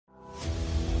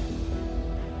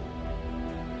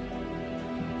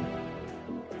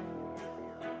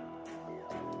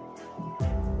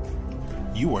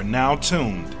You are now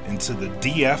tuned into the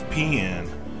DFPN,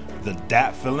 the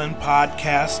Dat Feelin'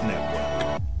 Podcast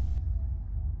Network.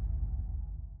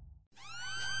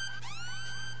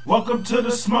 Welcome to the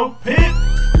smoke pit.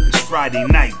 It's Friday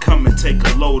night, come and take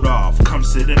a load off. Come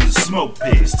sit in the smoke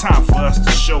pit, it's time for us to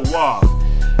show off.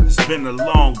 It's been a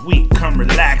long week, come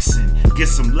relaxing, get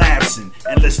some laughs in,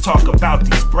 and let's talk about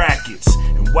these brackets.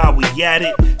 And while we at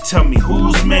it, tell me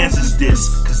whose mans is this?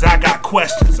 Cause I got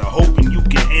questions, I'm hoping you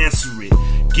can answer it.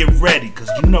 Get ready, cause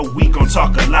you know we gon'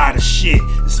 talk a lot of shit.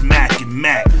 It's Mac and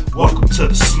Mac, welcome to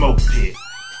the smoke pit.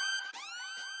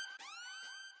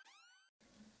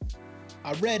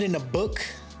 I read in a book.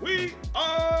 We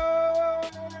are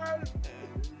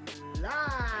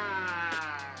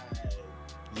live.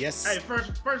 Yes. Hey,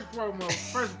 first and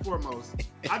foremost,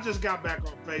 I just got back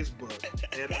on Facebook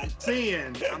and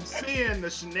I'm seeing the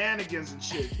shenanigans and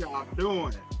shit y'all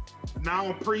doing. And I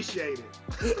don't appreciate it.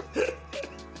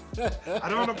 I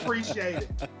don't appreciate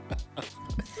it.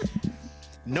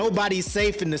 Nobody's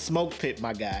safe in the smoke pit,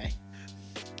 my guy.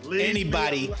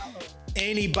 Anybody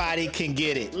can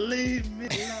get it. Leave me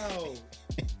alone.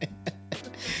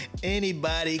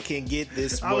 Anybody can get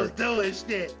this work. I was doing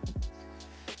shit.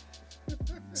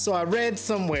 So I read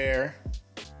somewhere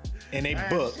in a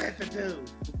book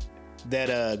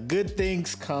that good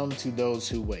things come to those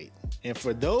who wait. And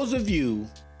for those of you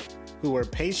who are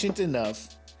patient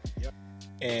enough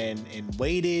and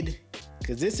waited,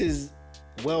 because this is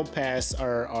well past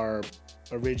our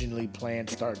originally planned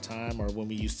start time, or when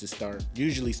we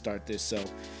usually start this. So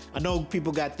I know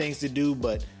people got things to do,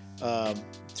 but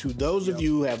to those of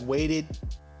you who have waited,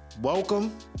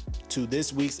 welcome to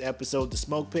this week's episode, The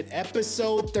Smoke Pit,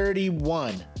 episode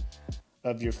 31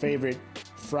 of your favorite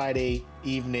Friday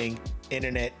evening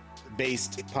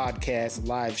internet-based podcast,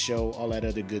 live show, all that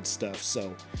other good stuff.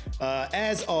 So,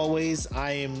 as always,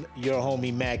 I am your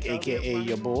homie Mac, aka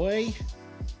your boy.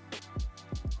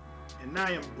 And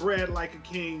I am bred like a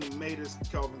king, made us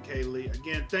Kelvin K. Lee.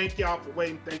 Again, thank y'all for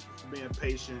waiting. Thank you for being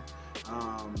patient.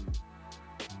 I'll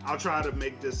try to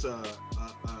make this a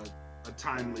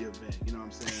timely event, you know what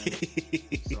I'm saying?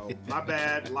 So my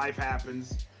bad, life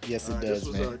happens. Yes, it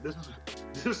does, man.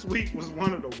 This week was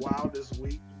one of the wildest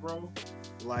weeks, bro.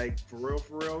 Like, for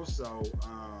real. So,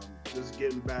 just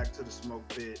getting back to the smoke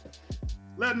pit,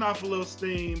 letting off a little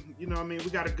steam. You know what I mean? We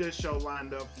got a good show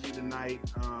lined up for you tonight.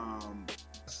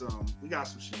 We got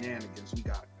some shenanigans. We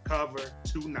got to cover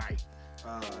tonight.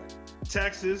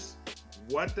 Texas,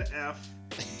 what the F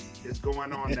is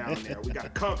going on down there? We got to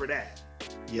cover that.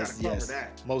 Yes,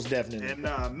 most definitely. And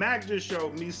Mac just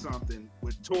showed me something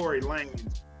with Tory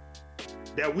Lanez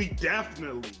that we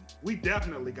definitely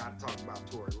got to talk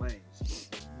about Tory Lanez.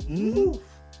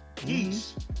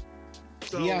 Yeesh.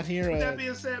 So he out here. With that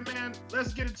being said, man,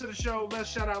 let's get into the show. Let's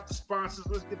shout out the sponsors.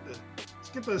 Let's get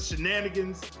the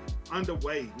shenanigans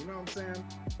underway. You know what I'm saying?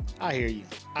 I hear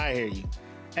you.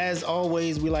 As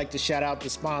always, we like to shout out the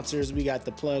sponsors. We got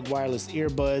the Plug Wireless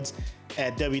Earbuds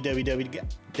at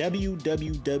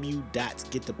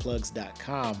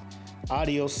www.gettheplugs.com.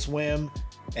 Audio Swim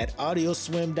at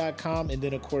audioswim.com. And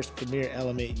then, of course, Premier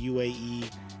Element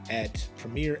UAE at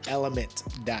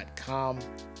premierelement.com.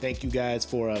 Thank you guys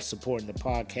for supporting the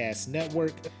podcast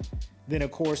network. Then,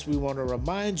 of course, we want to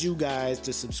remind you guys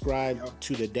to subscribe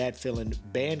to the Dat Feelin'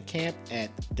 Bandcamp at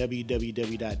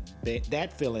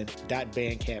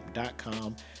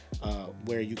www.datfeelin.bandcamp.com,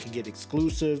 where you can get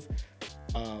exclusive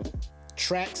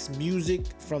tracks, music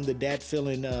from the Dat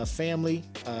Feelin' family.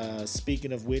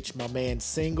 Speaking of which, my man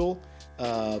Single,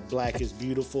 Black is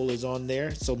Beautiful, is on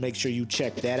there. So make sure you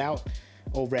check that out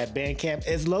over at Bandcamp.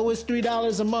 As low as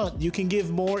 $3 a month. You can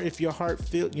give more if your heart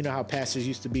feels, you know how pastors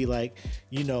used to be like,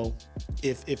 you know,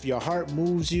 if your heart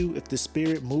moves you, if the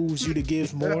spirit moves you to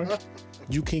give more,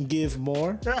 you can give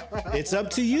more. It's up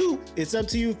to you. It's up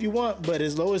to you if you want, but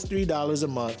as low as $3 a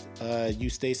month, you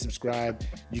stay subscribed.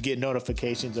 You get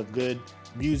notifications of good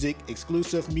music,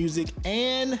 exclusive music,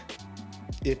 and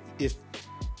if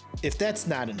that's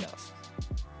not enough,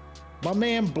 my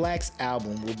man Black's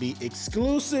album will be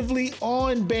exclusively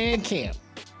on Bandcamp.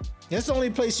 That's the only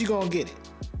place you're going to get it.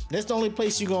 Get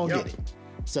it.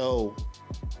 So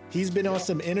he's been on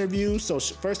some interviews. So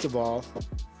first of all,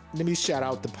 let me shout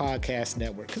out the podcast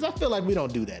network, because I feel like we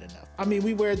don't do that enough. I mean,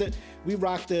 we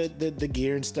rock the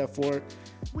gear and stuff for it.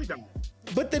 We don't.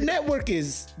 But the network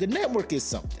is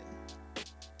something.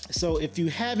 So if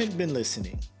you haven't been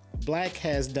listening, Black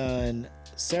has done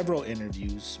several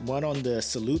interviews, one on the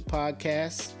Salute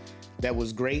podcast that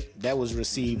was great, that was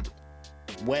received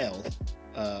well,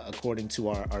 according to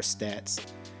our stats.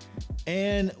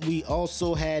 And we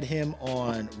also had him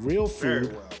on Real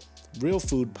Food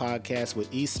Podcast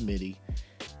with E. Smitty.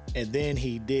 And then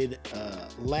he did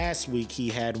last week. He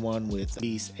had one with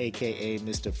Beast, aka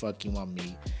Mr. Fuck You On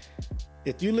Me.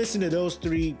 If you listen to those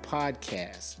 3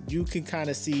 podcasts, you can kind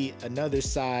of see another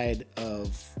side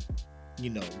of,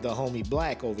 the homie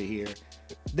Black over here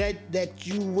that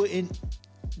you wouldn't,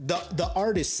 the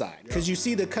artist side, because you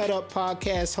see the Cut Up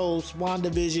podcast host,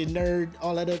 WandaVision nerd,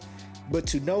 all that, but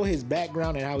to know his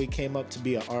background and how he came up to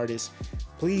be an artist,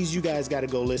 please, you guys got to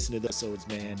go listen to the episodes,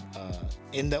 man,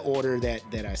 in the order that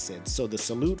I said. So the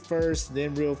Salute first,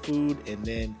 then Real Food, and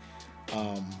then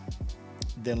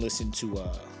listen to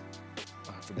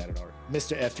I forgot it already,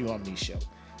 Mr. F You On Me show.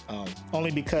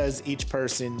 Only because each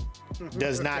person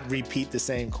does not repeat the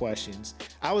same questions.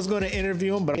 I was going to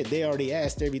interview them, but they already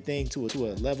asked everything to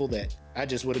a level that I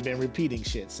just would have been repeating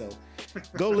shit. So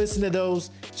go listen to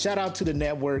those. Shout out to the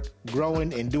network,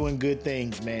 growing and doing good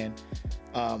things, man.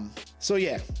 So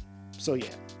yeah,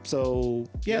 the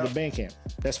Bandcamp.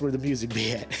 That's where the music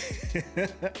be at.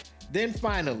 Then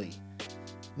finally,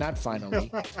 not finally,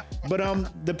 but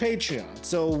the Patreon.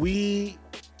 So we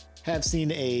have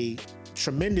seen a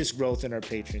tremendous growth in our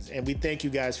patrons, and we thank you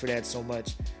guys for that so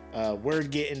much. Word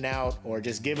getting out, or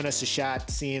just giving us a shot,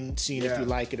 seeing if you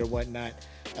like it or whatnot.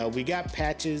 We got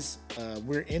patches.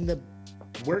 We're in the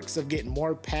works of getting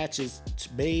more patches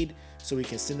made so we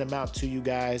can send them out to you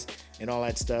guys and all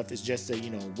that stuff. It's just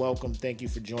a welcome. Thank you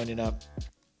for joining up.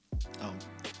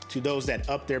 To those that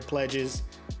up their pledges,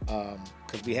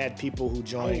 because we had people who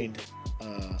joined.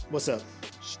 What's up?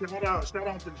 Shout out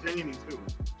to Janie too.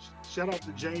 Shout out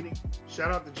to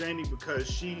Janie because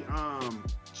she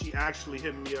actually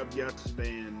hit me up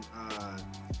yesterday, and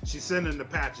she's sending the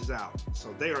patches out.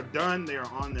 So they are done. They are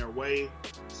on their way.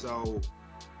 So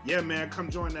yeah, man, come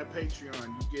join that Patreon.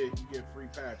 You get free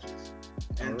patches.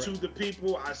 And to the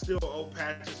people I still owe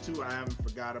patches to, I haven't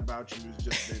forgot about you. It's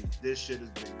just been, this shit has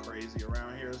been crazy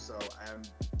around here, so I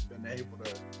haven't been able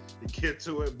to get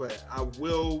to it, but I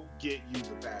will get you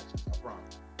the patches, I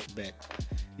promise. Bet.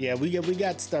 Yeah, we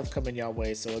got stuff coming y'all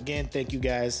way. So again, thank you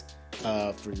guys for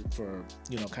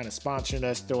kind of sponsoring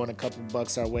us, throwing a couple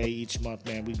bucks our way each month,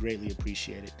 man. We greatly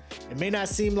appreciate it. It may not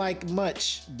seem like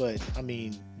much, but I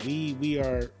mean, we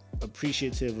are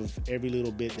appreciative of every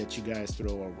little bit that you guys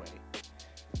throw our way.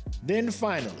 Then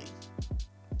finally,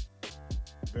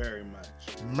 very much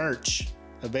merch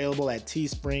available at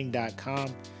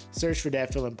teespring.com. Search for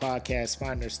Dat Feeling Podcast,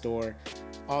 find their store.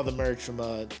 All the merch from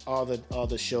all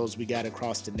the shows we got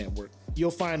across the network.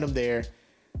 You'll find them there,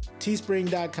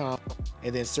 teespring.com,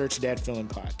 and then search Dat Feeling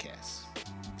Podcast.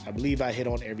 I believe I hit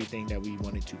on everything that we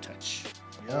wanted to touch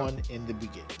on in the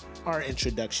beginning. Our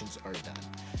introductions are done.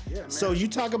 Yeah, man. So you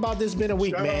talk about this been a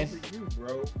week, man. Shout out to you,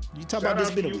 bro. You talk about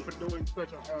this been a week. Shout out to you for doing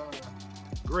such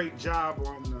a great job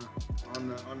on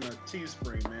the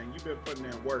Teespring, man. You've been putting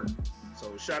in work,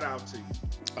 so shout out to you.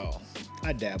 Oh,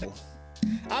 I dabble.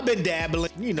 I've been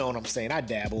dabbling. You know what I'm saying? I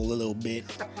dabble a little bit.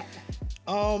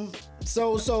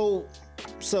 So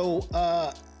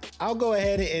I'll go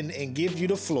ahead and give you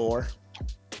the floor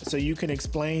so you can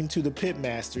explain to the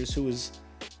pitmasters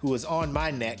who is on my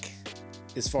neck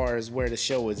as far as where the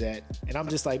show is at. And I'm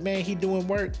just like, man, he doing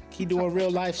work. He doing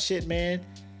real life shit, man.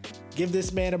 Give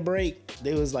this man a break.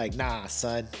 They was like, nah,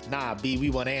 son. Nah, B, we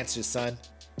want answers, son.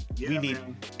 Yeah, we need.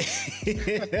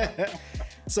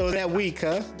 So that week,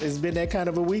 huh? It's been that kind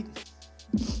of a week.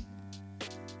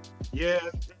 Yeah,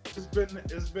 it's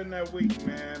been that week,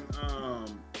 man.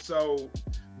 So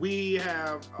we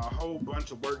have a whole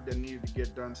bunch of work that needed to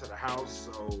get done to the house.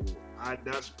 So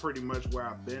that's pretty much where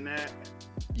I've been at.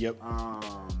 Yep.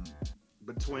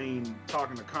 Between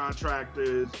talking to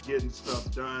contractors, getting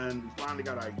stuff done, we finally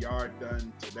got our yard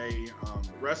done today.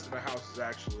 The rest of the house is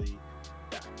actually,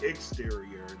 the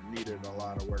exterior needed a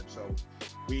lot of work. So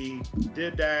we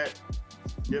did that,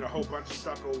 did a whole bunch of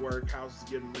stucco work, house is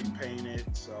getting repainted.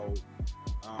 So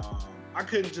I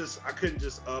couldn't just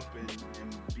up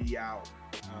and be out.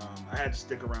 I had to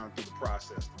stick around through the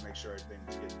process to make sure everything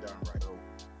was getting done right. So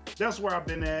that's where I've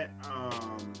been at.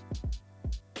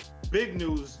 The big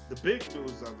news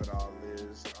of it all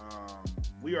is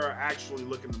we are actually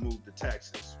looking to move to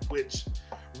Texas, which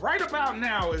right about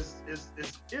now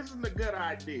isn't a good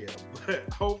idea, but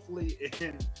hopefully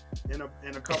in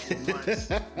a couple of months,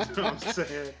 you know what I'm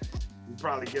saying, we'll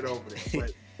probably get over there.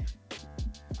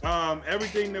 But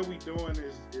everything that we doing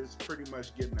is pretty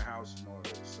much getting the house in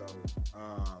order. So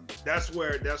that's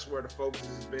where the focus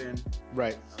has been.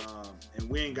 Right. And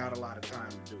we ain't got a lot of time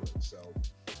to do it. So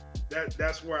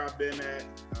that's where I've been at.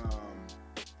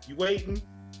 You waiting?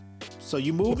 So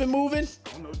you moving? I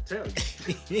don't know what to tell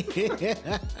you.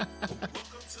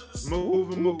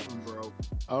 moving, bro.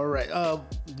 All right.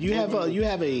 You have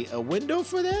a window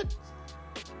for that?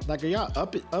 Like, are y'all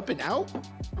up and out?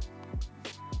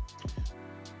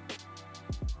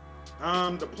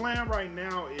 The plan right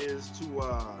now is to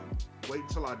wait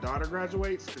till our daughter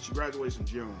graduates, because she graduates in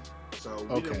June. So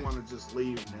we didn't want to just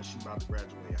leave and then she's about to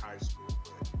graduate high school.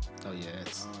 But, oh yeah,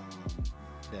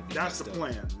 that's the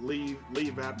plan. Leave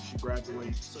after she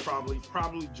graduates,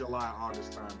 probably July,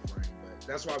 August time frame. But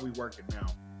that's why we work it now.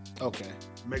 Okay.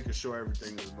 Making sure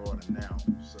everything is in order now.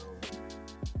 So.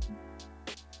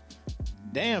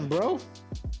 Damn, bro.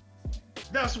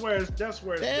 That's where it's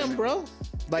damn, been. Bro.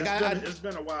 Like it's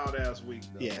been a wild ass week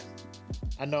though. Yeah.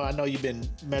 I know you've been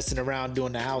messing around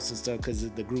doing the house and stuff because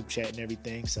of the group chat and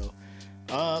everything. So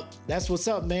that's what's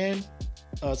up, man.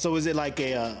 So is it like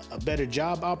a better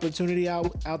job opportunity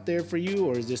out there for you,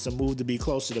 or is this a move to be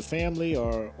closer to family,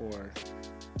 or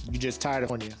you just tired of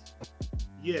California?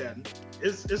 Yeah,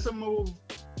 it's a move.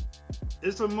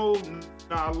 It's a move.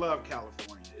 No, I love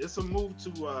California. It's a move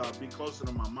to be closer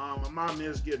to my mom. My mom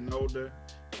is getting older,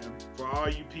 and for all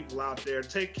you people out there,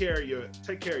 take care of your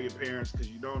parents, because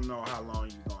you don't know how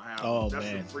long you're gonna have. Oh, that's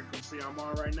man. the frequency I'm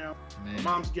on right now. Man. My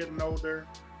mom's getting older.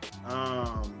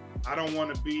 I don't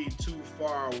want to be too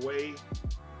far away.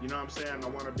 You know what I'm saying? I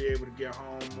want to be able to get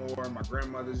home more. My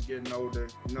grandmother's getting older.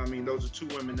 You know what I mean? Those are two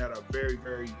women that are very,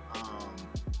 very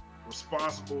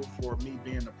responsible for me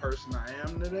being the person I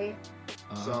am today.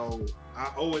 So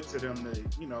I owe it to them to,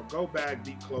 go back,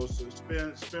 be closer,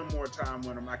 spend more time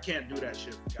with them. I can't do that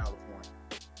shit from California.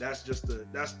 That's just the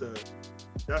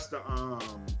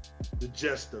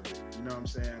gist of it. You know what I'm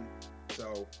saying?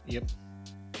 So yep.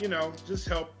 Just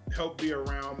help be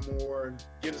around more,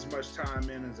 get as much time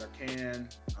in as I can.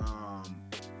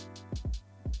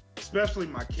 Especially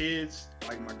my kids.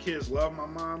 Like, my kids love my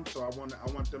mom, so I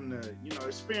want them to,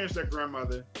 experience their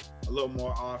grandmother a little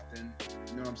more often.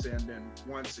 You know what I'm saying? Than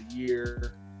once a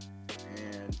year.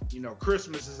 And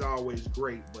Christmas is always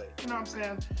great, but you know what I'm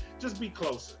saying? Just be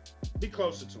closer. Be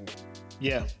closer to them.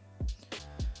 Yeah.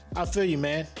 I feel you,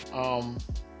 man.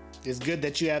 It's good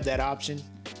that you have that option.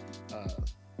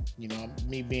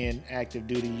 Me being active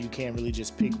duty, you can't really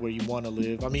just pick where you want to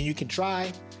live. I mean, you can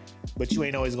try, but you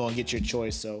ain't always going to get your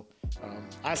choice. So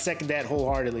I second that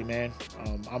wholeheartedly, man.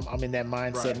 I'm in that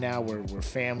mindset now where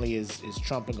family is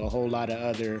trumping a whole lot of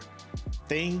other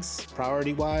things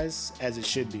priority-wise, as it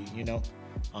should be,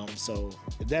 So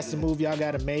if that's the move y'all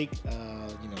got to make,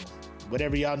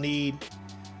 whatever y'all need,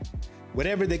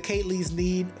 whatever the Cateleys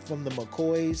need from the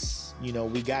McCoys,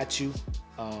 we got you.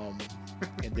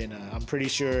 And then I'm pretty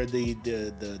sure the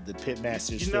pit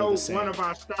masters feel the same. one of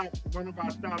our stops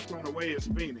on the way is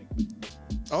Phoenix.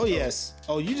 Oh, yes.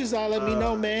 Oh, you just gotta let me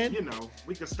know, man.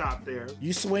 We can stop there.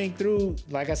 You swing through.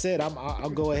 Like I said,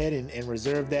 I'll go ahead and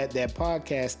reserve that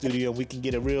podcast studio, and we can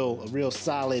get a real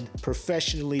solid,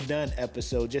 professionally done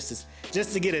episode just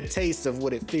to get a taste of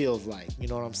what it feels like. You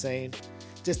know what I'm saying?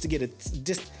 Just to get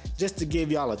just to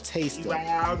give y'all a taste of it.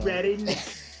 Already know.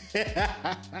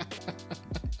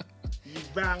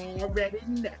 You already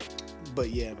know.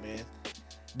 But yeah, man.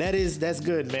 That's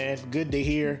good, man. Good to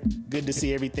hear. Good to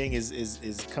see everything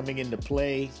is coming into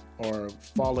play or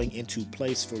falling into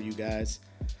place for you guys.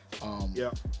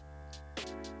 Yeah.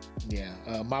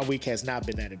 Yeah. My week has not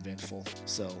been that eventful,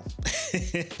 so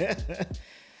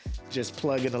just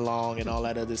plugging along and all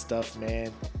that other stuff,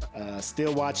 man.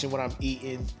 Still watching what I'm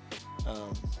eating.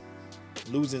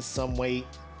 Losing some weight.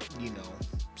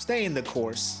 Staying the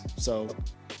course. So.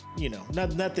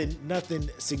 Nothing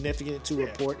significant to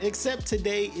report, except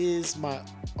today is my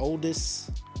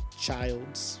oldest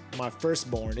child's, my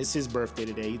firstborn. It's his birthday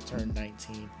today. He turned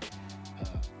 19.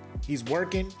 He's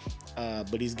working,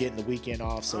 but he's getting the weekend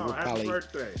off, so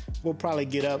we'll probably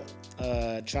get up,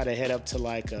 try to head up to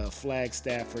like a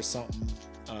Flagstaff or something,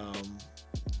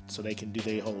 so they can do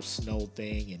their whole snow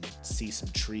thing and see some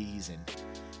trees and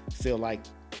feel like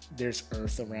there's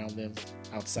earth around them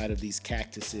outside of these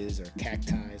cactuses or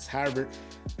cacti, however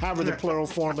the plural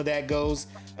form of that goes.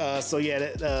 So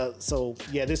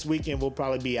this weekend we'll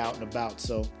probably be out and about.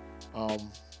 So,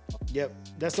 yep,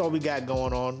 that's all we got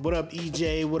going on. What up,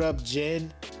 EJ? What up,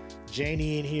 Jen?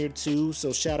 Janie in here too.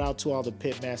 So shout out to all the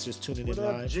pitmasters tuning in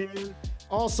live. Jen?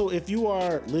 Also, if you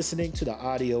are listening to the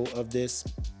audio of this,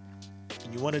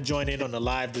 and you want to join in on the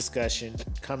live discussion,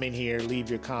 come in here, leave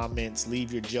your comments,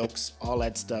 leave your jokes, all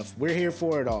that stuff. We're here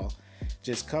for it all.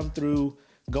 Just come through,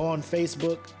 go on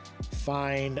Facebook,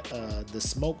 find the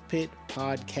Smoke Pit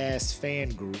Podcast fan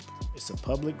group. It's a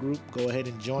public group. Go ahead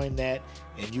and join that,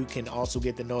 and you can also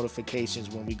get the notifications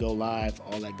when we go live,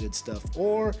 all that good stuff.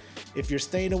 Or if you're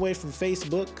staying away from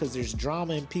Facebook because there's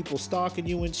drama and people stalking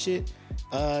you and shit,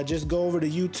 just go over to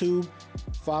YouTube,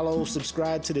 follow,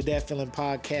 subscribe to the That Feeling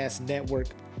Podcast Network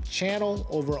channel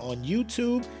over on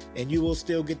YouTube, and you will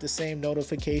still get the same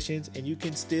notifications, and you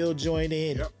can still join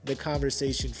in the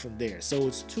conversation from there. So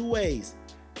it's two ways,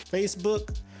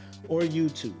 Facebook or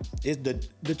YouTube.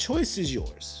 The choice is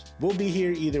yours. We'll be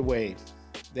here either way.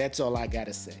 That's all I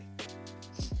gotta say.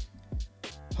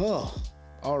 Oh,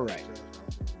 all right.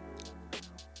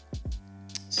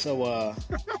 So,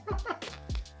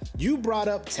 you brought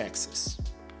up Texas.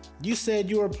 You said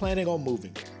you were planning on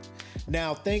moving there.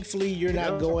 Now, thankfully, you're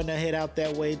not going to head out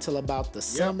that way till about the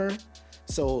summer.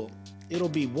 So it'll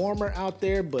be warmer out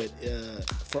there. But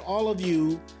for all of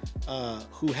you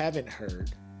who haven't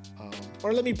heard,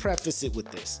 or let me preface it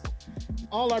with this.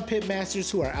 All our pit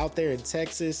masters who are out there in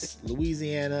Texas,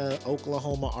 Louisiana,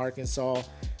 Oklahoma, Arkansas,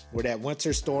 where that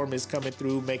winter storm is coming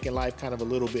through, making life kind of a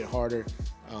little bit harder.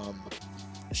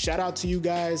 Shout out to you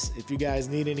guys. If you guys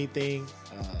need anything,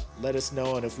 let us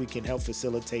know. And if we can help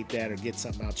facilitate that or get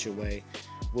something out your way,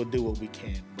 we'll do what we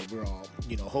can. But we're all,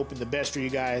 hoping the best for you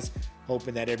guys,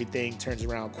 hoping that everything turns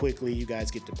around quickly. You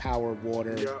guys get the power,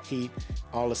 water, heat,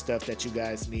 all the stuff that you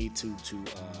guys need to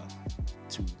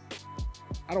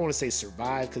I don't want to say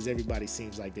survive, because everybody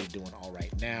seems like they're doing all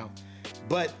right now,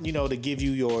 but to give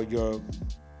you your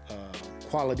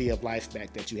quality of life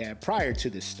back that you had prior to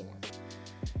this storm.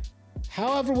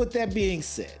 However, with that being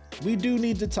said, we do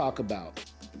need to talk about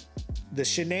the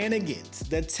shenanigans,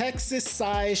 the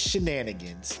Texas-sized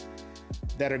shenanigans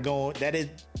that are going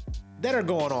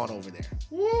on over there.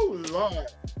 Woo, Lord.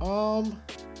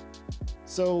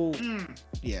 So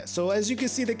as you can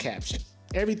see the caption,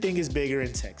 everything is bigger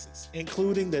in Texas,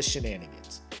 including the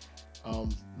shenanigans.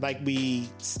 Like we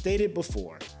stated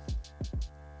before,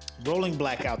 rolling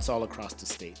blackouts all across the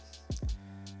state.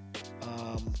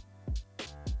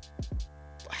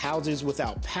 Houses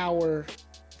without power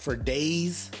for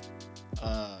days.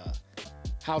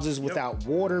 Houses without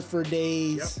water for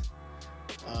days.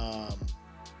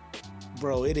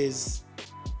 Bro, it is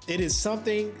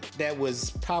something that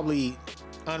was probably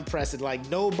unprecedented. Like,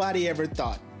 nobody ever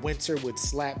thought winter would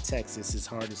slap Texas as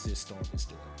hard as this storm is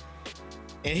doing.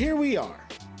 And here we are.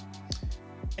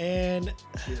 And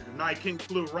the Night King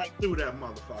flew right through that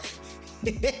motherfucker.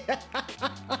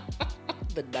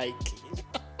 The Night King.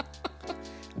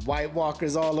 White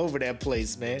Walkers all over that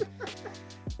place, man.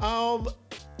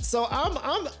 So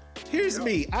I'm here's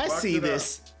me. I see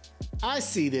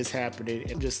this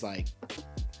happening and just like,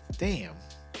 damn.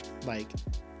 Like,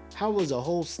 how was a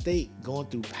whole state going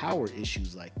through power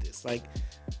issues like this? Like,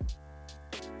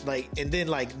 and then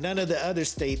like none of the other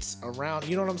states around,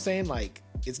 you know what I'm saying? Like,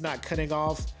 it's not cutting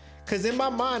off. Cause in my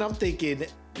mind, I'm thinking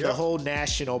the whole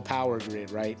national power grid,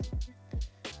 right?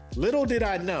 Little did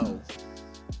I know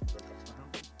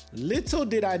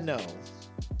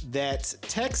that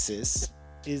Texas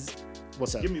is,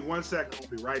 what's up? Give me 1 second.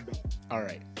 I'll be right back. All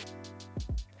right.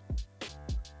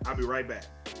 I'll be right back.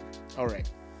 All right.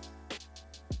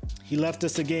 He left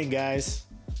us again, guys.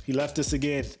 He left us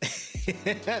again.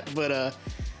 But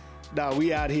no,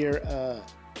 we out here.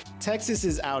 Texas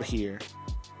is out here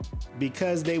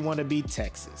because they want to be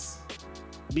Texas.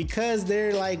 Because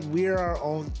they're like, we're our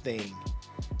own thing.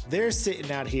 They're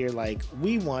sitting out here like,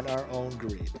 we want our own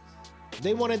grid.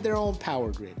 They wanted their own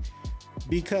power grid.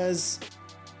 Because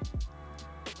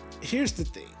here's the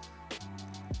thing.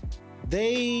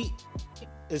 They,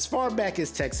 as far back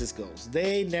as Texas goes,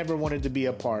 they never wanted to be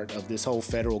a part of this whole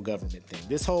federal government thing.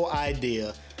 This whole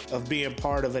idea of being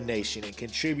part of a nation and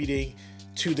contributing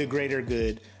to the greater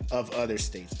good of other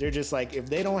states. They're just like, if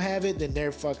they don't have it, then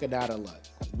they're fucking out of luck.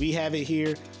 We have it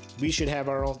here. We should have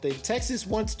our own thing. Texas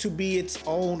wants to be its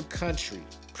own country,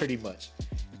 pretty much.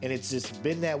 And it's just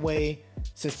been that way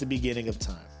since the beginning of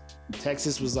time.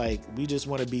 Texas was like, we just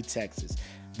want to be Texas.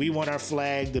 We want our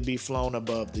flag to be flown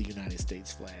above the United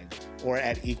States flag or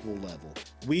at equal level.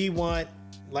 We want,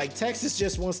 like, Texas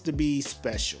just wants to be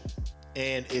special,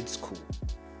 and it's cool.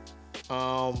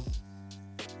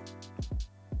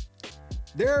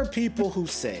 There are people who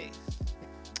say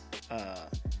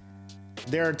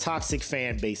there are toxic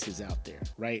fan bases out there,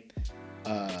 right?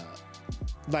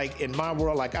 Like in my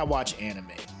world, like I watch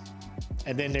anime,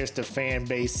 and then there's the fan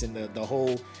base and the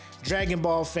whole Dragon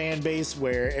Ball fan base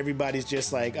where everybody's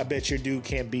just like, I bet your dude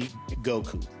can't beat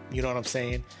Goku. You know what I'm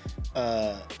saying?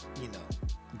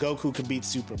 Goku could beat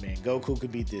Superman. Goku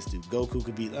could beat this dude. Goku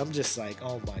could beat. I'm just like,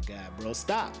 oh my god, bro,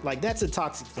 stop! Like, that's a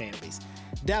toxic fan base.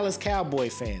 Dallas Cowboy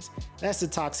fans, that's a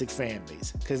toxic fan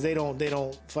base because they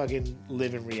don't fucking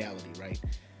live in reality, right?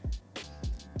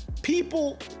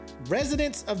 People,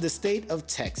 residents of the state of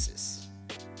Texas,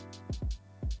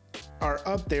 are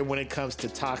up there when it comes to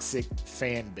toxic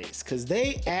fan base because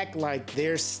they act like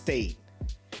their state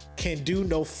can do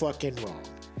no fucking wrong.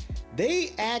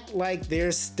 They act like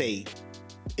their state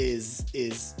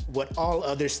is what all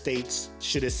other states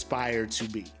should aspire to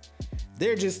be.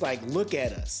 They're just like, look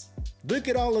at us. Look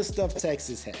at all the stuff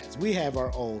Texas has. We have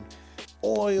our own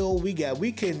oil. We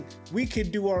can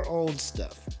do our own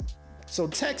stuff. So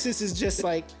Texas is just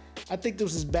like, I think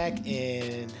this was back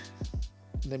in,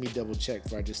 let me double check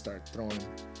before I just start throwing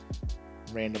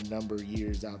random number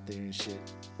years out there and shit.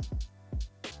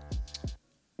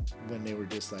 When they were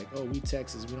just like, oh, we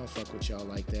Texas, we don't fuck with y'all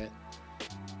like that.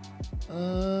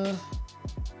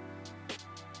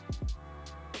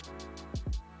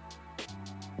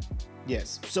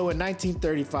 Yes. So in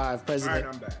 1935,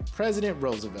 President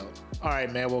Roosevelt. All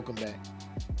right, man, welcome back.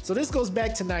 So this goes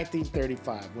back to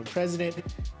 1935 when President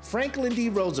Franklin D.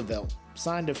 Roosevelt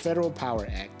signed the Federal Power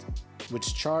Act,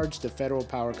 which charged the Federal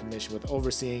Power Commission with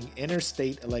overseeing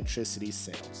interstate electricity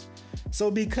sales.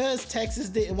 So because Texas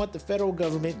didn't want the federal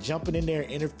government jumping in there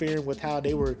and interfering with how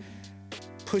they were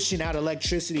pushing out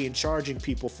electricity and charging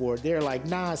people for it, they're like,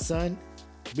 nah, son,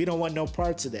 we don't want no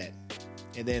parts of that.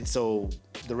 And then so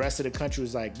the rest of the country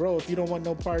was like, bro, if you don't want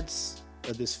no parts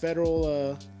of this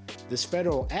federal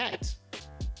act,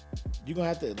 you're gonna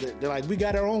have to, they're like, we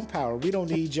got our own power. We don't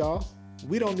need y'all.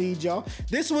 We don't need y'all.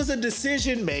 This was a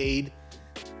decision made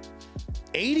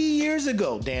 80 years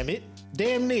ago, damn it.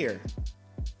 Damn near.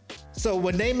 So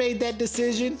when they made that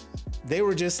decision, they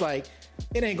were just like,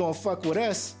 it ain't gonna fuck with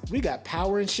us. We got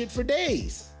power and shit for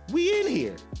days. We in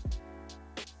here.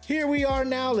 Here we are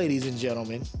now, ladies and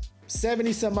gentlemen,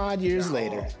 70 some odd years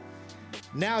later.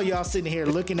 Now y'all sitting here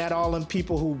looking at all them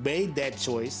people who made that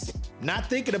choice, not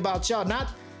thinking about y'all,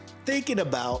 not thinking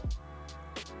about,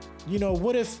 you know,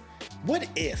 what if,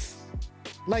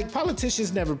 like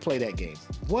politicians never play that game.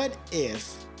 What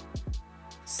if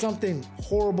something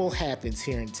horrible happens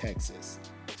here in Texas,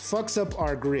 fucks up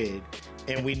our grid,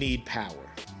 and we need power?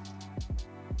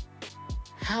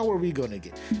 How are we gonna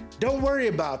get? Don't worry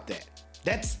about that.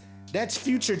 That's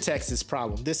future Texas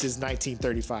problem. This is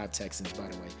 1935 Texans, by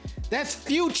the way. That's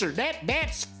future.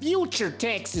 That's future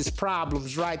Texas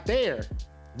problems right there.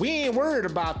 We ain't worried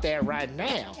about that right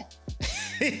now.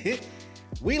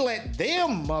 We let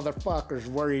them motherfuckers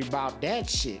worry about that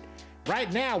shit.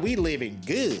 Right now, we living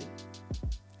good.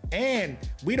 And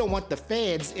we don't want the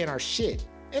feds in our shit.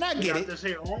 And I get it. This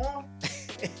here on?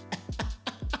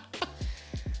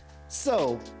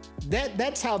 So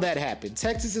that's how that happened.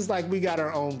 Texas is like, we got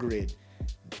our own grid.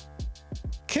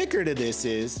 Kicker to this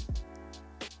is,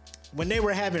 when they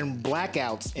were having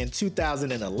blackouts in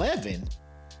 2011,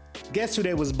 guess who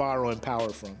they was borrowing power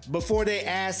from? Before they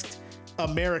asked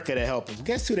America to help them,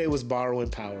 guess who they was borrowing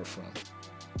power from?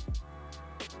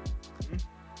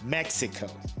 Mexico.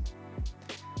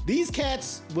 These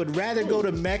cats would rather go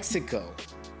to Mexico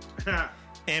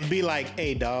and be like,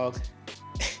 hey, dog,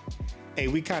 hey,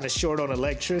 we kind of short on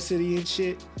electricity and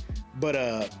shit, but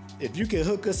if you can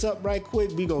hook us up right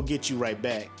quick, we gonna get you right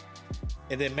back.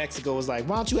 And then Mexico was like,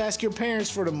 why don't you ask your parents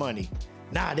for the money?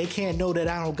 Nah, they can't know that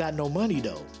I don't got no money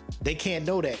though. They can't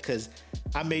know that because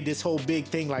I made this whole big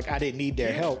thing like I didn't need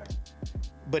their help.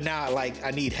 But now, like,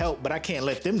 I need help, but I can't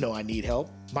let them know I need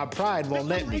help. My pride won't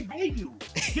let me. You.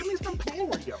 Give me some power,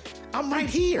 yo. I'm right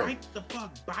here. Right the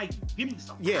fuck by you. Give me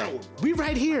some Yeah, power, bro. we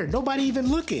right here. Nobody even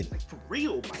looking. Like, for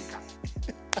real, my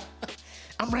guy.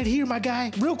 I'm right here, my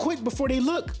guy. Real quick before they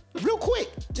look. Real quick.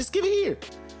 Just give it here.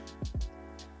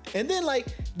 And then, like,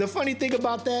 the funny thing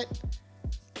about that,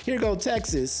 here go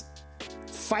Texas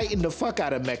fighting the fuck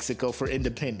out of Mexico for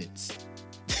independence.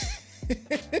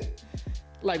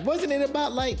 Like, wasn't it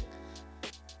about like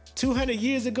 200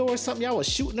 years ago or something? Y'all was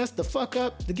shooting us the fuck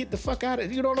up to get the fuck out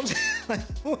of, you know what I'm saying?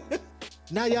 Like,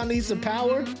 now y'all need some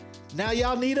power? Now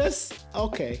y'all need us?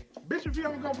 Okay. Bitch, if you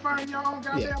ever go find your own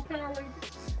goddamn power, what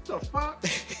the fuck?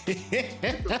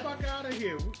 Get the fuck out of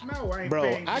here. No, I ain't Bro,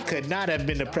 paying, I could not have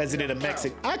been the president of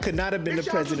Mexico. I could not have been the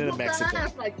president of Mexico.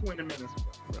 That ass like 20 minutes ago.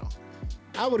 Bro,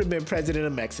 I would have been president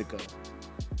of Mexico.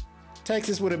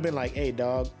 Texas would have been like, hey,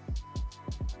 dog,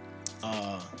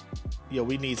 yo,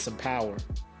 we need some power.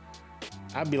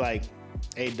 I'd be like,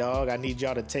 hey, dog, I need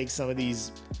y'all to take some of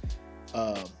these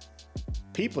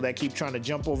people that keep trying to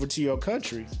jump over to your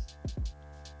country.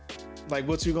 Like,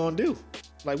 what you gonna do?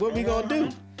 Like, what we gonna do?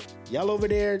 Y'all over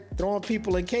there throwing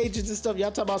people in cages and stuff. Y'all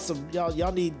talking about some,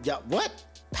 y'all need, what?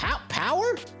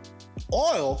 Power?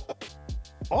 Oil?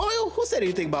 Oil? Who said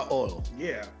anything about oil?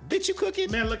 Yeah. Bitch, you cooking?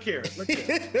 Man, look here.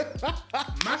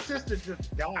 My sister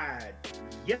just died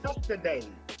yesterday.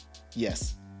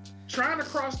 Yes. Trying to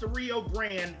cross the Rio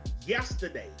Grande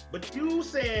yesterday. But you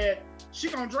said she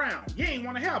gonna drown. You ain't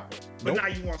want to help her. But now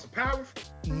you want some power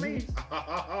from me?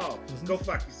 Go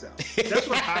fuck yourself. That's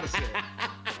what I'd have said.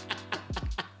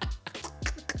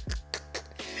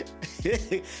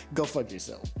 Go fuck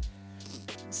yourself.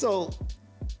 So,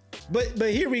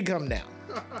 but here we come now,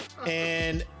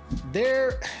 and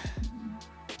their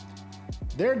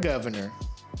governor.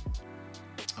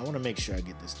 I want to make sure I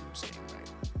get this dude's name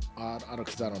right. I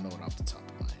don't know it off the top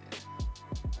of my head.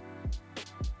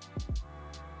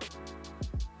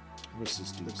 What's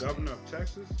this dude's The governor name? of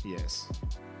Texas? Yes.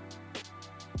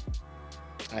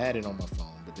 I had it on my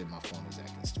phone, but then my phone is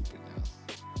acting stupid now.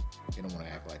 You don't want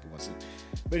to act like it wants to.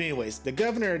 But anyways, the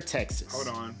governor of Texas. Hold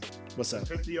on. What's up?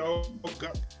 50-year-old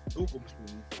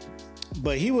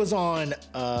But he was on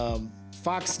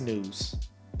Fox News.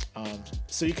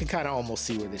 So you can kind of almost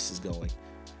see where this is going.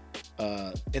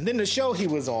 And then the show he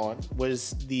was on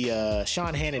was the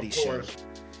Sean Hannity show.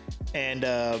 And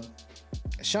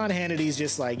Sean Hannity's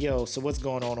just like, yo, so what's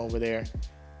going on over there?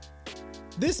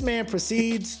 This man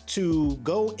proceeds to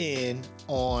go in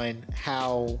on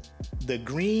how the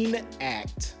Green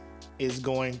Act is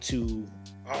going to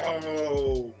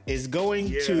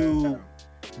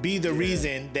be the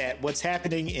reason that what's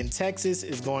happening in Texas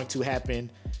is going to happen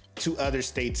to other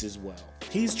states as well.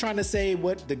 He's trying to say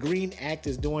what the Green Act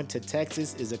is doing to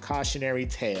Texas is a cautionary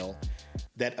tale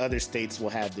that other states will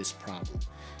have this problem.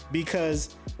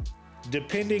 Because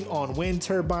depending on wind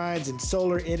turbines and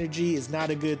solar energy is not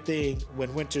a good thing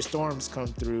when winter storms come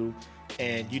through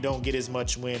and you don't get as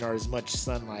much wind or as much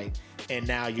sunlight, and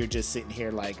now you're just sitting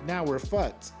here like, now we're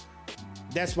fucked.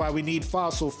 That's why we need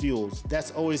fossil fuels.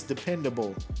 That's always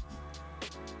dependable.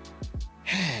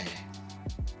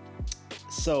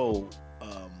 So,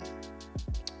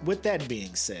 with that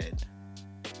being said,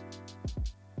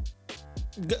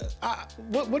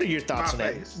 what are your thoughts on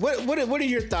that? What are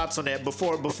your thoughts on that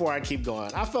before I keep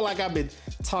going? I feel like I've been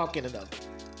talking enough.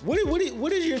 What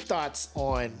are your thoughts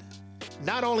on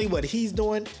not only what he's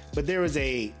doing, but there was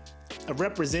a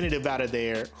representative out of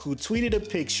there who tweeted a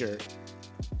picture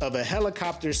of a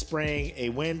helicopter spraying a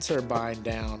wind turbine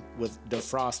down with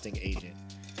defrosting agent,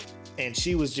 and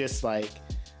she was just like,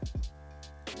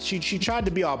 she tried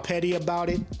to be all petty about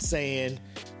it, saying,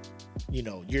 you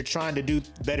know, you're trying to do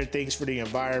better things for the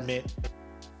environment.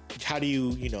 How do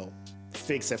you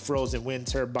fix a frozen wind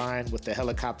turbine with the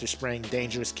helicopter spraying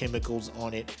dangerous chemicals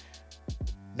on it?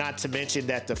 Not to mention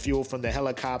that the fuel from the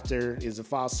helicopter is a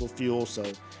fossil fuel. So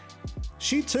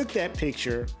she took that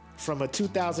picture from a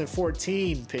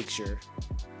 2014 picture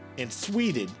in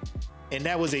Sweden, and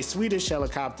that was a Swedish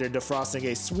helicopter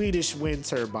defrosting a Swedish wind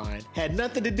turbine. Had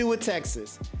nothing to do with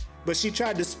Texas, but she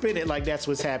tried to spin it like that's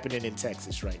what's happening in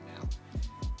Texas right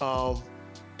now.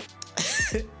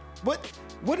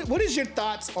 What is your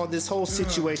thoughts on this whole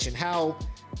situation? How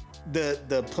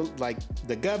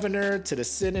the governor to the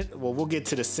Senate? Well, we'll get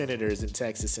to the senators in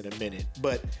Texas in a minute,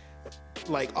 but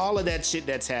like all of that shit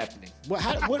that's happening.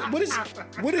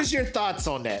 What is your thoughts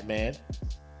on that, man?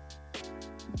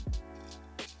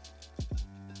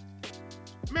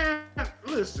 Man,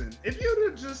 listen, if you'd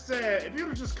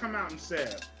have just come out and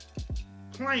said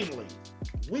plainly,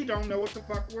 we don't know what the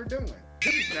fuck we're doing.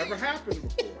 This has never happened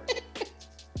before.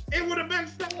 It would have been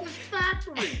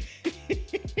satisfactory.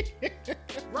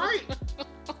 Right?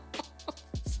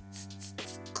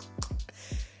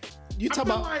 You talk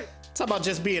about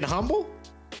just being humble?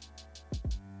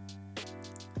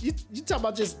 You talk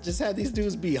about just have these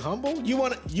dudes be humble? You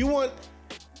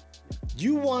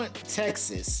want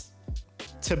Texas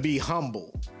to be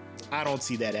humble. I don't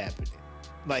see that happening.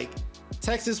 Like,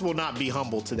 Texas will not be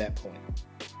humble to that point.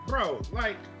 Bro,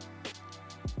 like,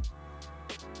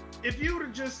 if you would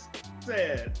have just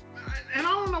said, and I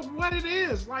don't know what it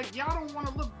is, like, y'all don't want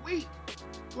to look weak.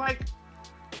 Like,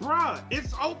 bruh,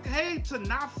 it's okay to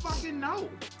not fucking know.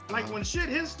 Like, when shit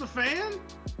hits the fan,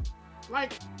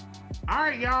 like, all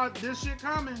right, y'all, this shit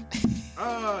coming.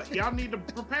 Y'all need to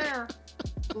prepare.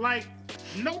 Like,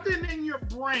 nothing in your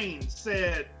brain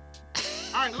said,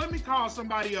 all right, let me call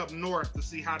somebody up north to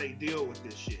see how they deal with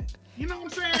this shit. You know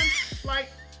what I'm saying? Like,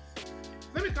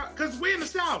 let me call, because we in the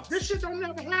South. This shit don't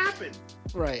never happen.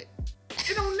 Right.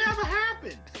 It don't never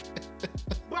happen.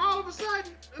 But all of a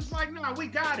sudden, it's like, nah, we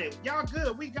got it. Y'all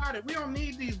good. We got it. We don't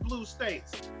need these blue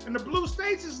states. And the blue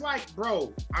states is like,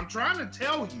 bro, I'm trying to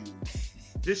tell you,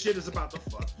 this shit is about to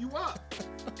fuck you up.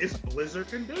 It's blizzard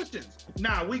conditions.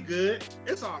 Nah, we good.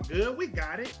 It's all good. We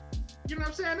got it. You know what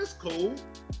I'm saying? It's cool.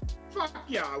 Fuck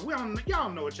y'all.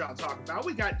 Y'all know what y'all talking about.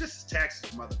 We got, this is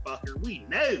Texas, motherfucker. We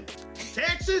know.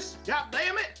 Texas,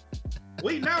 goddamn it.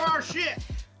 We know our shit.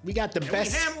 We got the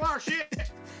best. We handle our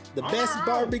shit. The best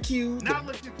barbecue. Now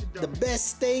look at the best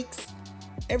steaks.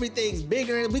 Everything's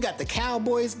bigger. We got the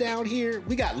Cowboys down here.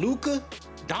 We got Luka,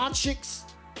 Doncic.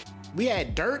 We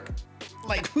had Dirk.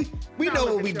 Like, we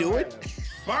know what we doing.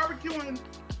 Barbecuing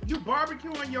You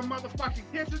barbecue on your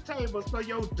motherfucking kitchen table so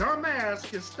your dumb ass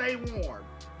can stay warm.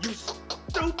 You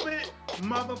stupid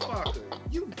motherfucker.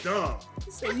 You dumb.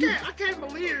 I can't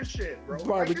believe this shit, bro.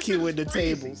 Barbecue like, in the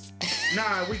crazy. tables.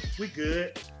 Nah, we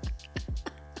good.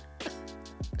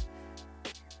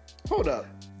 Hold up.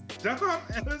 Dumb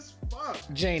as fuck.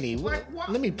 Janie, Like,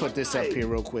 let me put this up here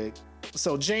real quick.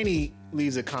 So Janie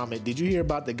leaves a comment. Did you hear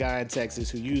about the guy in Texas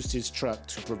who used his truck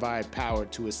to provide power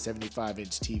to his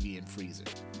 75-inch TV and freezer?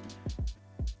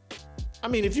 I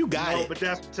mean, if you got it. But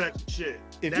that's Texas shit.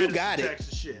 If you got it.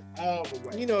 Texas shit all the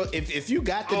way. You know, if you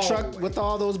got the truck with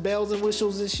all those bells and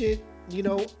whistles and shit, you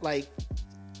know, like,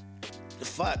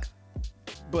 fuck.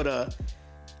 But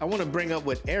I want to bring up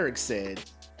what Eric said.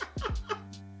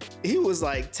 He was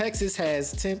like, Texas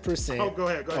has 10%. Oh, go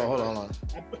ahead. Hold on.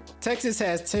 Texas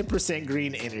has 10%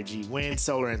 green energy, wind,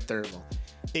 solar, and thermal.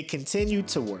 It continued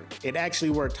to work. It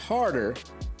actually worked harder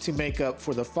to make up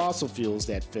for the fossil fuels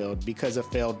that failed because of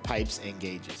failed pipes and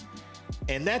gauges.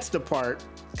 And that's the part,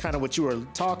 kind of what you were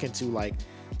talking to, like,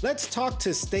 let's talk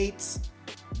to states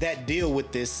that deal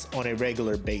with this on a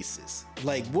regular basis.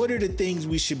 Like, what are the things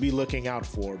we should be looking out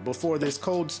for before this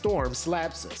cold storm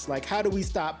slaps us? Like, how do we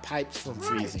stop pipes from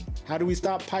freezing? How do we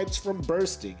stop pipes from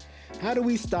bursting? How do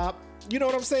we stop, you know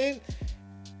what I'm saying?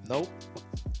 Nope.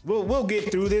 We'll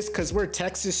get through this because we're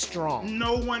Texas strong.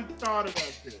 No one thought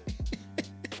about this.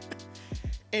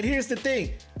 And here's the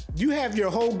thing. You have your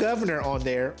whole governor on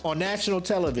there on national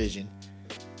television.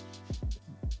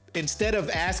 Instead of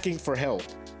asking for help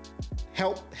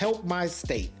my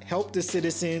state, help the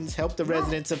citizens, help the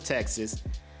residents of Texas.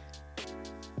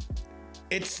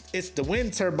 It's the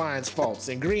wind turbines' faults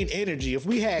and green energy. If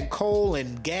we had coal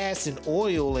and gas and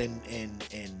oil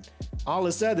and all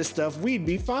this other stuff, we'd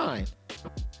be fine.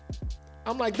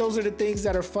 I'm like, those are the things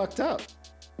that are fucked up.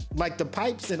 Like the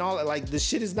pipes and all that, like the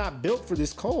shit is not built for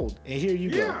this cold. And here you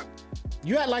go.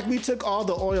 You act like we took all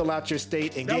the oil out your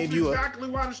state and gave you exactly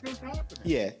why this shit's happening.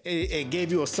 Yeah, it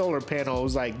gave you a solar panel. It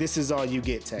was like, this is all you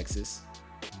get, Texas.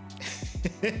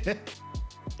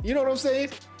 You know what I'm saying?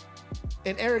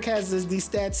 And Eric has these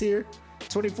stats here.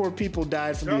 24 people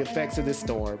died from the effects of this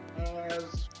storm.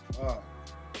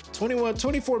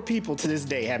 24 people to this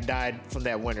day have died from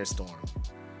that winter storm.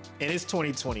 And it's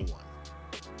 2021.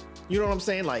 You know what I'm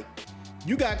saying? Like,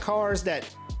 you got cars that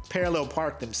parallel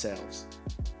park themselves.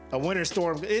 A winter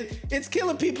storm, it's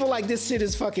killing people like this shit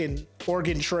is fucking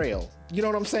Oregon Trail. You know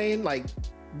what I'm saying? Like,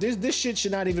 this shit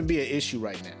should not even be an issue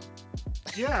right now.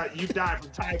 Yeah, you died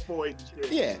from typhoid and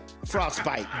shit. Yeah,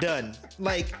 frostbite, done.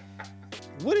 Like,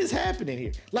 what is happening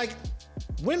here? Like,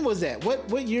 when was that?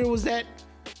 What year was that?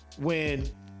 When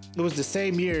it was the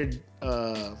same year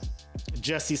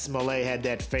Jussie Smollett had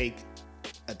that fake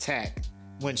attack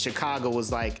when Chicago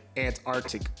was like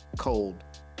Antarctic cold.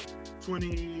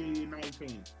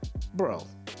 2019. Bro.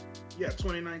 Yeah,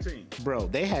 2019. Bro,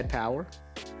 they had power.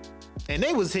 And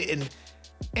they was hitting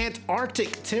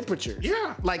Antarctic temperatures.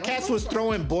 Yeah. Like cats was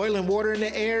throwing boiling water in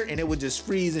the air and it would just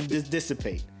freeze and just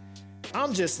dissipate.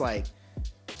 I'm just like,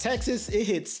 Texas, it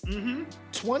hits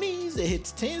 20s, it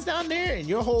hits 10s down there, and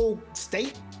your whole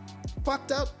state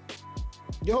fucked up.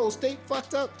 Your whole state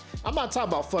fucked up. I'm not talking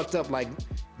about fucked up like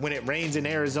when it rains in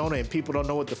Arizona and people don't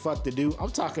know what the fuck to do.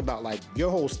 I'm talking about like your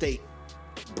whole state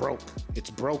broke. It's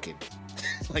broken.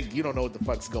 Like you don't know what the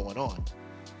fuck's going on.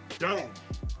 Done.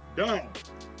 You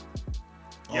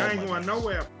ain't going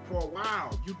nowhere for a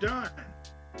while. You done.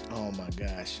 Oh my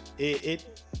gosh.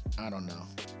 I don't know.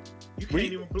 You can't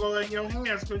even blow in your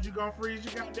hands because you're gonna freeze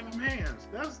your goddamn hands.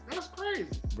 That's crazy,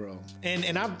 bro.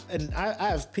 And I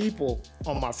have people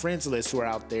on my friends list who are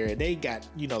out there, and they got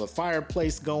the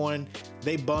fireplace going,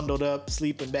 they bundled up,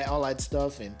 sleeping bag, all that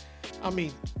stuff, and I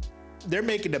mean, they're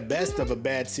making the best of a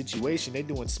bad situation. They're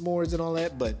doing s'mores and all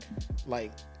that, but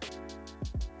like,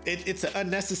 it's an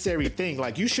unnecessary thing.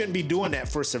 Like, you shouldn't be doing that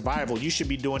for survival. You should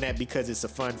be doing that because it's a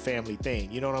fun family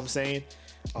thing. You know what I'm saying?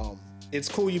 It's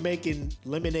cool you making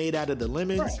lemonade out of the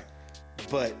lemons, right.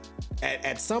 But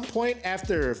at some point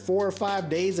after 4 or 5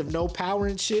 days of no power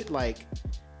and shit, like,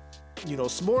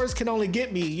 s'mores can only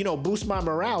get me, boost my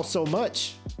morale so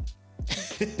much.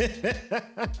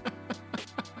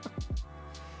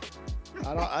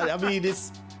 I mean,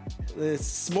 it's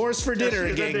s'mores for dinner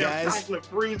again, guys. Chocolate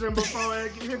freezing before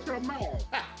it hit your mouth.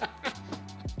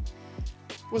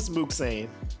 What's Mook saying?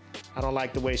 I don't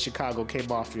like the way Chicago came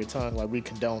off your tongue, like we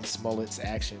condone Smollett's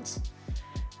actions.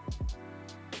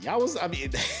 I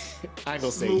ain't gonna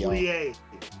say y'all.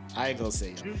 I ain't gonna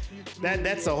say y'all.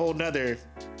 That's a whole nother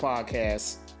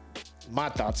podcast. My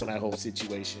thoughts on that whole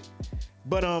situation.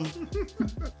 But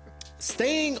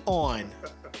staying on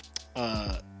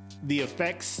the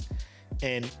effects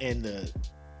and the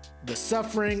the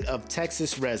suffering of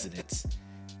Texas residents.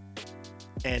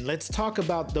 And let's talk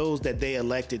about those that they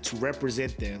elected to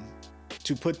represent them,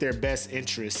 to put their best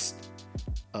interests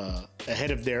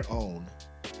ahead of their own.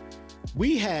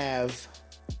 We have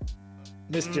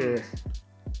Mr.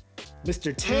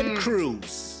 Ted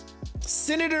Cruz,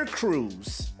 Senator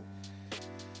Cruz,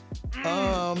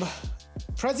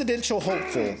 presidential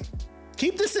hopeful.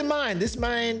 Keep this in mind. This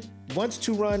man wants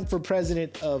to run for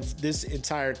president of this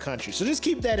entire country. So just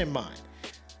keep that in mind.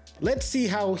 Let's see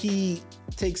how he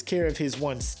takes care of his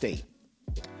one state.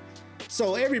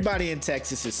 So everybody in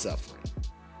Texas is suffering.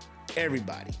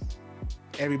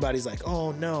 Everybody's like,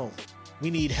 oh no, we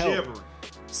need help.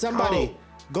 Somebody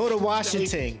go to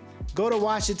Washington. Go to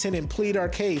Washington and plead our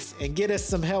case and get us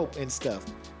some help and stuff.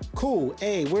 Cool.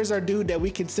 Hey, where's our dude that we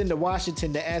can send to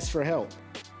Washington to ask for help?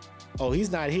 Oh,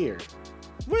 he's not here.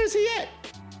 Where's he at?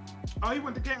 Oh, he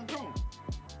went to Cancun.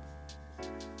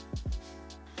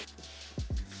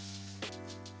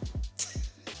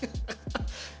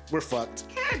 We're fucked.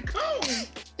 Cancun?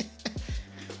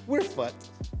 We're fucked.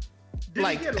 Did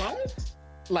he get lost?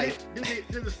 Did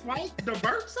his flight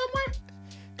divert somewhere?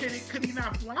 Could he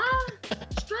not fly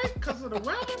straight because of the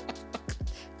weather?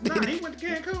 Nah, he went to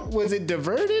Cancun. Was it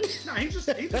diverted? Nah, he just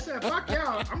said, fuck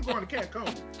y'all, I'm going to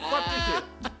Cancun. Fuck this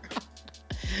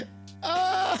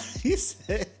shit. He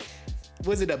said,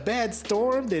 was it a bad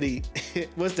storm?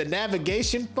 Was the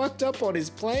navigation fucked up on his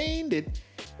plane? Did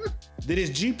his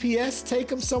GPS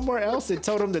take him somewhere else and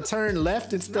told him to turn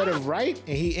left instead of right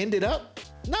and he ended up?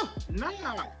 No. Nah.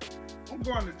 I'm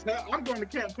going to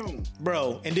Cancun.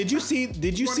 Bro, and did you see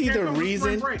the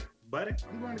reason? Break, buddy.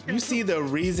 I'm going to Cancun. You see the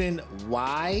reason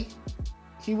why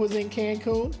he was in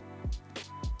Cancun?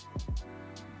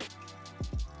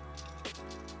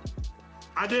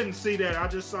 I didn't see that. I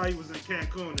just saw he was in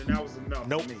Cancun and that was enough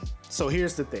for me. So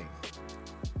here's the thing.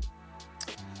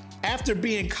 After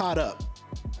being caught up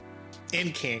in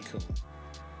Cancun,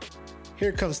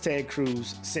 here comes Ted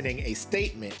Cruz sending a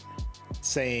statement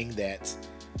saying that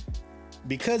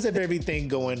because of everything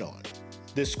going on,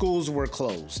 the schools were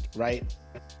closed, right?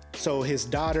 So his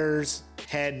daughters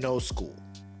had no school.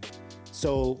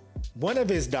 So one of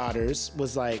his daughters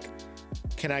was like,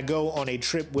 can I go on a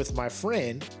trip with my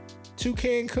friend to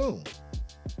Cancun?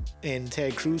 And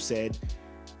Ted Cruz said,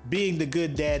 being the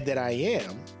good dad that I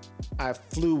am, I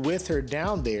flew with her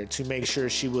down there to make sure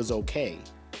she was okay.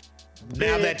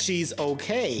 Now that she's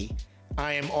okay,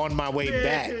 I am on my way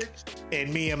back,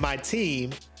 and me and my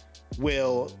team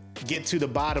will get to the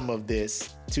bottom of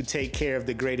this to take care of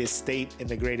the greatest state and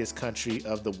the greatest country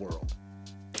of the world.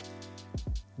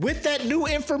 With that new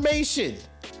information,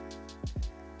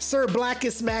 Sir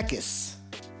Blackus Mackus,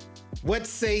 what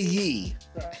say ye?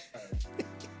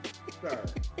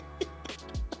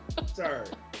 Sir,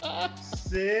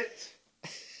 sit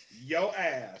your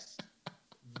ass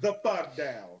the fuck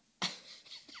down.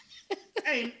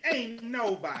 Ain't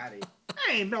nobody.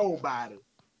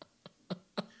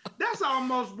 That's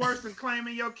almost worse than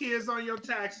claiming your kids on your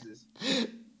taxes.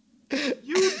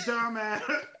 You dumbass.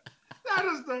 That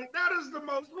is the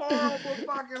most horrible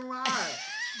fucking lie.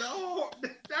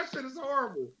 That shit is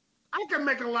horrible. I can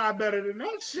make a lie better than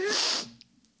that shit.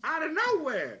 Out of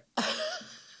nowhere.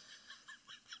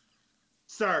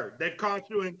 Sir, they caught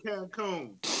you in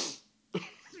Cancun.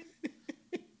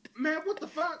 Man, what the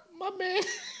fuck? My man.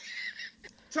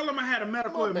 Tell him I had a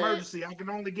medical emergency. I can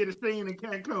only get a scene in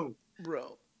Cancun.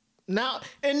 Bro. Now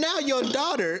your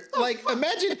daughter, like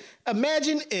imagine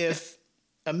if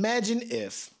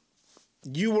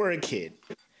you were a kid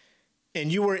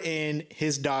and you were in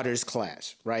his daughter's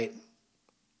class, right?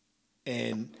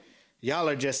 And y'all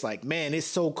are just like, man, it's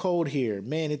so cold here.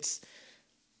 Man, it's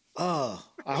I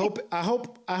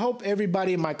hope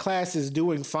everybody in my class is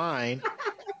doing fine.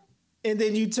 And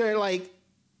then you turn like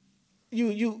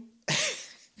you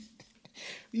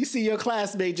you see your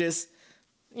classmate just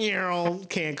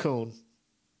Cancun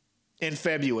in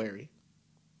February.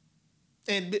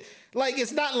 And like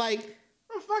it's not like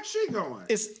where the fuck she going?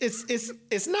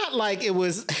 It's not like it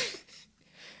was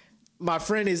my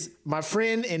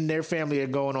friend and their family are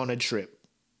going on a trip.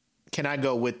 Can I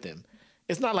go with them?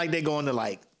 It's not like they're going to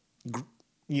like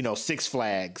Six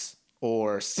Flags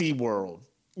or SeaWorld.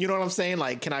 You know what I'm saying?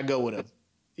 Like, can I go with them?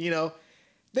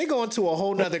 They going to a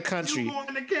whole nother country you going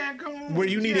to Cancun, where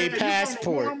you need a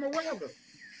passport.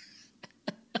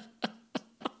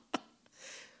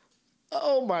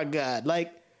 Oh my God!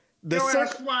 Like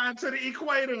flying to the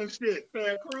equator and shit.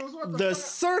 Ted Cruz, what the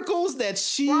circles that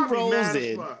she rolls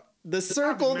in. The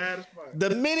circle. The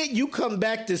minute you come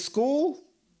back to school,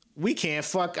 I can't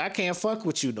fuck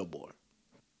with you no more.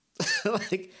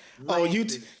 Like, oh, you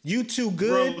too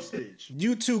good? Roastage.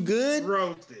 You too good?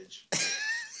 Roastage.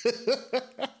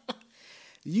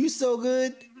 You so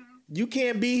good? You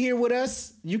can't be here with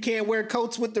us? You can't wear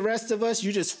coats with the rest of us?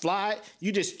 You just fly?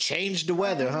 You just change the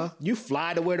weather, huh? You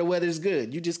fly to where the weather's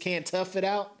good. You just can't tough it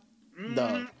out?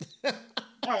 No.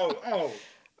 Oh.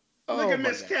 Look at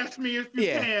Miss Catch Me If You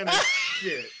Can and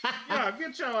shit. Yeah,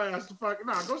 get your ass the fuck.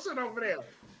 Nah, go sit over there.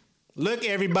 Look,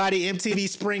 everybody, MTV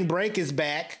Spring Break is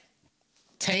back.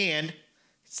 Tan.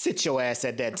 Sit your ass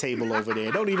at that table over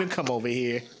there. Don't even come over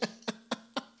here.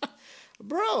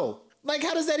 Bro, like,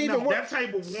 how does that even work? That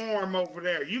table warm over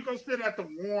there. You go sit at the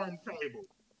warm table.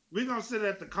 We're going to sit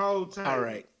at the cold table. All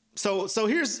right. So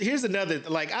here's another,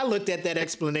 like, I looked at that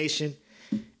explanation,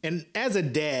 and as a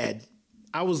dad,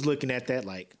 I was looking at that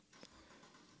like,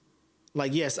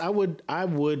 yes, I would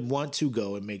want to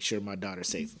go and make sure my daughter's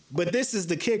safe. But this is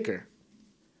the kicker.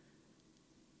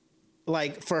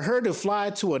 Like, for her to fly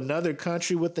to another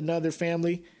country with another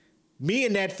family, me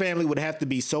and that family would have to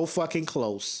be so fucking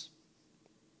close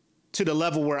to the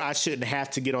level where I shouldn't have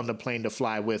to get on the plane to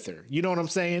fly with her. You know what I'm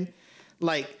saying?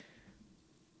 Like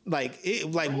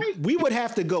we would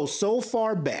have to go so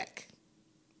far back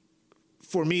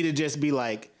for me to just be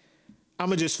like, I'm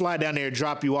gonna just fly down there,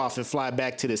 drop you off, and fly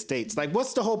back to the States. Like,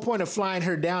 what's the whole point of flying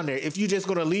her down there if you're just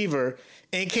gonna leave her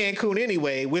in Cancun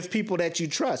anyway with people that you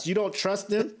trust? You don't trust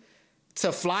them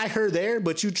to fly her there,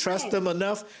 but you trust them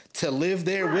enough to live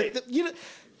there with them. You know,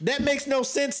 that makes no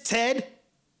sense, Ted,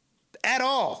 at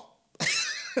all.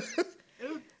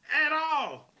 At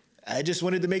all. I just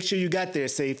wanted to make sure you got there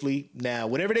safely. Now,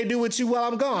 whatever they do with you while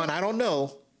I'm gone, I don't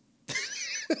know.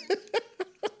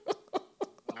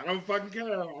 I don't fucking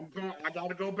care. I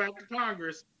gotta go back to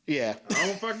Congress. Yeah. I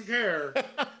don't fucking care.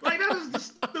 Like, that is the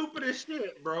stupidest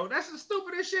shit, bro. That's the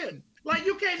stupidest shit. Like,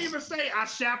 you can't even say I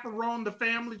chaperoned the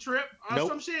family trip or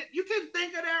some shit. You can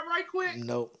think of that right quick.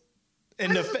 Nope.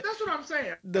 And that's what I'm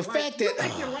saying. The like, fact you that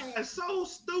make your life so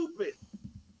stupid.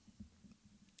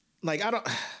 Like, I don't.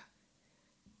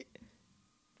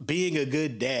 Being a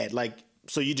good dad, like,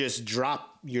 so you just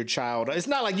drop your child. It's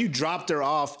not like you dropped her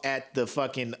off at the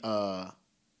fucking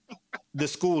the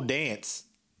school dance.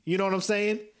 You know what I'm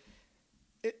saying?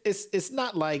 It's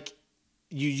not like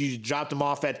you dropped them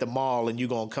off at the mall and you're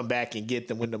gonna come back and get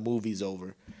them when the movie's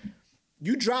over.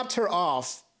 You dropped her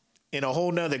off in a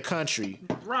whole nother country,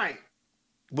 right?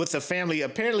 With a family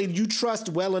apparently you trust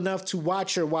well enough to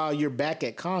watch her while you're back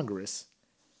at Congress.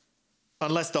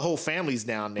 Unless the whole family's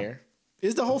down there.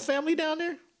 Is the whole family down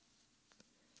there?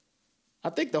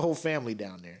 I think the whole family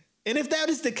down there. And if that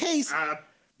is the case,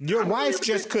 your wife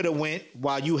just could have went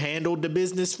while you handled the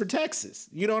business for Texas.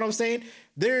 You know what I'm saying?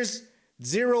 There's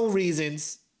zero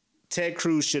reasons Ted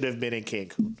Cruz should have been in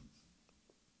Cancun.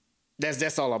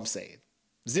 That's all I'm saying.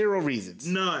 Zero reasons.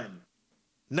 None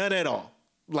at all.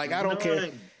 Like, I don't care.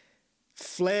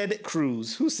 Fled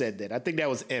Cruz. Who said that? I think that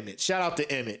was Emmett. Shout out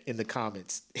to Emmett in the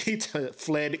comments. He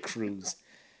fled Cruz.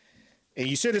 And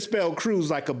you should have spelled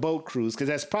cruise like a boat cruise, because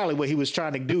that's probably what he was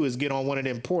trying to do, is get on one of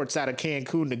them ports out of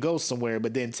Cancun to go somewhere.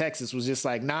 But then Texas was just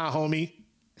like, nah, homie.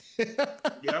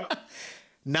 Yep.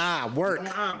 Nah, work.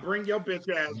 Bring your bitch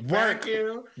ass work. Back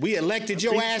here. We elected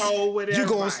your ass. You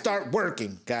gonna start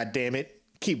working. God damn it.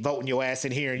 Keep voting your ass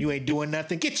in here and you ain't doing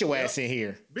nothing. Get your ass in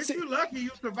here. Bitch, you lucky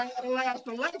you survived the last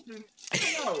election.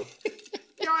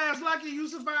 Your ass lucky you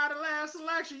survived the last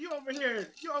election. You over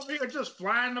here just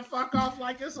flying the fuck off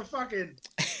like it's a fucking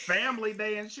family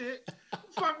day and shit. What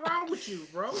the fuck wrong with you,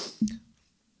 bro?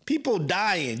 People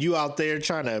dying. You out there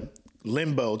trying to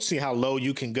limbo, see how low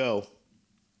you can go.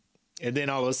 And then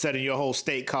all of a sudden your whole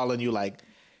state calling you like,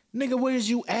 nigga, where's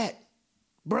you at?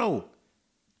 Bro,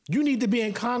 you need to be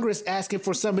in Congress asking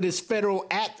for some of this federal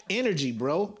act energy,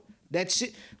 bro. That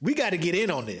shit, we got to get in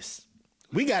on this.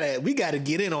 We gotta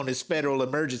get in on this federal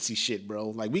emergency shit,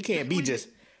 bro. Like, we can't be just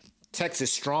Texas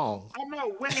strong. I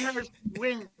know we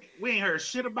ain't heard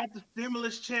shit about the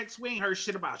stimulus checks. We ain't heard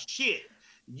shit about shit.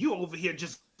 You over here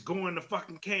just going to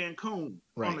fucking Cancun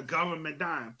on the government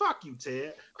dime. Fuck you,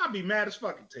 Ted. I'll be mad as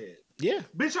fucking Ted. Yeah.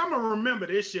 Bitch, I'm gonna remember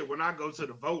this shit when I go to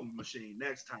the voting machine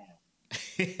next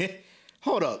time.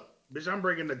 Hold up. Bitch, I'm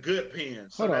bringing the good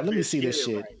pens. Hold on, let me see this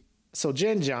shit. Right. So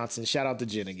Jen Johnson, shout out to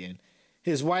Jen again.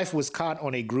 His wife was caught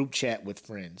on a group chat with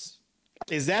friends.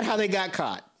 Is that how they got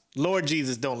caught? Lord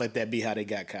Jesus, don't let that be how they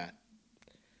got caught.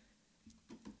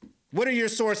 What are your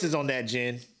sources on that,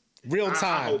 Jen? Real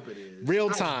time. I hope it is. Real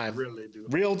time. I really do.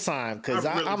 Real time. Because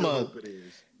I really I'm hope it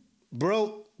is.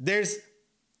 Bro, there's...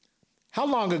 How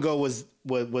long ago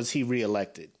was he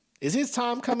reelected? Is his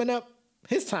time coming up?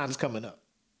 His time's coming up.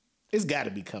 It's got to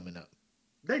be coming up.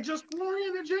 They just swore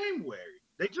in January.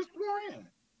 They just swore in.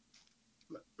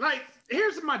 like,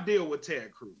 here's my deal with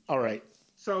Ted Cruz. All right.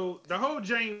 So the whole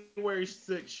January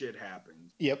 6th shit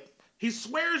happens. Yep. He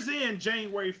swears in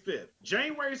January 5th.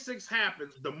 January 6th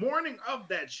happens. The morning of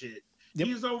that shit,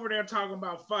 he's over there talking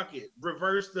about fuck it,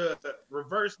 reverse the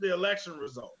election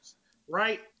results.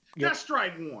 Right? Yep. That's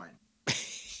strike one.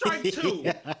 Strike two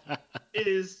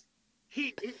is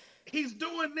he's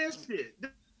doing this shit.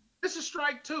 This is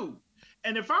strike two.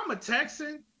 And if I'm a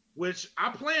Texan, which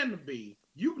I plan to be,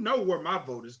 you know where my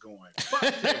vote is going. Fuck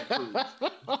Ted Cruz.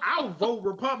 I'll vote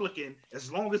Republican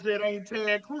as long as it ain't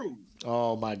Ted Cruz.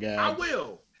 Oh my God. I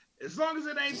will. As long as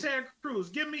it ain't Ted Cruz.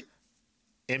 Give me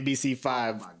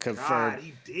NBC5 confirmed. God,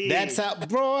 he did. That's how,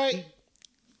 bro.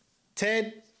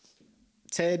 Ted,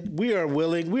 we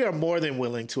are more than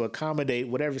willing to accommodate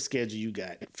whatever schedule you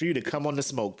got for you to come on the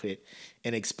smoke pit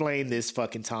and explain this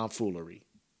fucking tomfoolery.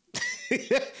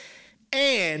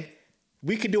 And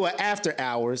we could do it after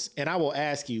hours, and I will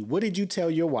ask you, what did you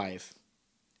tell your wife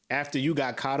after you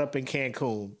got caught up in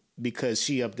Cancun because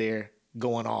she up there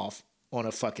going off on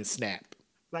a fucking snap?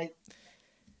 Like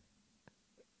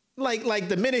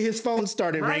the minute his phone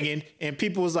started ringing and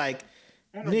people was like,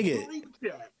 nigga,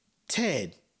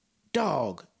 Ted,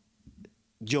 dog,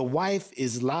 your wife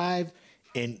is live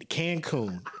in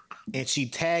Cancun and she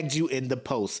tagged you in the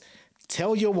post.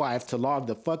 Tell your wife to log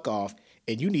the fuck off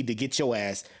and you need to get your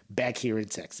ass back here in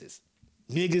Texas.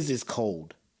 Niggas is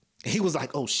cold. He was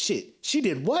like, oh shit, she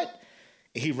did what?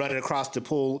 And he running across the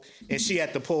pool and she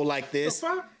at the pool like this.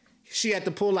 She at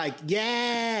the pool like,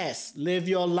 yes, live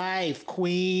your life,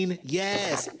 queen,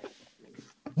 yes.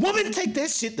 Woman, take that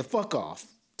shit the fuck off.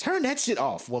 Turn that shit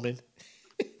off, woman.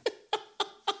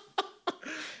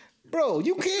 Bro,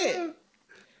 you can't.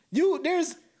 You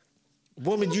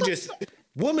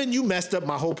messed up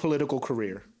my whole political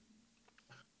career.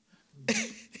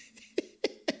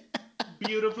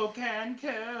 Beautiful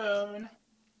Cancun.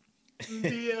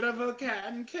 Beautiful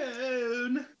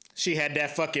Cancun. She had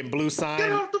that fucking blue sign.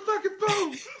 Get off the fucking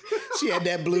boat. She had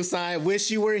that blue sign,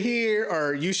 wish you were here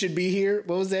or you should be here.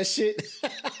 What was that shit?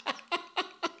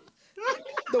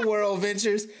 The World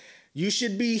Ventures. You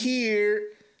should be here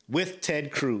with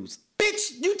Ted Cruz.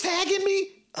 Bitch, you tagging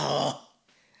me? Oh.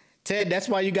 Ted, that's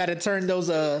why you got to turn those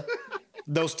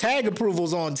tag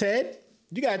approvals on, Ted.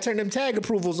 You got to turn them tag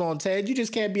approvals on, Ted. You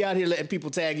just can't be out here letting people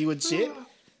tag you and shit.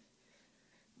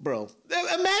 Bro,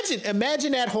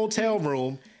 imagine that hotel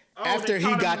room after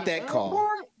he got that call.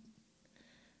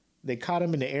 They caught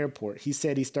him in the airport. He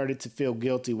said he started to feel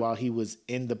guilty while he was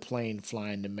in the plane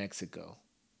flying to Mexico.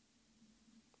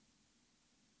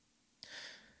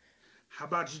 How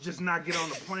about you just not get on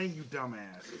the plane, you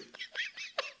dumbass?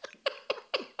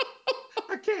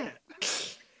 I can't.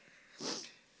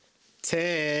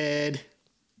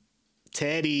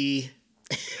 Teddy.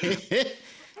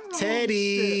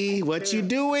 Teddy, what you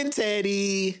doing,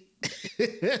 Teddy?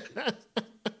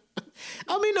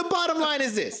 I mean, the bottom line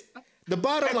is this. The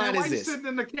bottom line is this. Sitting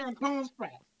in the Cancun spot.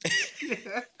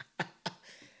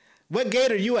 What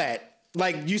gate are you at?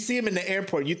 Like, you see him in the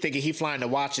airport, you thinking he flying to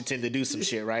Washington to do some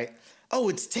shit, right? Oh,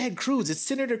 it's Ted Cruz. It's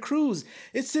Senator Cruz.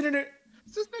 It's Senator.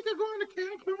 Is this nigga going to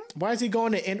Cancun? Why is he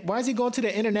going to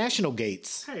the international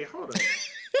gates? Hey, hold on.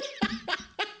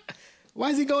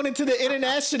 Why is he going into the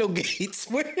international gates?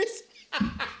 Where's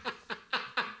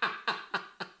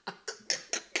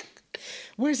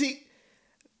he?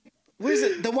 Where's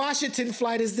it? The Washington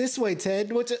flight is this way,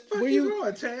 Ted. Where you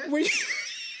going, Ted? Where you?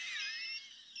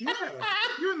 Yeah,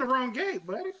 you're in the wrong gate,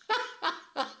 buddy.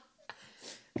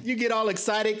 You get all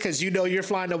excited because you know you're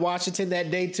flying to Washington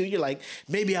that day too. You're like,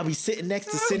 maybe I'll be sitting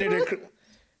next to Senator Cruz.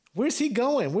 Where's he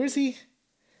going? Why is he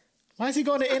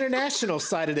going to the international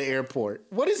side of the airport?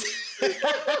 What is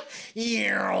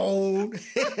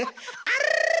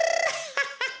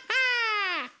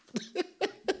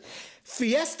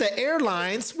Fiesta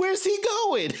Airlines? Where's he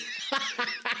going?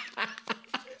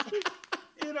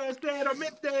 You know, I'm in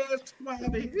there,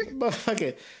 Swabby.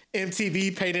 Okay.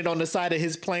 MTV painted on the side of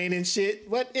his plane and shit.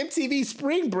 What? MTV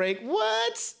Spring Break?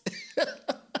 What?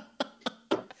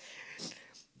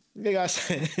 They got.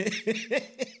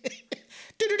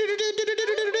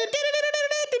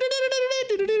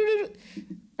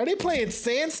 Are they playing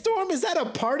Sandstorm? Is that a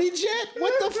party jet?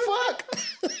 What the fuck?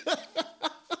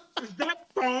 Is that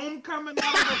foam coming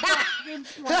out of the fucking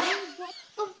plane? What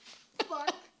the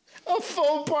fuck? A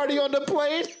foam party on the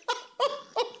plane?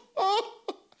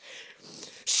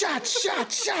 Shots.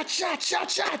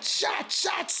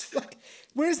 Like,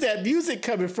 where's that music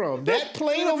coming from? That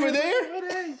plane over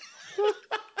there?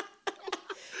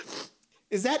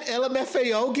 Is that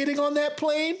LMFAO getting on that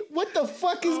plane? What the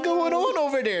fuck is going on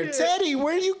over there? Yeah. Teddy,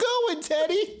 where you going,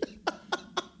 Teddy?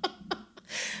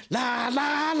 La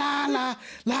la la la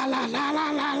la la la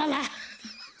la la la la.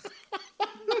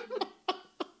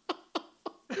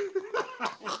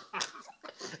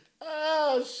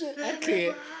 Oh shit! I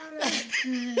can't.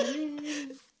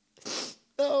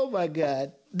 Oh my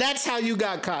god! That's how you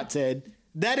got caught, Ted.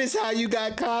 That is how you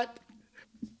got caught.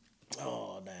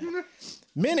 Oh man,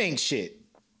 men ain't shit.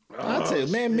 I'll tell you,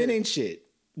 man, men ain't shit.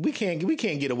 We can't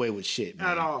get away with shit, man.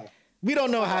 At all. We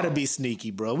don't know how to be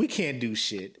sneaky, bro. We can't do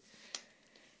shit.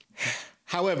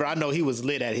 However, I know he was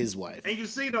lit at his wife. And you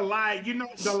see the lie. You know,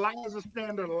 the lie is a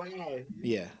standard lie.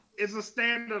 Yeah. It's a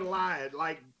standard lie.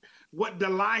 Like, what the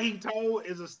lie he told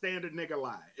is a standard nigga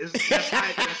lie. That's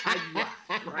how you lie,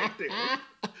 right there.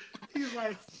 He's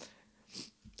like,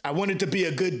 I wanted to be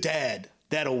a good dad.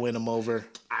 That'll win him over.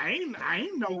 I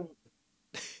ain't no.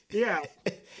 Yeah.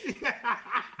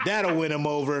 That'll win him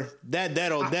over.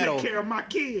 That'll take care of my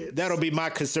kids. That'll be my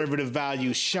conservative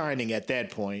values shining at that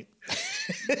point.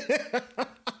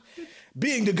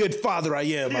 Being the good father I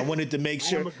am, I wanted to make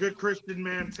sure I'm a good Christian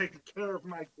man taking care of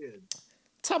my kids.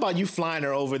 How about you flying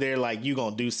her over there like you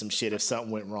gonna do some shit if something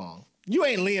went wrong? You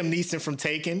ain't Liam Neeson from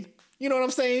Taken. You know what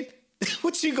I'm saying?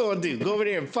 What you gonna do? Go over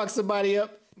there and fuck somebody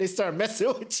up? They start messing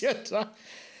with you.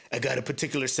 I got a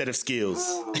particular set of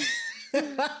skills.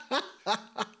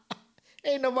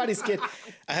 Ain't nobody scared.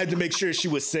 I had to make sure she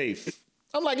was safe.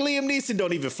 I'm like, Liam Neeson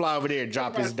don't even fly over there and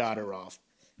drop his daughter off.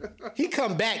 He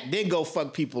come back, then go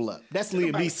fuck people up. That's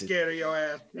Liam Neeson. Scared of your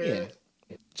ass. Yeah.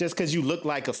 Just because you look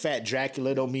like a fat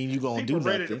Dracula don't mean you gonna do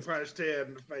nothing. Ready to punch Ted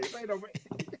in the face. Ain't no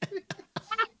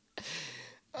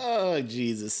Oh,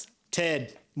 Jesus.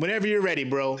 Ted, whenever you're ready,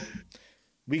 bro,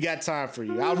 we got time for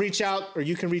you. I'll reach out, or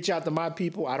you can reach out to my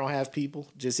people. I don't have people.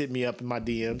 Just hit me up in my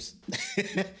DMs.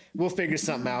 We'll figure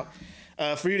something out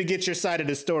for you to get your side of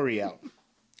the story out.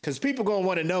 Because people going to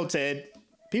want to know, Ted.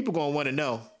 People going to want to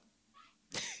know.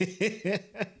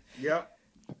 Yep.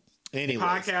 Anyways.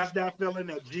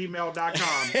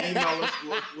 Podcast.feeling@gmail.com. Email us.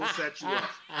 We'll set you up.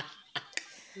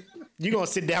 You're going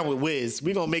to sit down with Wiz.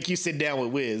 We're going to make you sit down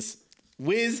with Wiz.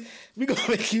 Wiz, we're going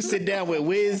to make you sit down with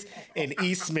Wiz and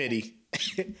E. Smitty.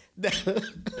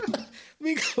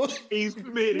 we go. E.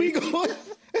 Smitty. We go.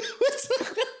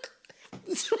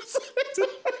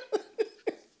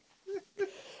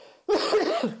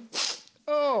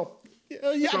 Oh,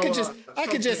 yeah, I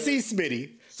could just see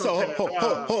Smitty. So hold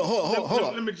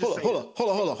on. Let me just say. Hold on.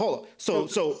 So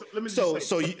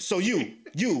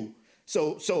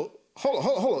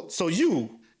hold on. So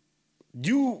you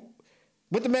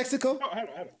went to Mexico? Hold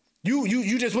on.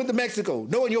 You just went to Mexico,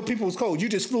 knowing your people was cold. You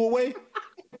just flew away?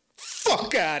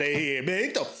 Fuck out of here, man.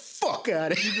 Get the fuck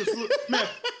out of here. Man,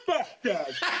 fuck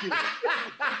that shit.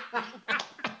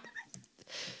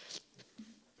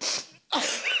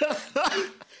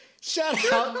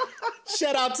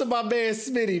 Shout out to my man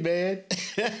Smitty, man.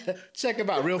 Check him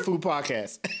out, Real Food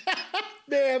Podcast.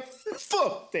 Man,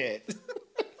 fuck that.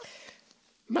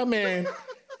 My man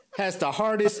has the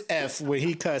hardest F when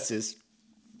he cusses.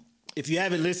 If you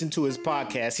haven't listened to his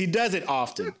podcast, he does it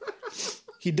often.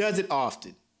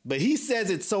 But he says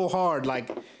it so hard, like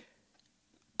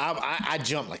I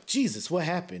jump like, Jesus, what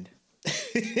happened?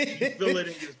 Feel it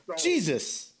in your soul.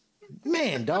 Jesus.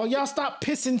 Man, dog, y'all stop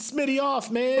pissing Smitty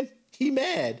off, man. He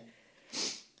mad.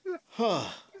 Huh.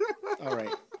 All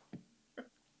right.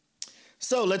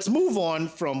 So let's move on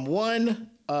from one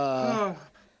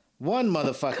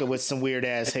motherfucker with some weird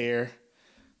ass hair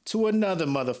to another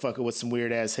motherfucker with some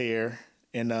weird ass hair.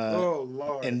 And oh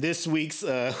Lord. And this week's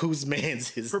whose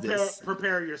man's is this?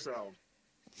 Prepare yourself.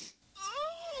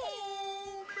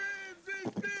 Oh, man's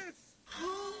is this?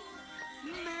 Who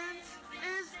man's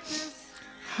is this?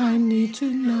 I need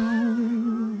to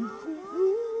know.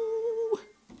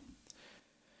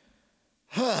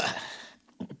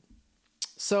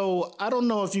 So I don't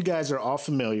know if you guys are all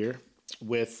familiar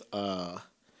with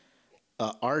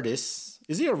artist.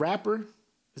 Is he a rapper?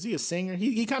 Is he a singer?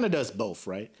 He kind of does both,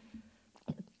 right?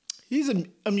 He's a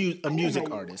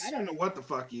music artist. I don't know what the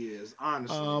fuck he is,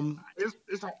 honestly.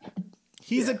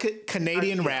 He's a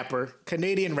Canadian rapper.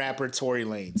 Canadian rapper Tory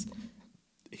Lanez.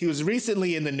 He was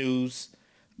recently in the news.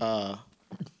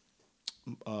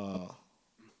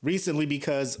 Recently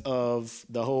because of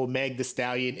the whole Meg Thee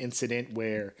Stallion incident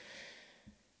where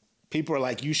people are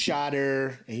like, you shot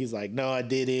her. And he's like, no, I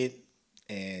didn't.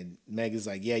 And Meg is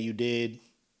like, yeah, you did.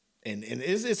 And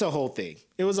it's a whole thing.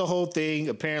 It was a whole thing.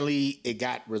 Apparently, it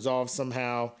got resolved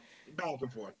somehow. Back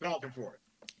and forth.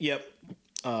 Yep.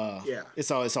 Yeah. It's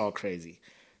all crazy.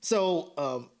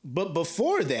 So, but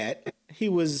before that, he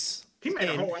made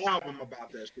a whole album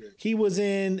about that shit. He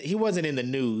wasn't in the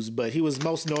news, but he was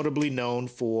most notably known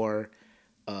for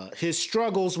his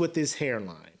struggles with his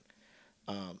hairline.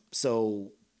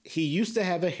 So he used to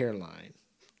have a hairline,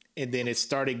 and then it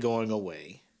started going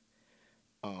away.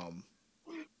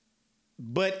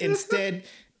 But instead,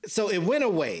 so it went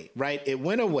away, right? It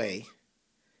went away,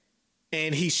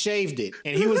 and he shaved it,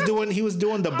 and he was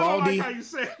doing the baldy. I like how you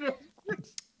said it.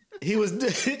 He was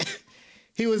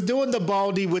he was doing the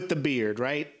baldy with the beard,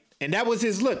 right? And that was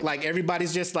his look. Like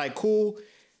everybody's just like, cool.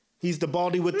 He's the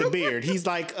baldy with the beard. He's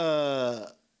like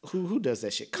who does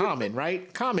that shit? Common,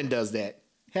 right? Common does that.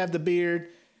 Have the beard,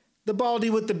 the baldy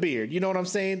with the beard. You know what I'm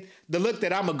saying? The look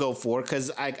that I'm gonna go for,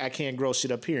 because I can't grow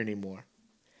shit up here anymore.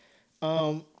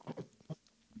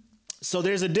 So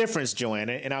there's a difference,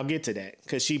 Joanna, and I'll get to that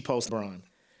because she posted Braun.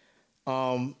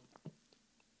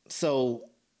 So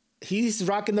he's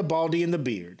rocking the baldy and the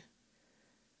beard.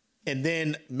 And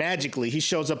then magically he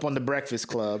shows up on the Breakfast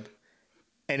Club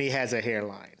and he has a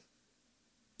hairline.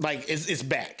 Like it's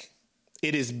back.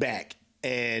 It is back.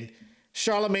 And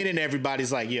Charlamagne and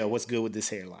everybody's like, yo, what's good with this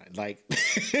hairline? Like,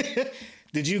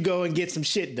 did you go and get some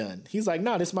shit done? He's like,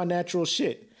 no, this is my natural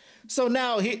shit. So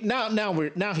now he's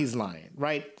lying,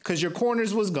 right? Because your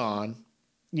corners was gone.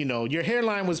 You know, your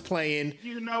hairline was playing.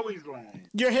 You know he's lying.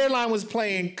 Your hairline was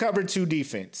playing cover 2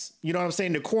 defense. You know what I'm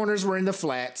saying? The corners were in the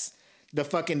flats.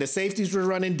 The safeties were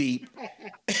running deep.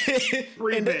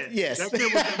 Prevent. Yes. That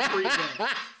shit was prevent.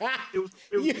 It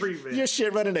was prevent. Your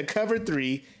shit running a cover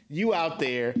 3. You out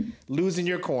there losing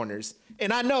your corners.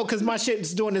 And I know because my shit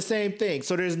is doing the same thing.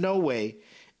 So there's no way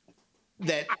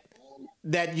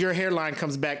that your hairline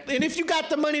comes back. And if you got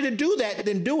the money to do that,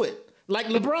 then do it. Like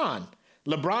LeBron.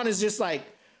 LeBron is just like,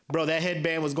 bro, that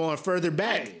headband was going further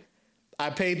back. Hey. I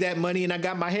paid that money and I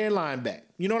got my hairline back.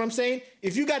 You know what I'm saying?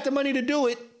 If you got the money to do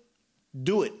it,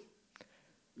 do it.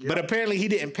 Yep. But apparently he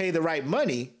didn't pay the right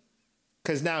money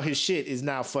because now his shit is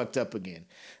now fucked up again.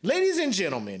 Ladies and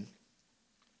gentlemen,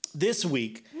 this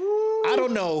week, I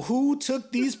don't know who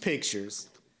took these pictures,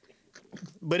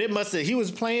 but he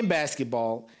was playing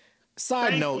basketball.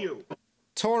 Side note,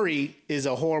 Tory is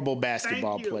a horrible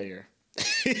basketball player.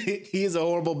 He is a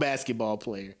horrible basketball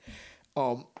player.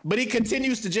 But he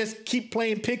continues to just keep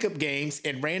playing pickup games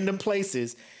in random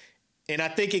places. And I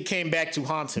think it came back to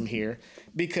haunt him here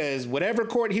because whatever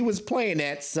court he was playing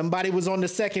at, somebody was on the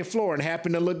second floor and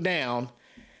happened to look down.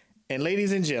 And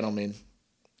ladies and gentlemen,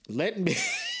 let me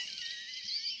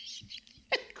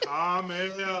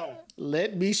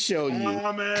let me show you.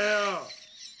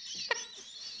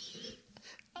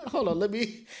 Hold on,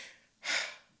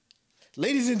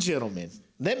 ladies and gentlemen,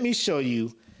 let me show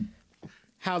you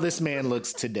how this man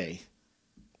looks today.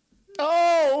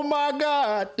 Oh my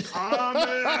God.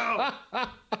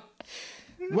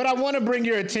 What I want to bring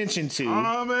your attention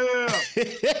to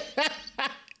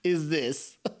is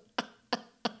this.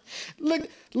 Look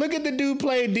at the dude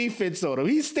playing defense on him.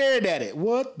 He stared at it.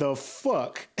 What the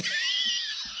fuck?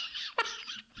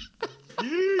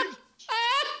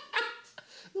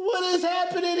 What is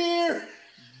happening here?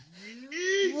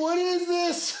 What is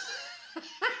this?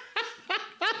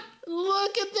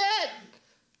 Look at that.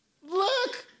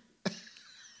 Look.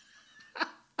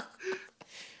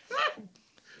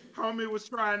 Homie was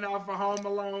trying out for Home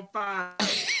Alone 5.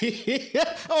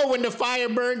 Oh, when the fire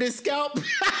burned his scalp?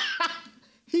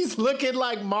 He's looking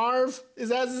like Marv. Is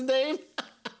that his name?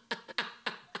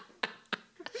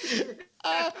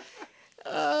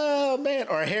 Oh, man.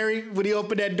 Or Harry, when he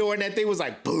opened that door and that thing was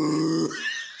like, boo.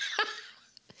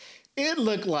 It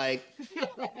looked like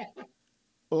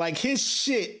his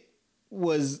shit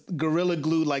was Gorilla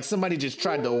Glue. Like somebody just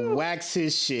tried to wax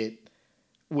his shit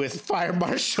with Fire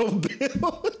Marshal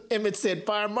Bill. Emmett said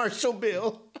Fire Marshal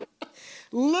Bill.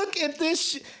 Look at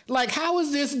this. Like, how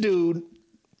is this dude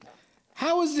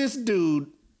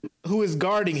who is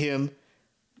guarding him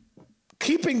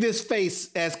keeping this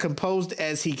face as composed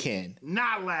as he can?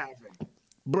 Not laughing.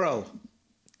 Bro.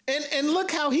 And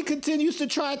look how he continues to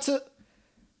try to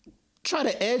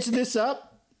edge this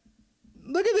up.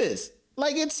 Look at this.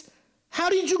 Like how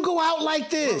did you go out like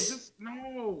this?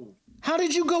 No. How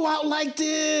did you go out like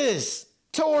this?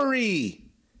 Tory.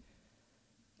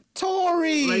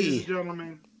 Ladies and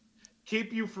gentlemen,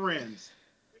 keep you friends.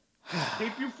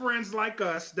 Keep you friends like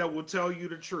us that will tell you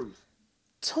the truth.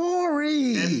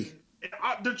 Tory. And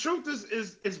the truth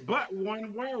is but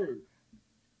one word.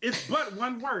 It's but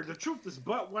one word. The truth is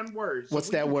but one word. So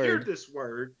what's when that you word? Hear this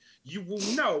word, you will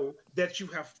know that you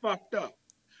have fucked up.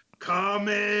 Come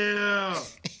here.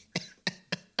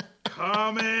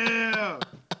 Come here.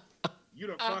 You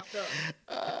done fucked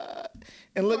up.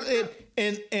 And look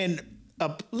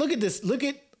look at this. Look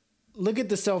at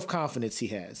the self-confidence he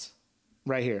has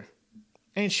right here.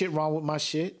 Ain't shit wrong with my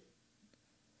shit.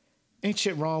 Ain't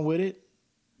shit wrong with it.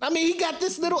 I mean, he got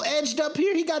this little edged up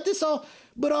here. He got this all.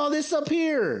 but all this up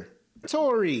here,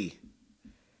 Tory.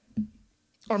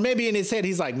 Or maybe in his head,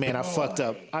 he's like, man, I fucked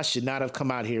up. I should not have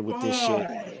come out here with this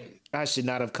shit. I should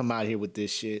not have come out here with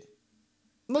this shit.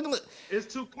 Look. It's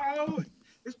too cold.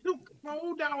 It's too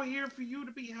cold out here for you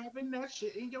to be having that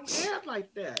shit in your head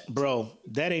like that. Bro,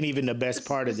 that ain't even the best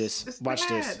part of this. It's Watch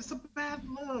bad. this. It's a bad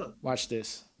look. Watch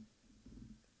this.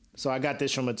 So I got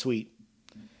this from a tweet.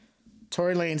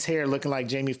 Tory Lanez hair looking like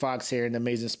Jamie Foxx hair in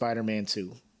Amazing Spider-Man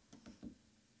 2.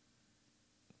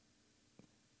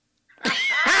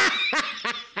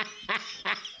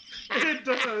 It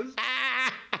does.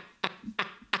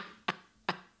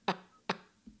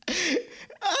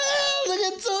 Oh, look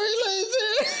at Tory Lanez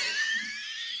hair.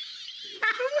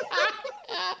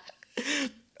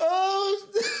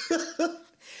 Oh.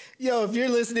 Yo, if you're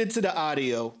listening to the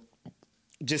audio,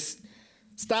 just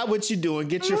stop what you're doing.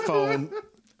 Get your phone.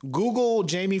 Google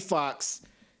Jamie Foxx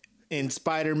in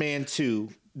Spider-Man 2,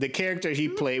 the character he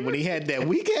played when he had that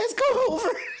weak ass comb over.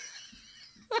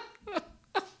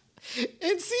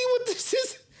 And see what this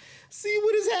is. See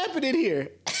what is happening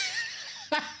here.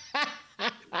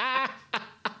 I'm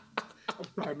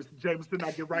sorry, Mr. Jameson.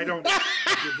 I get right on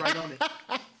it.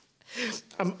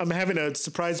 I'm having a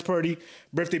surprise party,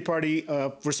 birthday party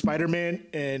for Spider-Man,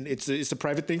 and it's a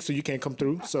private thing, so you can't come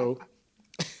through. So,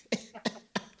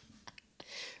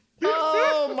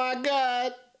 oh my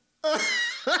God,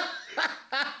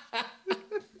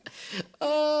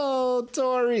 oh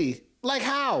Tory, like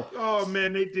how? Oh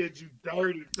man, they did you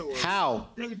dirty, Tory. How?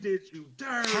 They did you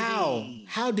dirty. How?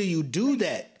 How do you do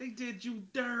that? They did you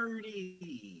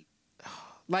dirty.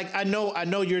 Like I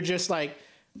know you're just like,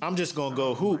 I'm just gonna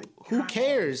go hoop. Who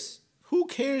cares? Who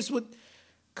cares what?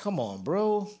 Come on,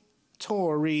 bro.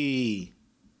 Tory.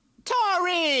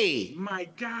 My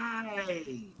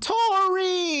guy.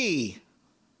 Tory.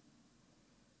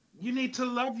 You need to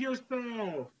love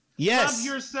yourself. Yes. Love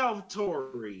yourself,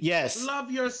 Tory. Yes.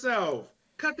 Love yourself.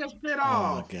 Cut that shit Oh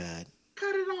off. my God.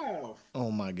 Cut it off. Oh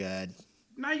my God.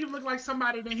 Now you look like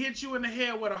somebody that hit you in the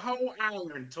head with a whole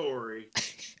iron, Tory.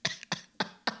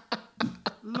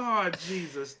 Lord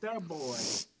Jesus, that boy.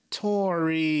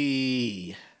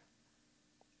 Tory.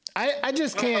 I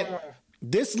just can't.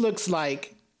 This looks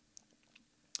like.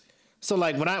 So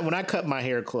like when I cut my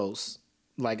hair close,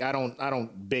 like I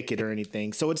don't bick it or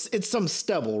anything. So it's some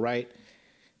stubble, right?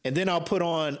 And then I'll put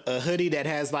on a hoodie that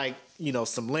has like,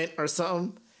 some lint or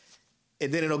something.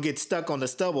 And then it'll get stuck on the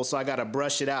stubble, so I gotta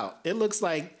brush it out. It looks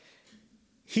like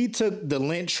he took the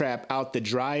lint trap out the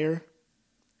dryer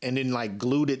and then like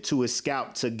glued it to his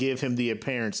scalp to give him the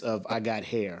appearance of I got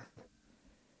hair.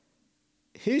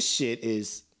 His shit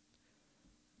is,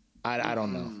 I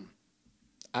don't know.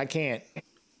 I can't.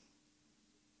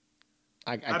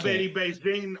 I bet he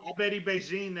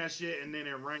Beijing that shit and then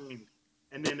it rained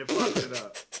and then it fucked it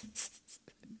up.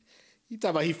 You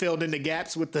talking about he filled in the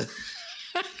gaps with the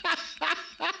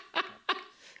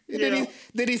Yeah.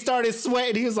 Then he started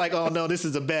sweating. He was like, oh no, this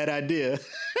is a bad idea.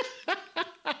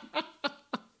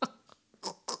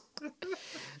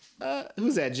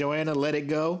 Who's that? Joanna, Let It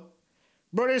Go?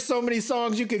 Bro, there's so many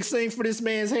songs you can sing for this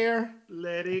man's hair.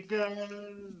 Let it go.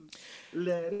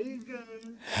 Let it go.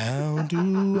 How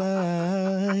do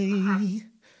I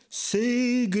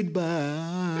say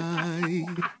goodbye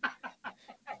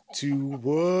to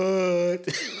what?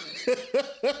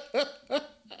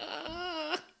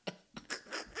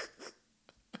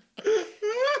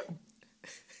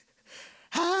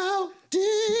 How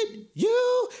did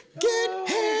you get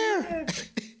here?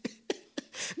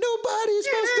 Nobody's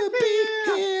supposed to be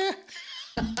here.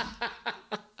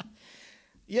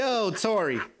 Yo,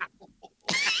 Tory.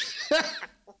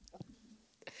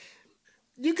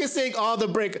 You can sing all the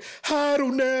break. I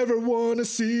don't ever want to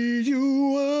see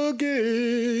you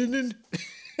again.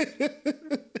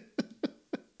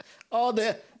 all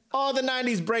the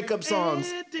 90s breakup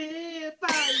songs.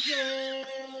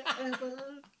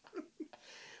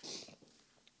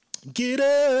 Get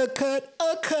a cut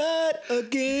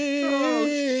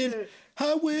again. Oh,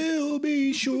 I will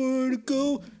be sure to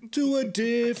go to a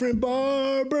different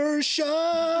barber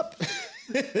shop.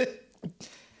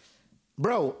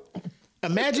 Bro,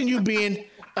 imagine you being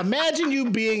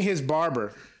his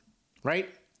barber, right?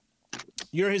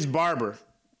 You're his barber.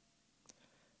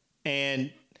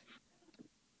 And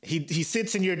he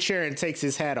sits in your chair and takes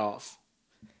his hat off.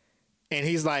 And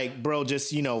he's like, bro,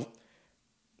 just,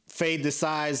 fade the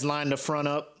sides, line the front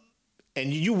up.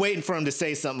 And you waiting for him to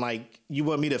say something like, you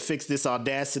want me to fix this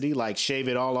audacity, like shave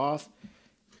it all off?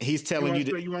 He's telling you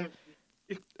to...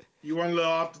 You want a little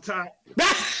off the top?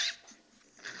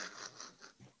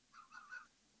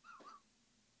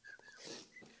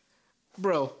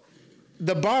 Bro,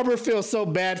 the barber feels so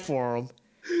bad for him.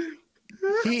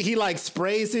 he like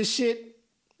sprays his shit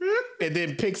and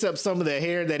then picks up some of the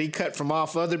hair that he cut from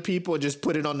off other people and just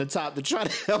put it on the top to try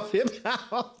to help him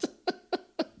out.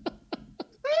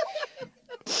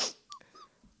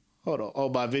 Hold on. Oh,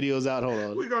 my video's out. Hold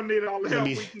on. We're going to need all the help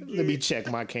we can get. Let me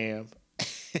check my cam.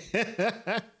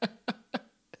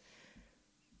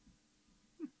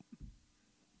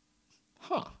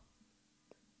 Huh.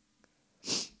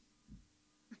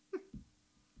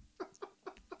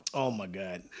 Oh my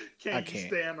God. I can't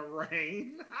stand the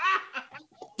rain.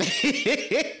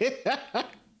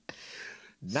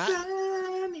 Not,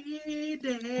 sunny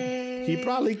day. he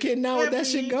probably kidding now with that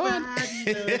shit going.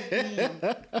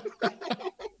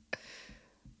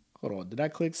 Hold on. Did I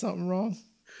click something wrong?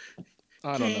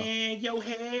 I don't know. Can your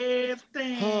head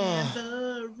stand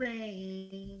the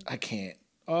rain? I can't.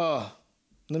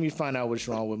 Let me find out what's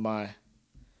wrong with my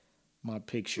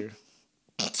picture.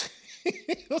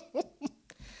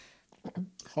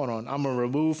 Hold on. I'm going to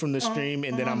remove from the stream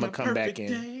and then I'm going to come back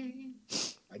in. Day,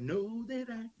 I know that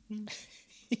I can.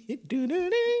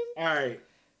 Do-do-do. All right.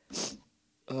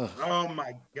 Oh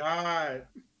my God.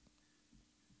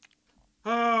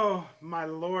 Oh my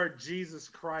Lord Jesus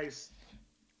Christ.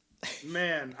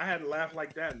 Man, I hadn't laughed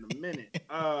like that in a minute.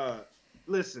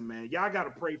 Listen, man, y'all got to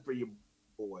pray for your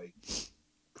boy.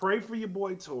 Pray for your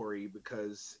boy Tory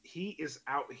because he is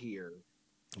out here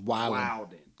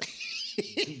wilding.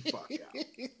 The fuck out.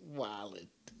 Wilding.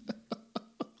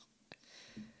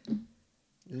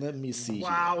 Let me see.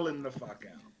 Wilding the fuck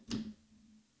out.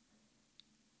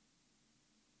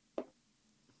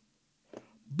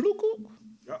 Blooko.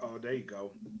 Uh-oh, there you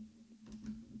go.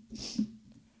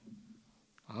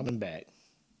 I'm back.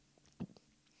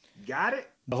 Got it?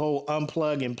 The whole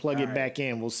unplug and plug it back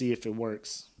in. We'll see if it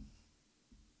works.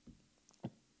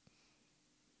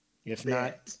 If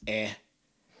not,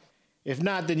 If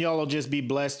not, then y'all will just be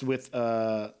blessed with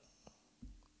not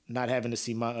having to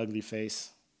see my ugly face.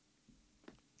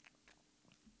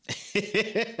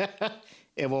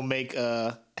 It will make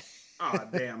Oh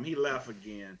damn, he left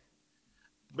again.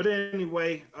 But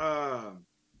anyway,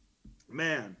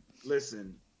 man,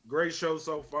 listen, great show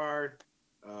so far.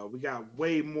 We got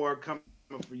way more coming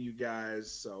for you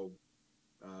guys, so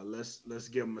let's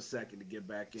give him a second to get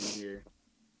back in here.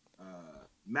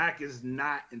 Mac is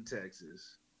not in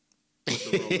Texas.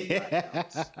 With the rolling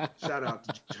blackouts. Shout out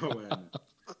to Joanna.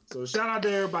 So shout out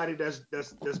to everybody that's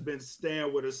been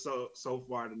staying with us so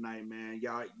far tonight, man.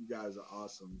 You guys are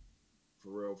awesome, for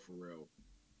real.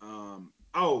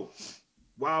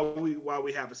 While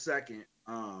we have a second,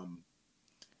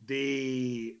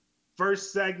 the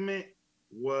first segment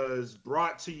was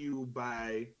brought to you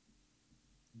by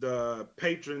the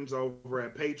patrons over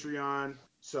at Patreon.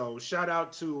 So shout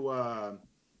out to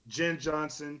Jen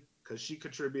Johnson, because she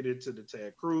contributed to the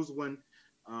Ted Cruz one.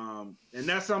 And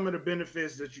that's some of the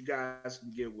benefits that you guys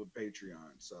can get with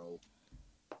Patreon. So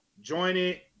join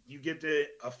it. You get to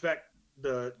affect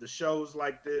the shows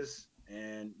like this,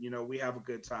 and we have a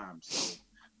good time. So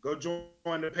go join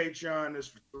the Patreon. It's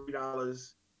for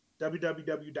 $3.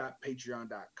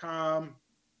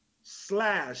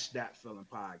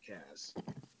 www.patreon.com/thatfeelingpodcast.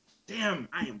 Damn,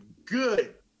 I am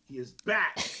good. He is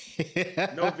back.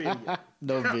 No video.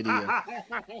 No video.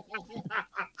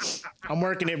 I'm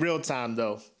working it real time,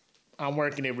 though.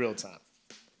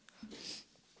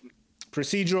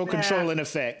 Procedural control in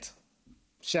effect.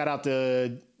 Shout out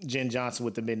to Jen Johnson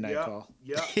with the midnight call.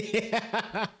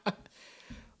 Yeah.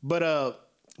 But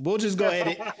we'll just go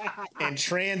ahead and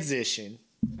transition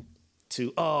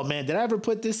to. Oh man, did I ever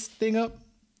put this thing up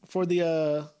for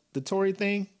the Tory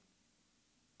thing?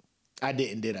 I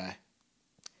didn't, did I?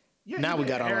 Yeah, now we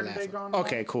got all of that.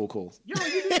 Okay, cool. Yeah,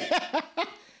 you did.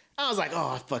 I was like, oh,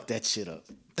 I fucked that shit up.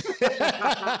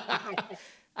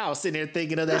 I was sitting there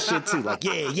thinking of that shit too. Like,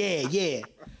 yeah.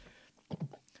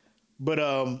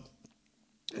 But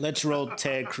let's roll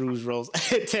Ted Cruz rolls.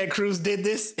 Ted Cruz did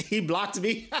this. He blocked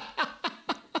me.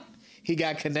 He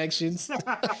got connections.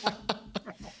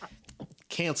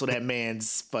 Cancel that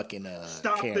man's fucking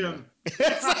Stop camera. them.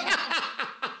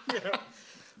 Yeah.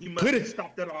 You must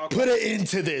stop that all. Put an end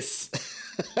to this.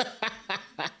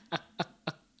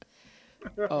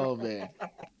 Oh man.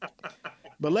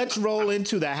 But let's roll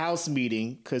into the house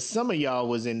meeting, because some of y'all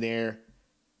was in there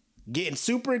getting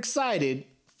super excited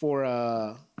for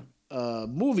a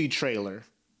movie trailer,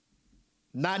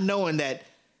 not knowing that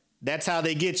that's how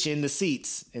they get you in the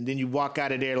seats, and then you walk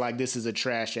out of there like this is a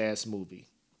trash ass movie.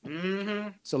 Mm-hmm.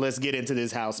 So let's get into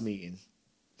this house meeting.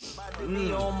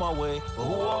 Me on my way, who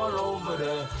all over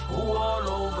there? Who all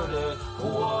over there? Who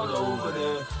all over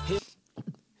there?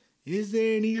 Is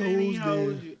there any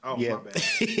hoes there? Oh, yeah. my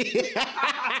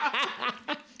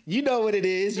bad. You know what it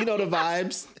is. You know the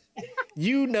vibes.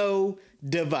 You know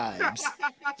the vibes.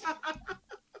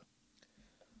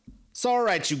 So, all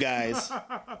right, you guys.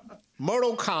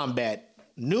 Mortal Kombat,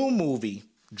 new movie,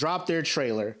 dropped their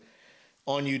trailer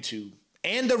on YouTube.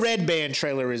 And the Red Band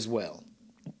trailer as well.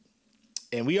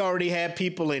 And we already had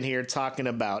people in here talking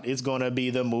about it's going to be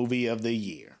the movie of the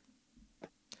year.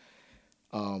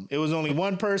 It was only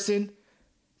one person,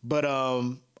 but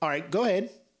all right, go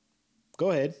ahead.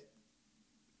 Go ahead.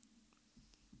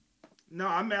 No,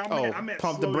 I meant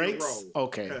pump the slow your brakes. roll,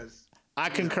 Okay, I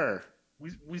concur.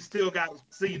 We still got to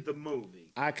see the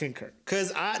movie. I concur.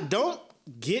 Because don't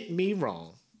get me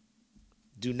wrong.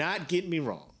 Do not get me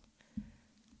wrong.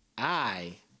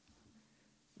 I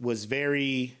was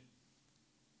very...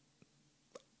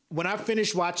 When I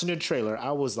finished watching the trailer,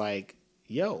 I was like,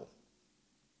 yo,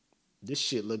 this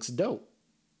shit looks dope.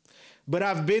 But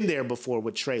I've been there before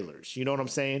with trailers. You know what I'm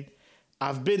saying?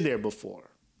 I've been there before.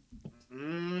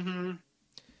 Mm-hmm.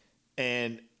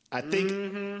 And I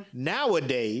think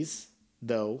nowadays,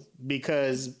 though,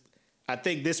 because I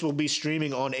think this will be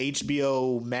streaming on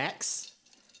HBO Max,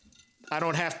 I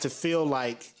don't have to feel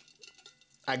like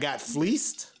I got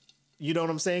fleeced. You know what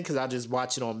I'm saying? Because I'll just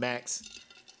watch it on Max.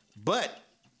 But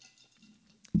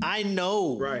I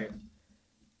know. Right.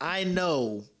 I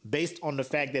know, based on the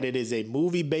fact that it is a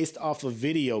movie based off a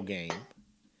video game,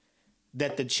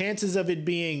 that the chances of it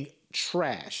being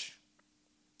trash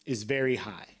is very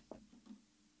high.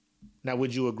 Now,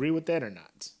 would you agree with that or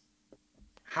not?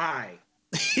 High.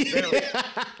 Very.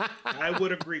 I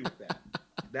would agree with that.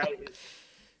 That is...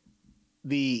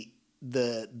 The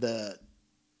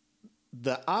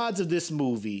odds of this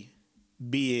movie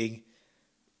being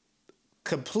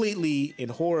completely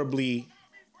and horribly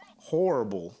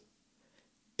horrible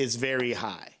is very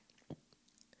high.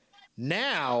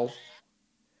 Now,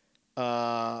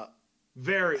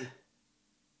 very.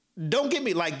 Don't get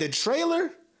me, like the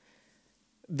trailer,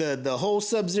 the whole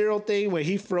Sub-Zero thing where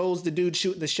he froze the dude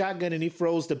shooting the shotgun and he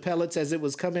froze the pellets as it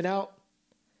was coming out.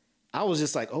 I was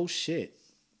just like, oh shit.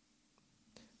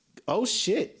 Oh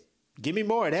shit. Give me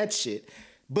more of that shit.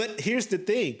 But here's the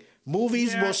thing.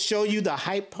 Movies will show you the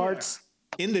hype parts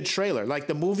in the trailer. Like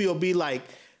the movie will be like,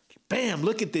 bam,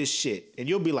 look at this shit. And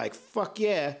you'll be like, fuck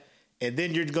yeah. And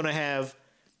then you're going to have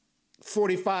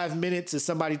 45 minutes of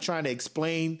somebody trying to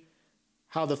explain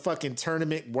how the fucking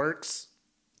tournament works.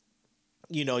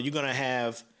 You know, you're going to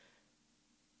have,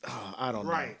 I don't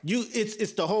know.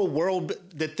 It's the whole world,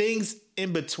 the things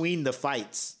in between the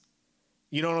fights.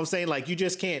 You know what I'm saying? Like you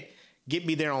just can't get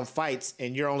me there on fights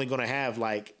and you're only going to have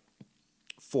like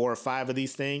 4 or 5 of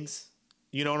these things.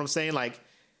 You know what I'm saying? Like,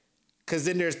 cause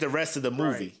then there's the rest of the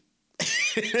movie.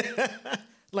 Right.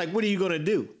 Like, what are you going to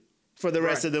do for the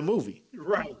rest of the movie?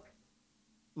 Right.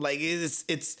 Like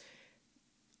it's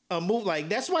a move. Like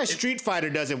that's why Street Fighter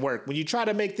doesn't work. When you try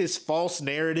to make this false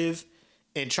narrative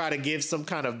and try to give some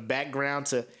kind of background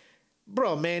to,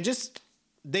 bro, man, just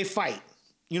they fight.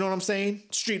 You know what I'm saying?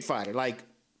 Street Fighter, like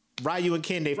Ryu and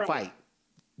Ken, they fight.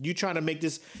 You trying to make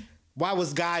this? Why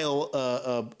was Guile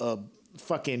a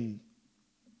fucking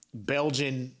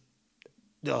Belgian?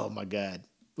 Oh my god!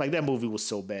 Like that movie was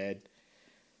so bad.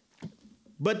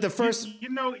 But the first, you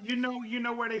know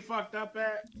where they fucked up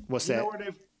at? What's that?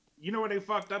 You know where they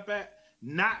fucked up at?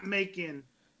 Not making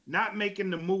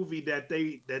the movie that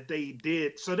they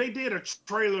did. So they did a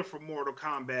trailer for Mortal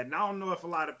Kombat, and I don't know if a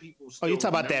lot of people still you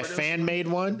talking about that fan-made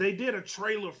one? They did a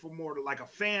trailer for Mortal, like a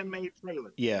fan-made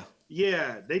trailer. Yeah.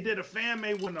 Yeah, they did a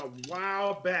fan-made one a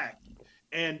while back,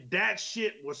 and that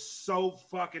shit was so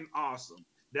fucking awesome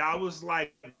that I was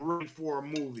like ready for a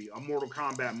Mortal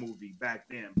Kombat movie back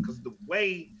then, because the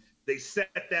way they set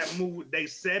that movie, they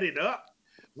set it up,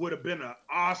 would have been an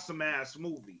awesome ass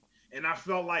movie. And I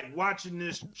felt like watching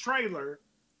this trailer,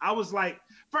 I was like,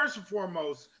 first and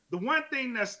foremost, the one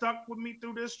thing that stuck with me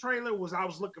through this trailer was I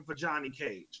was looking for Johnny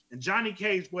Cage, and Johnny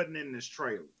Cage wasn't in this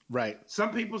trailer. Right.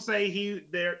 Some people say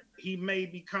he may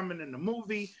be coming in the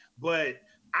movie, but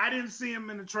I didn't see him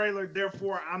in the trailer,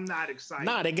 therefore I'm not excited.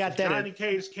 Nah, they got that. Johnny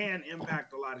Cage can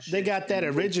impact a lot of shit. They got that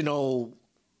original,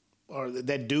 or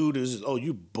that dude is, oh,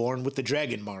 you born with the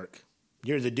dragon mark.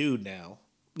 You're the dude now.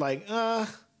 Like, Yeah.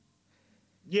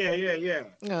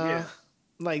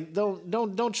 Like,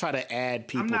 don't try to add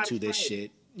people to this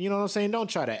shit. You know what I'm saying? Don't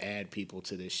try to add people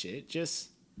to this shit.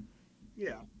 Just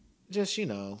you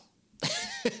know.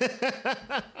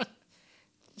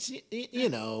 You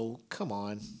know, come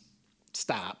on.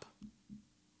 Stop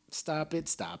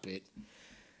it.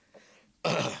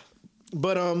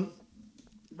 But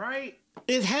right.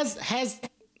 It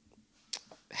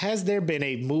has there been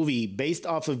a movie based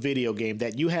off a video game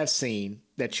that you have seen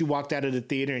that you walked out of the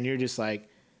theater and you're just like,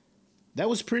 That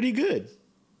was pretty good.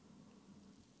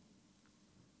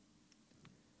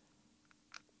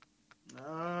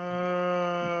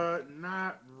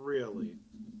 Not really.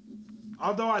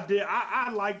 Although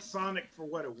I liked Sonic for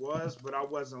what it was, but I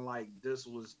wasn't like this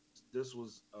was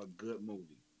a good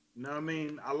movie. You know what I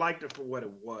mean? I liked it for what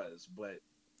it was, but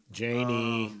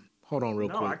Janie, hold on real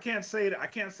no, quick. I can't say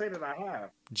that I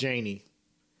have. Janie.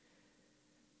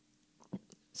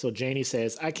 So Janie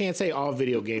says, I can't say all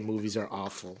video game movies are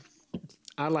awful.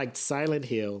 I liked Silent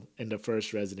Hill and the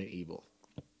first Resident Evil.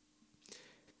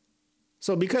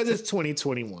 So because it's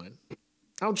 2021,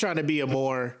 I'm trying to be a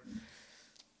more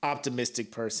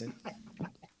optimistic person.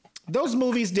 Those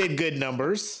movies did good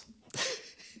numbers.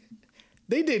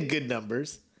 They did good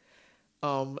numbers.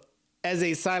 As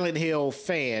a Silent Hill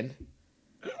fan,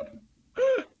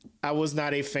 I was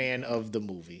not a fan of the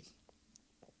movie.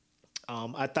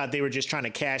 I thought they were just trying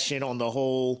to cash in on the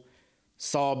whole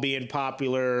Saw being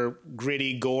popular,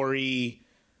 gritty, gory,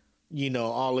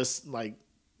 all this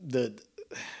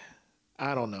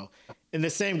I don't know. And the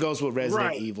same goes with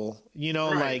Resident Evil.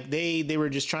 Like they were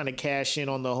just trying to cash in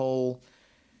on the whole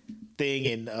thing,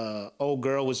 and old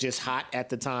girl was just hot at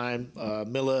the time.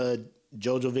 Mila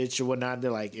Jovovich or whatnot.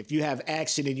 They're like, if you have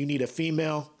action and you need a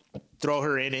female, throw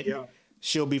her in it. Yeah.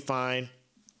 She'll be fine.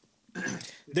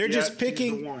 They're just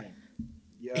picking.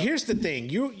 Yeah. Here's the thing: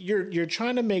 you're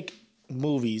trying to make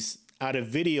movies out of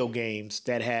video games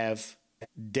that have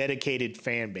dedicated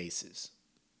fan bases.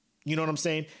 You know what I'm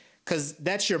saying? Because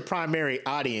that's your primary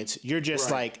audience. You're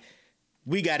just like,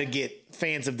 we got to get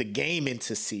fans of the game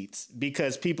into seats,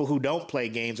 because people who don't play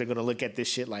games are going to look at this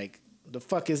shit like, the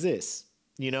fuck is this?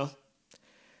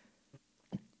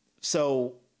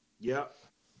 So,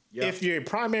 if your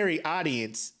primary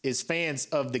audience is fans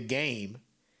of the game,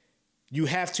 you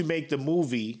have to make the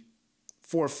movie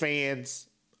for fans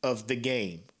of the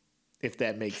game, if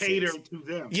that makes sense. Cater to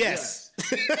them. Yes.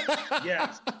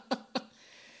 Yes.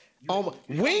 Oh,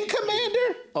 Wing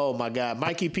Commander? Oh my God,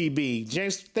 Mikey PB.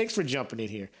 James, thanks for jumping in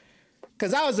here.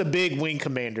 Because I was a big Wing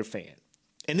Commander fan.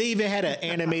 And they even had an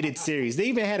animated series. They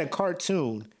even had a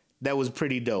cartoon that was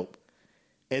pretty dope.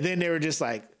 And then they were just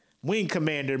like, Wing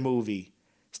Commander movie,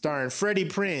 starring Freddie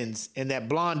Prinze and that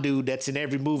blonde dude that's in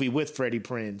every movie with Freddie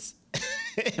Prinze.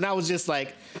 And I was just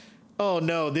like, oh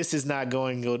no, this is not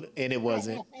going good. And it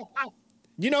wasn't.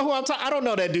 You know who I'm talking? I don't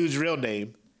know that dude's real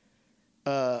name.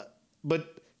 But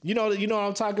you know what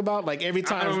I'm talking about? Like every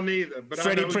time I don't either, but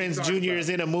Freddie Prinze Jr. is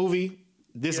in a movie,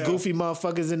 this goofy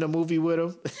motherfucker's in the movie with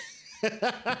him.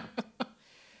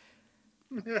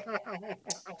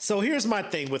 So here's my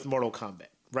thing with Mortal Kombat,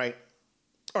 right?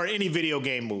 Or any video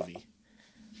game movie.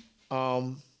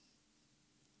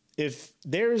 If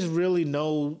there's really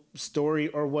no story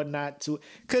or whatnot to it,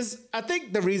 because I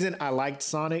think the reason I liked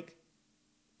Sonic,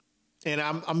 and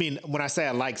I mean, when I say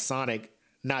I like Sonic,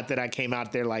 not that I came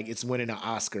out there like it's winning an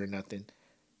Oscar or nothing.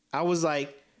 I was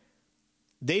like,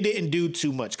 they didn't do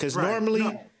too much. Because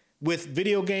normally with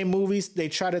video game movies, they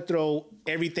try to throw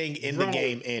everything in the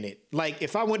game in it. Like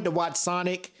if I went to watch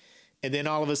Sonic and then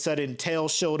all of a sudden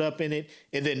Tails showed up in it,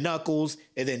 and then Knuckles,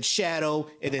 and then Shadow,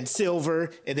 and then Silver,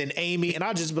 and then Amy, and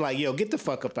I'll just be like, yo, get the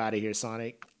fuck up out of here,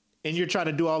 Sonic. And you're trying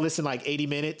to do all this in like 80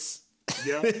 minutes.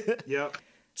 Yep.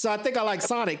 So I think I like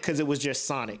Sonic because it was just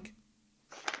Sonic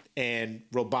and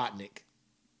Robotnik,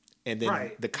 and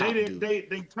then the cop dude.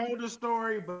 They told the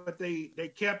story, but they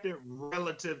kept it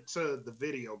relative to the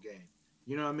video game.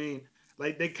 You know what I mean?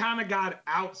 Like they kind of got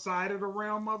outside of the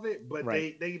realm of it, but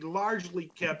they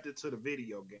largely kept it to the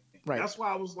video game. Right. That's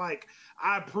why I was like,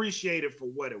 I appreciate it for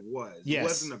what it was. Yes. It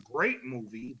wasn't a great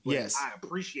movie, but I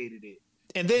appreciated it.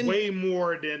 And then way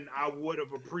more than I would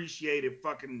have appreciated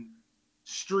fucking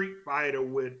Street Fighter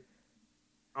with.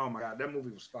 Oh my God, that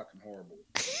movie was fucking horrible.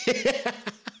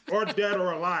 Or Dead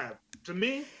or Alive. To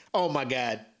me, oh my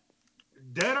God,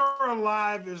 Dead or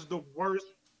Alive is the worst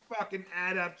fucking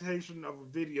adaptation of a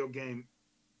video game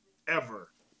ever.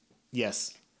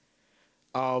 Yes.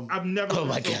 I've never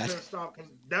been so pissed off,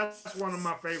 because that's one of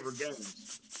my favorite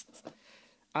games.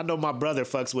 I know my brother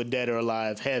fucks with Dead or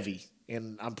Alive heavy,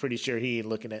 and I'm pretty sure he ain't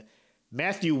looking at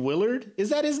Matthew Willard.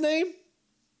 Is that his name?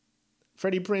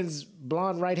 Freddie Prinze,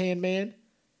 blonde right-hand man?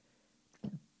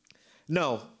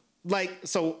 No. Like,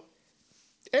 so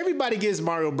everybody gives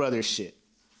Mario Brothers shit.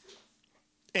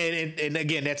 And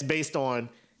again, that's based on,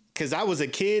 because I was a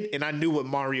kid and I knew what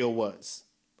Mario was.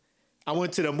 I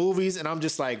went to the movies and I'm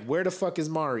just like, where the fuck is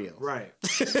Mario? Right.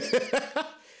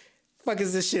 Fuck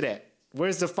is this shit at?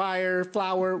 Where's the fire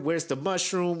flower? Where's the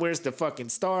mushroom? Where's the fucking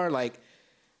star? Like,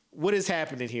 what is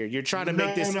happening here? You're trying to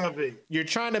make this. You're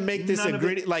trying to make this a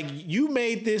gritty. Like, you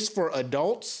made this for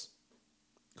adults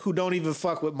who don't even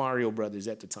fuck with Mario Brothers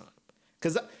at the time.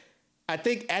 Because I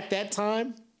think at that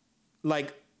time,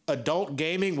 like, adult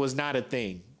gaming was not a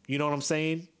thing. You know what I'm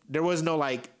saying? There was no,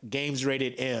 like, games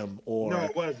rated M or... No,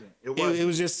 it wasn't. It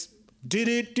was just...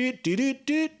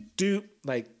 do.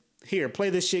 Like, here, play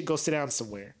this shit, go sit down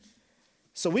somewhere.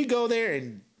 So we go there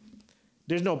and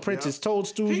there's no Princess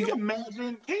Toadstool. Can you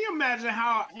imagine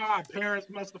how our parents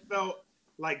must have felt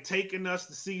like taking us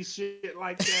to see shit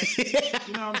like that?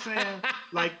 You know what I'm saying?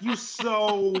 Like, you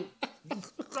so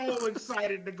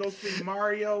excited to go see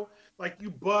Mario. Like, you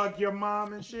bug your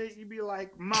mom and shit. You be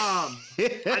like, Mom,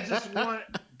 I just want...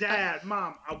 Dad,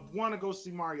 Mom, I want to go see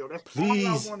Mario. That's all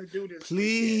I want to do this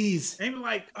Please. weekend. And be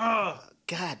like, oh.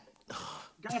 God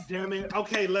damn it.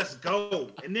 Okay, let's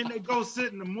go. And then they go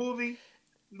sit in the movie.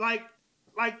 Like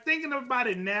thinking about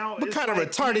it now. What kind of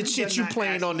retarded shit you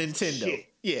playing on Nintendo?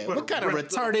 Yeah, what kind of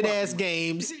retarded ass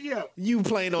games you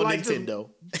playing on Nintendo?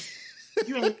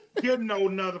 You ain't getting no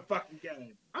another fucking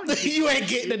game. You ain't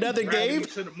getting another game?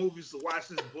 To the movies to watch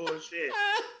this bullshit.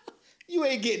 You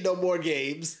ain't getting no more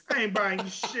games. I ain't buying you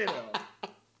shit up.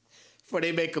 Before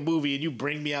they make a movie and you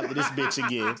bring me out to this bitch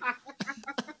again.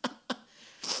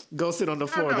 Go sit on the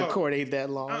floor. The court ain't that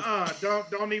long.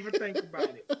 Don't even think about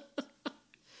it.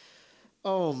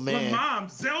 Oh, man. But Mom,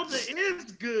 Zelda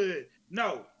is good.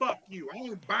 No, fuck you. I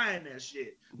ain't buying that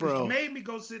shit. Bro. You made me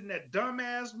go sit in that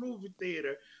dumbass movie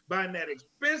theater buying that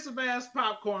expensive ass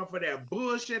popcorn for that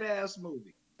bullshit ass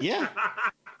movie. Yeah.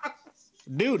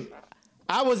 Dude,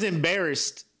 I was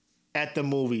embarrassed at the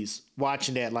movies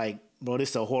watching that. Like, bro,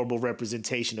 this is a horrible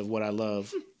representation of what I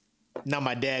love. Now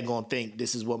my dad gonna think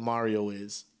this is what Mario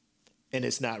is. And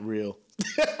it's not real.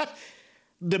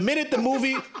 The minute the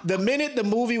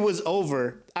movie was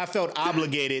over, I felt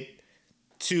obligated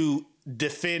to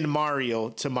defend Mario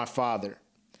to my father.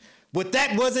 What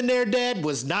that was in there, Dad,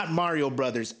 was not Mario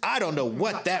Brothers. I don't know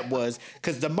what that was,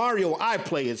 because the Mario I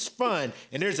play is fun,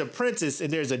 and there's a princess,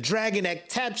 and there's a dragon that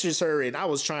captures her, and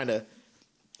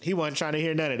he wasn't trying to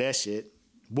hear none of that shit.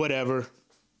 Whatever.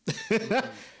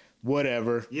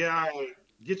 Whatever. Yeah, all right.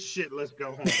 Get your shit, let's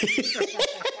go home.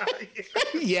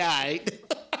 Yeah, all right.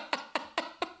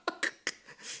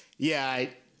 Yeah, all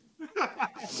right.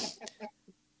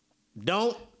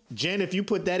 Don't, Jen, if you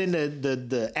put that in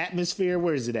the atmosphere,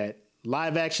 where is it at?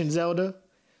 Live action Zelda?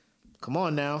 Come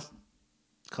on now.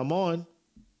 Come on.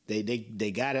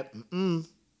 They got it. Don't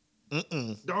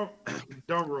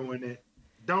ruin it.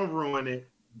 Don't ruin it.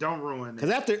 Don't ruin it. Because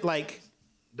after, like...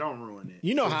 Don't ruin it.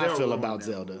 You know how I feel about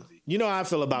Zelda. Movie. You know how I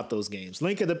feel about those games.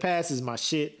 Link of the Past is my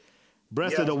shit.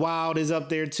 Breath of the Wild is up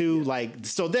there too. Yeah. Like,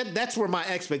 so that's where my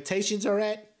expectations are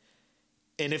at.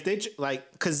 And if they, like,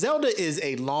 because Zelda is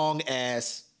a long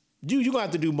ass... You're going to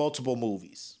have to do multiple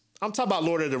movies. I'm talking about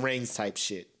Lord of the Rings type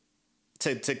shit.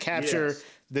 To capture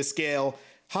the scale.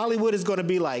 Hollywood is going to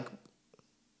be like,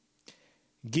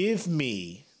 give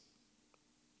me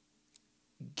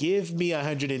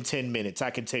 110 minutes. I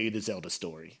can tell you the Zelda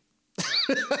story.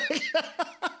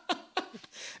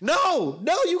 No,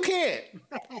 you can't.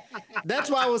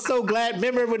 That's why I was so glad.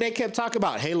 Remember when they kept talking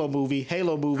about Halo movie.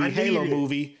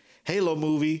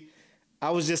 I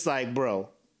was just like, bro,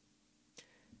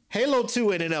 Halo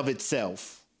 2 in and of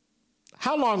itself.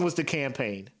 How long was the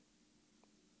campaign?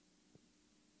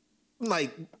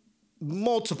 Like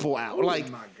multiple hours. Oh like,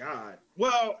 my God.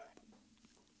 Well,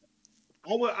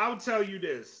 I will tell you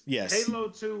this. Yes. Halo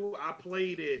 2, I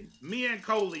played it. Me and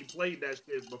Coley played that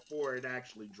shit before it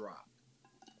actually dropped.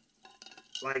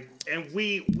 Like, and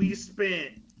we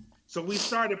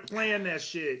started playing that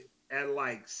shit at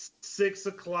like 6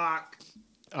 o'clock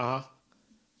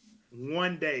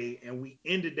one day, and we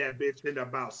ended that bitch at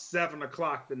about 7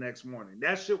 o'clock the next morning.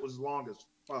 That shit was long as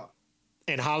fuck.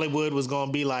 And Hollywood was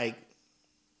gonna be like,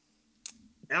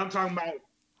 and I'm talking about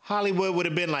Hollywood would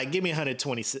have been like, give me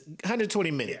 120 minutes.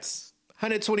 Yes.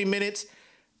 120 minutes.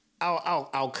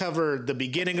 I'll cover the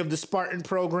beginning of the Spartan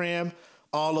program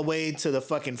all the way to the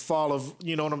fucking fall of,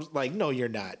 you know what I'm like, no, you're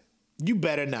not. You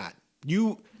better not.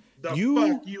 You fuck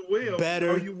you will.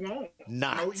 Better no, you won't.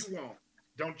 not. No, you won't.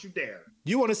 Don't you dare.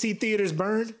 You want to see theaters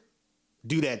burn?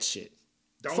 Do that shit.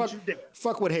 Don't you dare.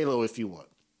 Fuck with Halo if you want.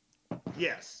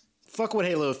 Yes. Fuck with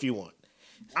Halo if you want.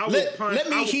 Let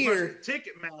me hear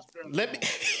Ticketmaster. Let me.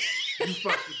 You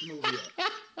fuck this movie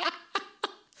up.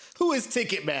 Who is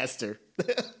Ticketmaster?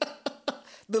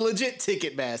 The legit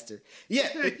Ticketmaster. Yeah,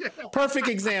 perfect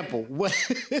example. What?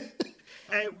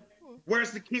 Hey,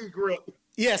 where's the key grip?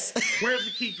 Yes. Where's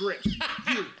the key grip?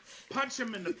 You punch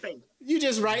him in the face. You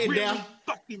just writing really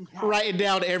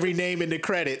down every name in the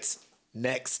credits.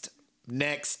 Next.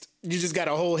 You just got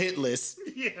a whole hit list.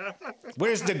 Yeah.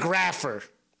 Where's the grapher?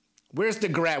 Where's the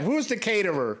grab? Where's the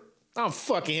caterer? I'm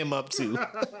fucking him up too.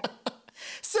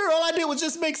 Sir, all I did was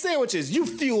just make sandwiches. You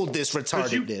fueled this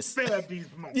retardedness. You fed these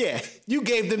yeah, you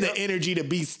gave them the energy to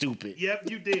be stupid. Yep,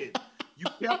 you did. You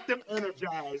kept them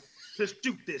energized to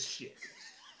shoot this shit.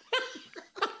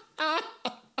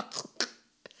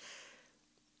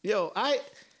 Yo,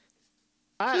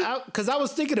 because I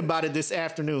was thinking about it this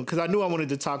afternoon because I knew I wanted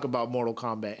to talk about Mortal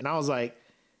Kombat, and I was like,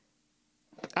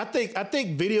 I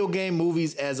think video game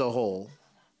movies as a whole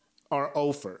are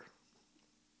over.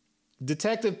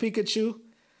 Detective Pikachu.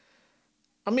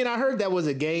 I mean, I heard that was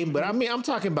a game, but I mean, I'm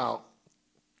talking about.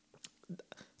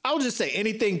 I would just say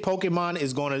anything Pokemon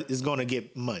is gonna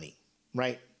get money,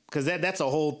 right? Because that's a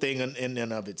whole thing in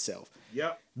and of itself.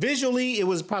 Yep. Visually, it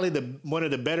was probably one of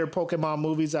the better Pokemon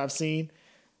movies I've seen,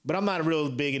 but I'm not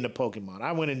real big into Pokemon.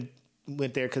 I went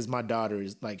there because my daughter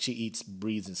is like she eats,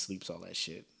 breathes, and sleeps all that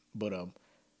shit. But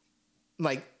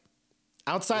like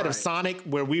outside of Sonic,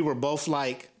 where we were both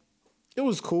like, it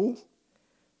was cool.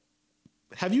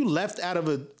 Have you left out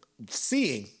of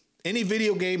seeing any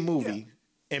video game movie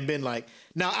and been like,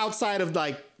 now outside of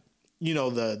like, you know,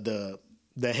 the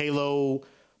Halo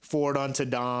Forward Unto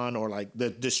Dawn or like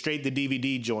the straight to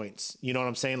DVD joints, you know what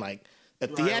I'm saying? Like a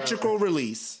theatrical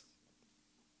release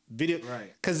video.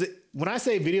 Right. Because when I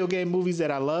say video game movies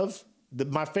that I love,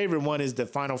 my favorite one is the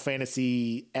Final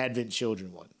Fantasy Advent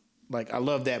Children one. Like I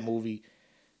love that movie.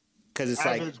 Because it's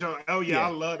like, I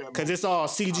love that. Because it's all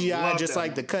CGI, just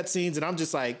like the cutscenes, and I'm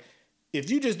just like, if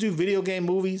you just do video game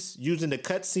movies using the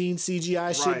cutscene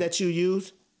CGI shit that you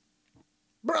use,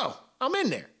 bro, I'm in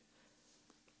there.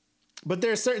 But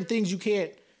there are certain things you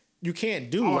can't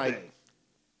do, all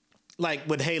like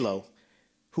with Halo.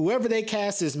 Whoever they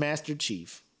cast as Master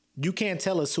Chief, you can't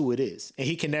tell us who it is, and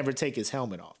he can never take his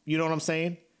helmet off. You know what I'm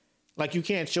saying? Like you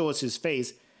can't show us his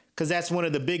face because that's one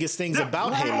of the biggest things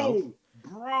about Halo.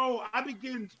 Bro, I be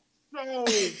getting so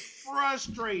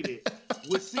frustrated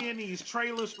with seeing these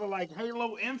trailers for like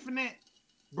Halo Infinite.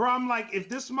 Bro, I'm like, if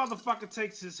this motherfucker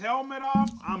takes his helmet off,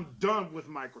 I'm done with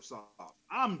Microsoft.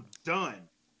 I'm done.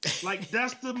 Like,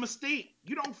 that's the mistake.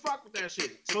 You don't fuck with that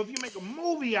shit. So if you make a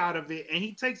movie out of it and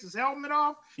he takes his helmet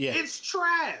off, it's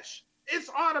trash.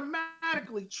 It's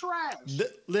automatically trash.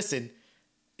 Listen,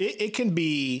 it can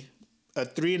be a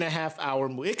 3.5 hour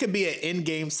movie. It could be an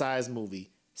in-game size movie.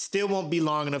 Still won't be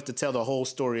long enough to tell the whole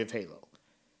story of Halo.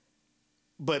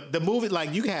 But the movie,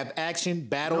 like, you can have action,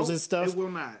 battles, and stuff. It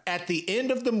will not. At the end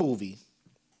of the movie,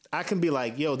 I can be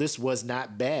like, yo, this was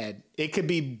not bad. It could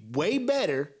be way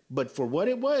better, but for what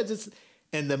it was,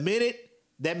 and the minute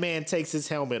that man takes his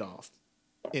helmet off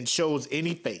and shows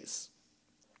any face,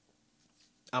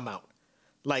 I'm out.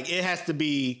 Like, it has to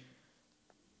be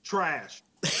trash.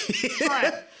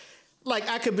 Trash. Like,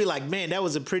 I could be like, man, that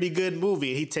was a pretty good movie.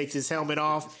 And he takes his helmet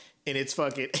off, and it's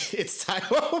fucking, it's time.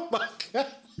 Oh, my God.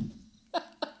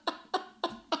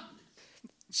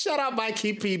 Shout out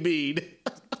Mikey P. Bean.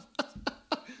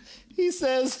 He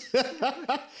says,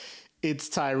 it's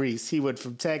Tyrese. He went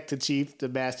from tech to chief to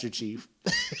master chief.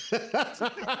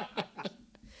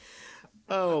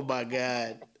 Oh, my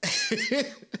God.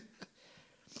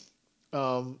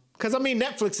 Because, I mean,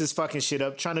 Netflix is fucking shit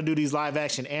up trying to do these live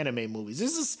action anime movies.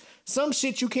 This is some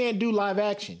shit you can't do live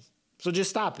action. So just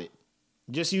stop it.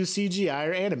 Just use CGI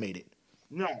or animate it.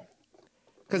 No.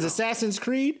 Because Assassin's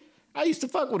Creed, I used to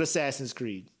fuck with Assassin's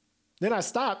Creed. Then I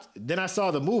stopped. Then I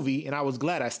saw the movie, and I was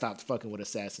glad I stopped fucking with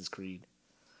Assassin's Creed.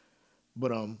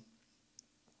 But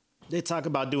they talk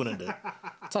about doing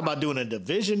a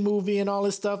Division movie and all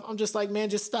this stuff. I'm just like, man,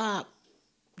 just stop.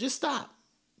 Just stop.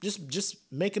 Just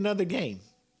make another game.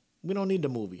 We don't need the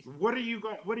movie. What are you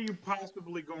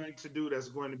possibly going to do that's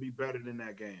going to be better than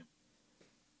that game?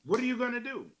 What are you going to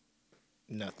do?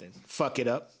 Nothing. Fuck it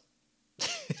up.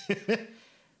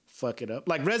 Fuck it up.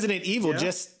 Like Resident Evil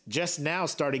just now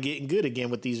started getting good again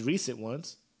with these recent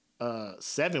ones.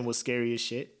 7 was scary as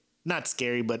shit. Not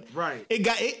scary, but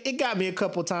it got me a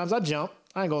couple times. I jumped.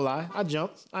 I ain't gonna lie. I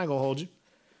jumped. I ain't gonna hold you.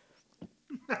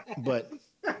 But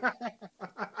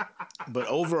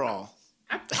overall,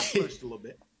 I pushed a little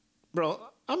bit. Bro,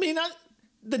 I mean,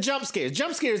 the jump scares.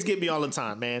 Jump scares get me all the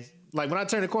time, man. Like, when I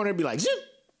turn the corner, it'd be like, zip!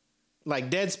 Like,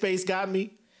 Dead Space got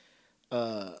me.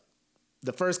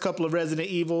 The first couple of Resident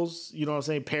Evils, you know what I'm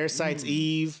saying? Parasite's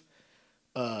Eve.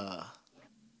 All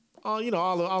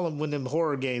of when them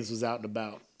horror games was out and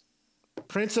about.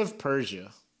 Prince of Persia.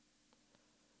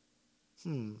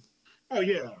 Oh,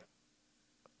 yeah.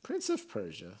 Prince of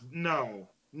Persia. No.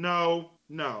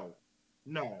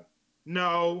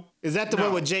 Is that the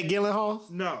one with Jake Gyllenhaal?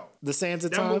 No. The Sands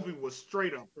of That Time? movie was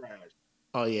straight up trash.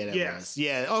 Oh, yeah, that was.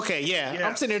 Yeah, okay, yeah. Yes.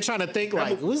 I'm sitting there trying to think,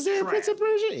 like, was there a Prince of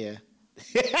Persia? Yeah.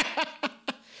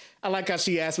 I like how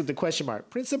she asked with the question mark.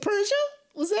 Prince of Persia?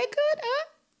 Was that good? Huh?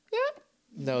 Yeah.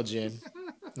 No, Jen.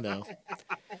 No.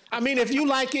 I mean, if you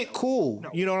like it, cool.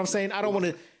 You know what I'm saying? I don't want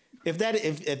to. If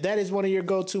that is one of your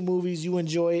go-to movies, you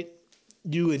enjoy it.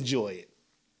 You enjoy it.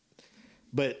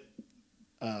 But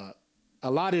a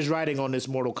lot is riding on this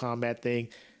Mortal Kombat thing.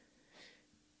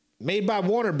 Made by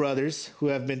Warner Brothers, who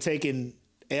have been taking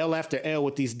L after L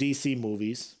with these DC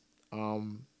movies,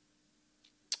 who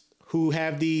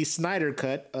have the Snyder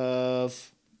cut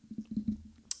of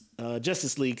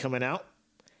Justice League coming out.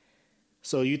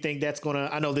 So you think that's gonna?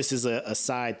 I know this is a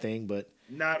side thing, but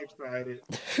not excited.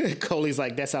 Coley's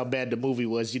like, that's how bad the movie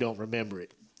was. You don't remember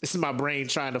it. This is my brain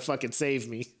trying to fucking save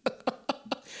me.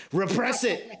 Repress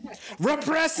it.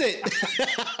 Repress it.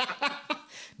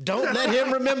 Don't let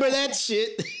him remember that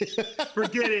shit.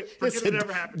 Forget it. Forget it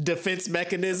ever happened. Defense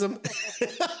mechanism.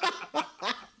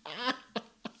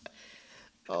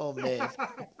 Oh man.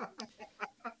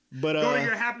 But go to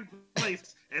your happy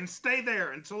place and stay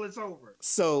there until it's over.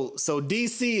 So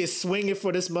DC is swinging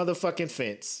for this motherfucking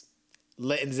fence,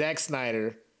 letting Zack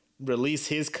Snyder release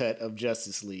his cut of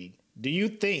Justice League. Do you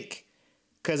think?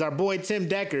 Because our boy Tim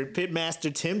Deckard,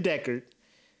 Pitmaster Tim Deckard,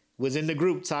 was in the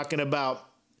group talking about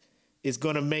it's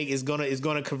gonna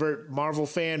convert Marvel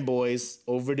fanboys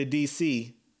over to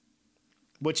DC.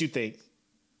 What you think?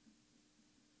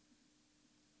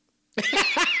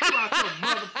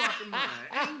 Motherfucking mind.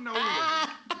 Ain't no way.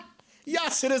 Y'all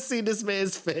should have seen this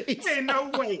man's face. Ain't no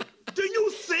way. Do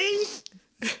you see?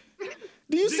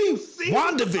 Do you see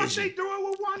what the fuck WandaVision? they doing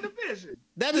with WandaVision?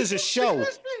 That is a show.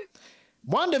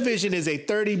 WandaVision is a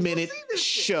 30-minute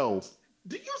show.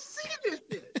 Do you see this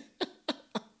shit?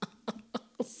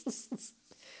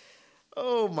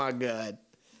 Oh my God.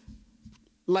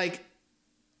 Like,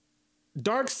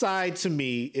 Dark Side to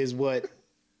me is what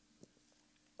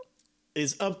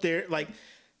is up there. Like,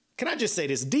 can I just say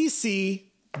this? DC,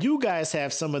 you guys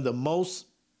have some of the most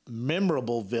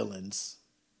memorable villains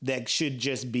that should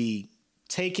just be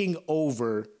taking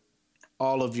over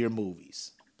all of your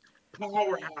movies.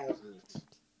 Powerhouses.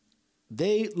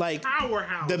 They like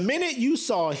Powerhouse. The minute you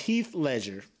saw Heath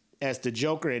Ledger as the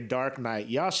Joker in Dark Knight,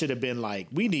 y'all should have been like,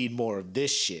 we need more of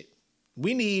this shit.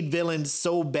 We need villains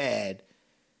so bad.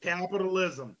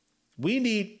 Capitalism. We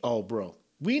need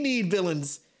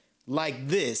villains like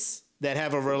this that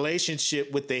have a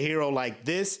relationship with the hero like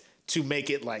this to make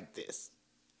it like this.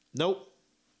 Nope.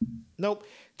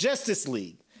 Justice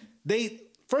League.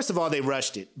 First of all, they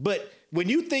rushed it. But when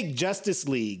you think Justice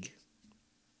League,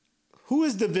 who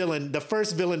is the villain, the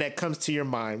first villain that comes to your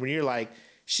mind when you're like,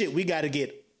 shit, we got to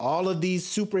get all of these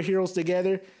superheroes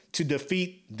together to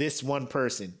defeat this one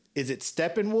person? Is it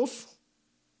Steppenwolf?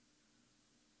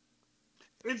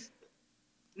 It's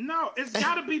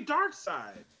got to be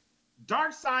Darkseid.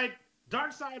 Darkseid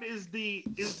is the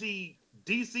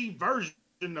DC version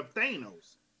of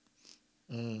Thanos.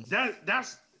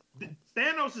 That's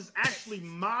Thanos is actually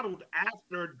modeled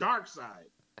after Darkseid.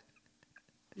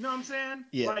 You know what I'm saying?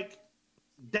 Yeah. Like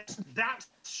that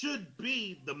should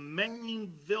be the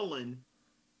main villain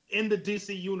in the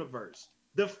DC universe.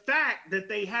 The fact that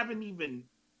they haven't even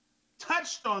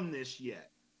touched on this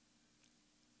yet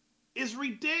is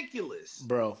ridiculous.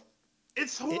 Bro.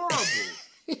 It's horrible.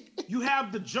 You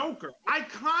have the Joker,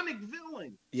 iconic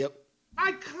villain. Yep.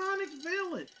 Iconic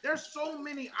villain. There's so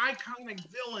many iconic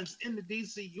villains in the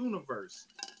DC universe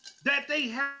that they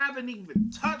haven't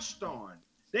even touched on.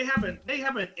 They haven't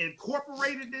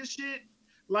incorporated this shit.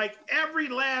 Like every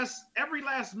last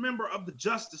member of the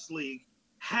Justice League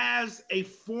has a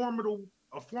formidable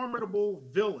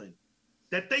villain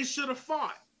that they should have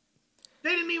fought.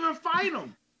 They didn't even fight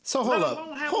him. So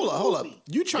hold up.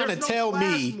 You trying to tell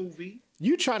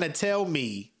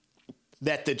me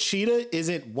that the cheetah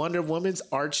isn't Wonder Woman's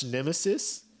arch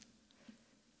nemesis?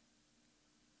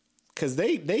 Because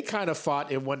they kind of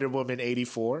fought in Wonder Woman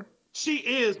 84. She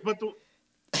is, but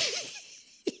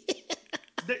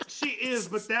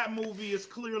but that movie is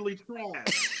clearly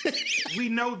trash. We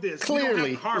know this.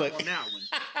 Clearly, we don't have to harp on that one.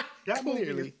 That movie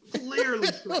is clearly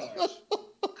trash.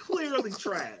 Clearly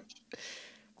trash.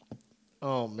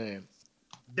 Oh man.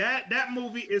 That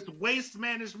movie is Waste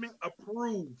Management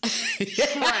approved.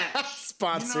 Trash.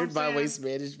 Sponsored by Waste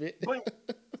Management. But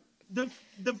the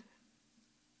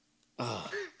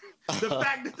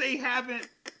fact that they haven't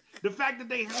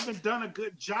done a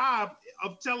good job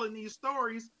of telling these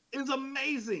stories is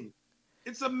amazing.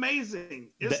 It's amazing.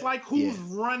 It's like who's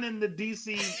running the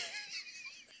DC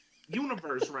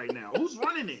universe right now? Who's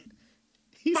running it?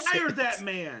 Fire that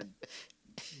man.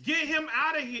 Get him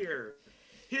out of here.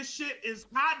 His shit is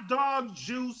hot dog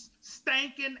juice,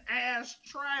 stankin' ass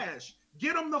trash.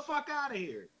 Get them the fuck out of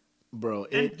here. Bro.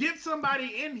 And get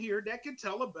somebody in here that can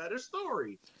tell a better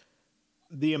story.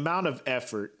 The amount of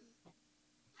effort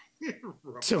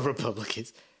to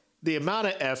Republicans, the amount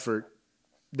of effort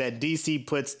that DC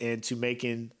puts into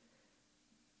making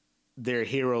their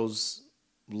heroes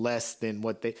less than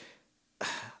what they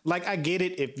like. I get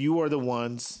it if you are the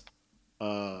ones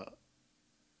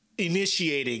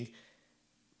initiating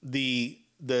the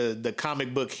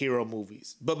comic book hero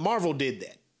movies, but Marvel did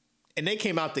that, and they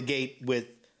came out the gate with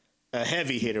a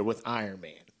heavy hitter with Iron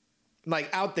Man.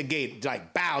 Like out the gate,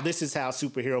 like, bow, this is how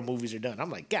superhero movies are done. I'm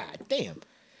like, God damn.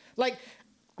 Like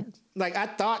I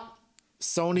thought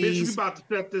Sony's... Bitch, we about to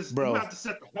set this, bro, we about to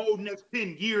set the whole next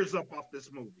 10 years up off this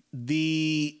movie.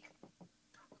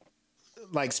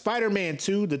 Like Spider-Man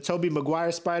 2, the Tobey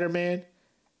Maguire Spider-Man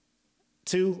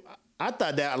 2, I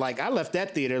thought that, like, I left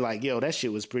that theater like, yo, that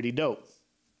shit was pretty dope.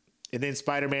 And then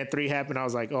Spider-Man 3 happened, I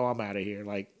was like, oh, I'm out of here.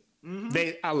 Like,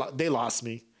 they lost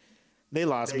me. They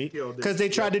lost me because they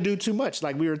tried to do too much,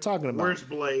 like we were talking about. Where's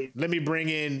Blade? Let me bring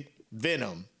in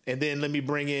Venom, and then let me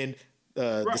bring in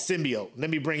the symbiote. Let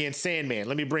me bring in Sandman.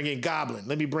 Let me bring in Goblin.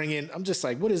 Let me bring in. I'm just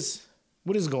like, what is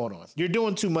going on? You're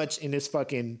doing too much in this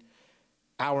fucking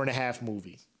hour-and-a-half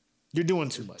movie. You're doing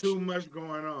too much. Too much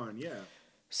going on, yeah.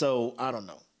 So I don't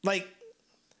know. Like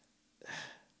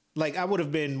I would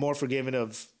have been more forgiving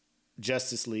of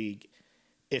Justice League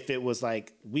if it was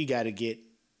like, we got to get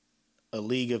a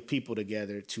league of people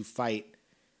together to fight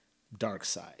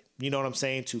Darkseid. You know what I'm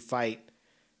saying? To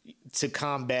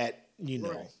combat,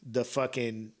 the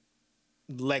fucking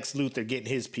Lex Luthor getting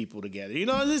his people together. You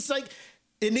know, it's like,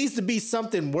 it needs to be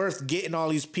something worth getting all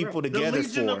these people together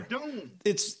for.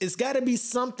 It's got to be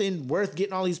something worth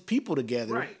getting all these people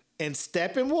together. Right. And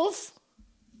Steppenwolf,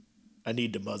 I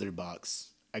need the mother box.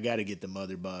 I got to get the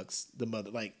mother box.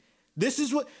 This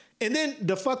is what, and then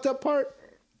the fucked up part,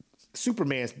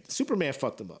 Superman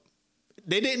fucked them up.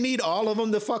 They didn't need all of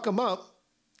them to fuck them up.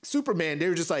 Superman, they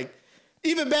were just like,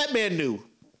 even Batman knew,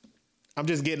 I'm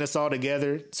just getting us all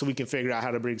together so we can figure out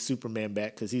how to bring Superman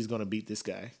back because he's going to beat this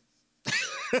guy.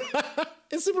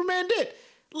 And Superman did.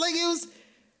 Like, it was,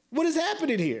 what is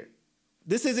happening here?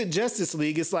 This isn't Justice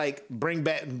League. It's like,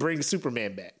 bring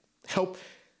Superman back. Help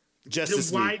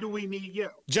Justice League. Why do we need you?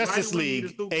 Justice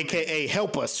League, a.k.a.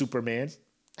 help us, Superman.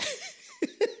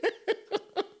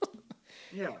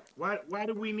 Yeah. Why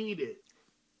do we need it?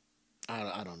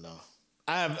 I don't know.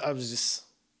 I was just...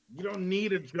 You don't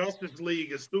need a Justice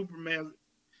League as Superman.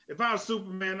 If I was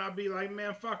Superman, I'd be like,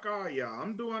 man, fuck all y'all.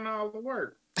 I'm doing all the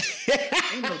work.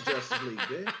 Ain't no Justice League,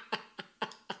 bitch.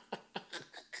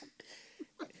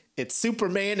 It's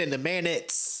Superman and the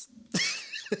Manettes.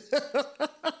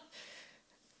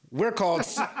 We're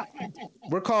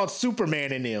called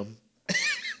Superman and them.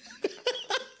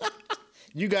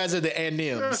 You guys are the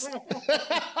and-nems.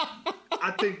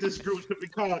 I think this group should be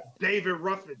called David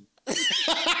Ruffin.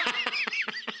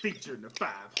 Featuring the 5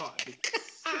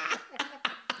 heartbeats.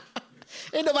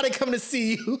 Ain't nobody coming to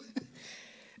see you.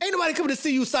 Ain't nobody coming to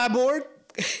see you, Cyborg.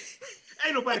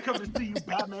 Ain't nobody coming to see you,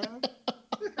 Batman.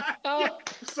 Yeah,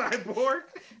 Cyborg.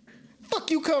 Fuck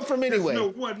you come from anyway.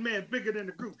 There's no one man bigger than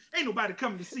the group. Ain't nobody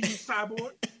coming to see you,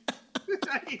 Cyborg.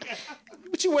 Yeah.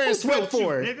 What you wearing sweat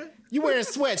for? You, you wearing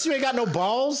sweats. You ain't got no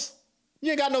balls. You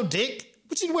ain't got no dick.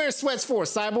 What you wearing sweats for,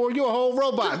 Cyborg? You a whole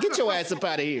robot. Get your ass up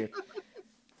out of here.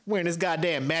 Wearing this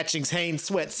goddamn matching Hanes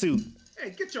sweatsuit.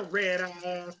 Hey, get your red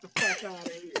ass the fuck out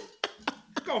of here.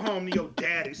 Go home to your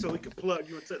daddy so he can plug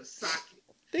you into the socket.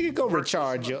 They can go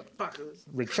recharge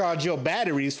your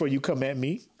batteries before you come at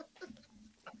me.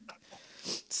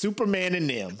 Superman and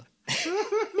them.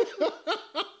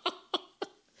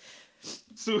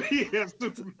 So yeah,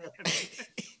 Superman.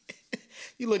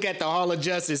 You look at the Hall of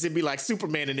Justice, it'd be like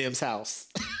Superman and them's house.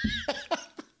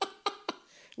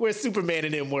 Where Superman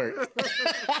and them work.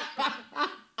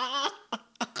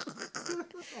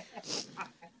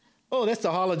 Oh, that's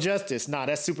the Hall of Justice. Nah,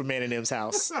 that's Superman and them's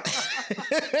house.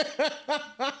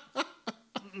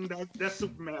 That's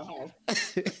Superman's house.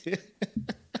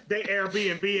 They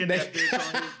Airbnb in that bitch on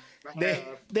his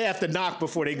they have to knock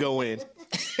before they go in.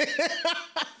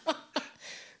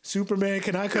 Superman,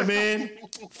 can I come in?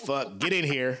 Fuck, get in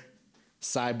here,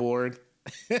 Cyborg.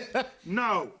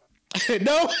 No.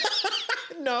 No.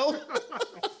 No.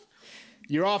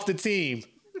 You're off the team.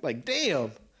 Like,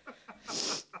 damn.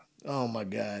 Oh my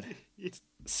God.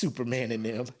 Superman and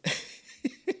them.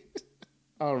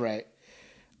 All right.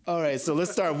 So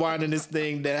let's start winding this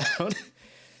thing down.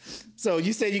 So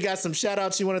you say you got some shout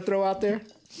outs you want to throw out there?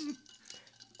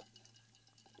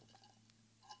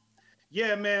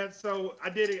 Yeah, man. So I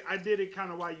did it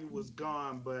kind of while you was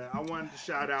gone, but I wanted to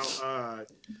shout out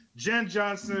Jen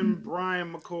Johnson,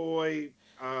 Brian McCoy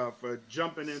for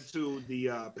jumping into the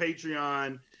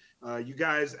Patreon. You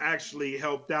guys actually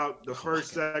helped out the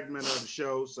first segment of the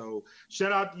show, so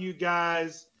shout out to you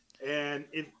guys. And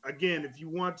if you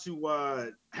want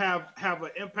to have an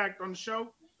impact on the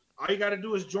show, all you got to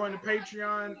do is join the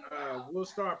Patreon. We'll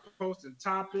start posting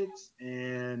topics,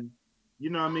 and you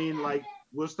know what I mean, like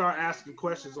we'll start asking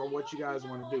questions on what you guys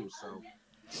want to do. So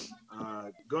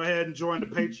go ahead and join the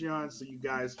Patreon so you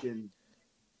guys can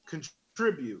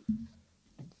contribute.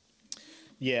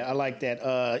 Yeah, I like that.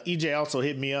 EJ also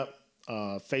hit me up,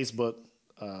 Facebook,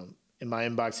 in my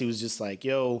inbox. He was just like,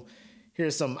 "Yo,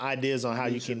 here's some ideas on how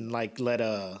you can like let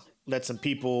some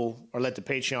people or let the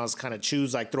Patreons kind of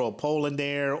choose, like throw a poll in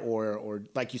there, or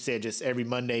like you said, just every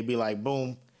Monday be like,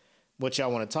 boom, what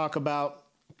y'all want to talk about."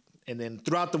 And then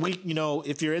throughout the week, you know,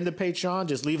 if you're in the Patreon,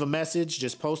 just leave a message,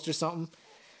 just post or something.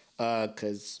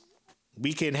 Because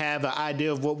we can have an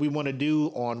idea of what we want to do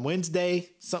on Wednesday.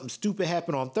 Something stupid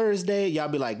happened on Thursday. Y'all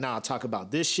be like, nah, talk about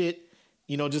this shit.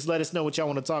 You know, just let us know what y'all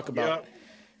want to talk about.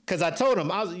 Because I told him,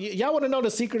 y'all want to know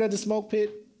the secret of the smoke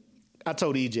pit? I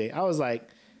told EJ, I was like,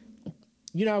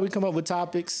 you know how we come up with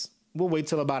topics? We'll wait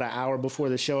till about an hour before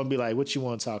the show and be like, what you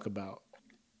want to talk about?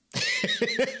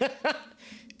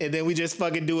 And then we just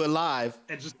fucking do it live.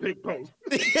 And just pick post.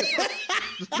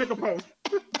 Just pick a post.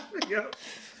 Yep.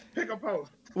 Pick a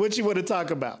post. What you want to talk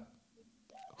about?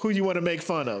 Who you want to make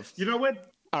fun of? You know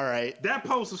what? All right. That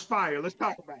post is fire. Let's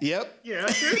talk about it. Yep.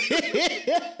 Yeah.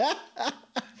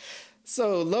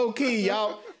 So low key,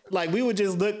 y'all, like we would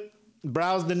just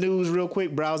browse the news real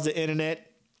quick, browse the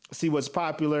internet, see what's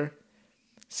popular,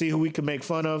 see who we can make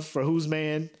fun of for Who's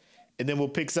Man, and then we'll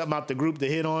pick something out the group to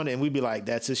hit on, and we'd be like,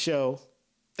 that's a show.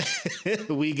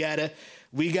 we got a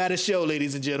show,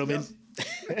 ladies and gentlemen.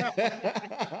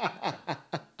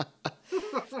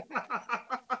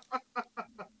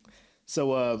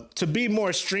 So to be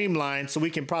more streamlined, so we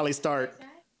can probably start,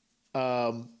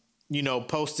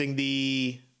 posting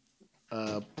the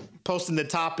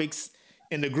topics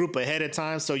in the group ahead of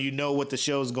time, so you know what the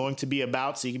show is going to be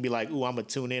about. So you can be like, "Ooh, I'm gonna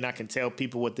tune in. I can tell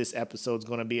people what this episode's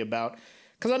going to be about."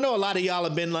 Because I know a lot of y'all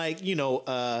have been like,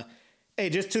 hey,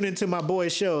 just tune into my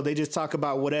boy's show. They just talk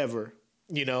about whatever,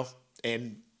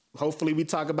 and hopefully we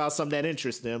talk about something that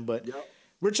interests them. But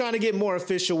we're trying to get more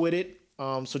official with it.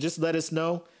 So just let us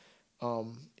know.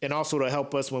 And also to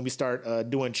help us when we start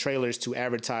doing trailers to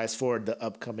advertise for the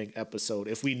upcoming episode,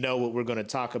 if we know what we're going to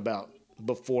talk about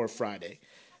before Friday.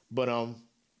 But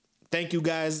thank you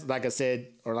guys. Like I said,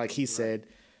 or like he said,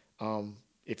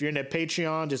 if you're in that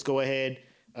Patreon, just go ahead.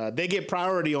 They get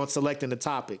priority on selecting the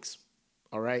topics.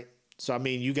 All right. So, I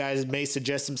mean, you guys may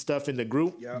suggest some stuff in the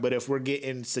group, but if we're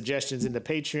getting suggestions in the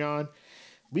Patreon,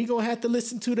 we going to have to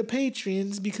listen to the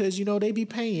Patreons because, they be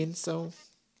paying. So,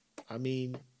 I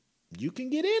mean, you can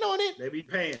get in on it. They be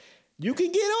paying. You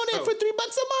can get on it for $3 a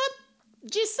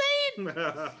month. Just saying.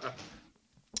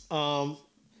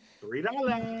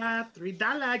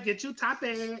 $3, get you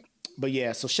topic. But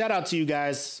yeah, so shout out to you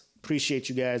guys. Appreciate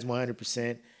you guys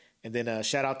 100%. And then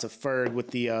shout out to Ferg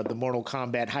with the Mortal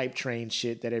Kombat hype train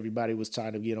shit that everybody was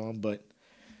trying to get on. But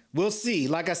we'll see.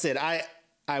 Like I said, I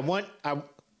want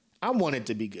it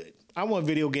to be good. I want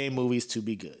video game movies to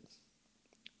be good.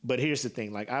 But here's the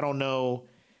thing. Like, I don't know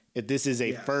if this is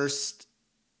a first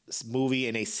movie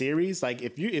in a series. Like,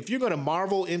 if you're going to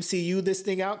Marvel MCU this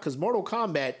thing out, because Mortal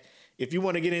Kombat, if you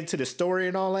want to get into the story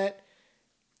and all that,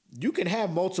 you can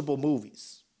have multiple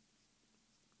movies.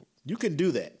 You can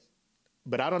do that.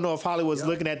 But I don't know if Hollywood's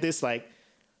looking at this like,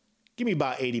 give me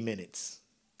about 80 minutes.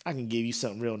 I can give you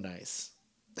something real nice.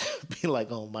 Be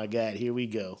like, oh my God, here we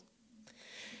go.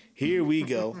 Here we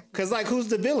go. Because, like, who's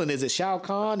the villain? Is it Shao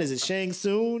Kahn? Is it Shang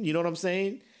Tsung? You know what I'm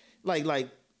saying? Like,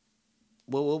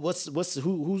 well, who's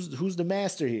the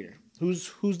master here?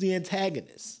 Who's the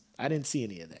antagonist? I didn't see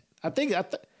any of that.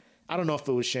 I don't know if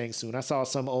it was Shang Tsung. I saw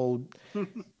some old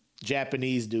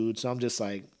Japanese dude, so I'm just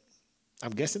like,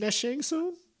 I'm guessing that's Shang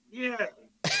Tsung? Yeah.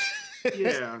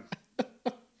 Yeah.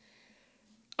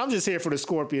 I'm just here for the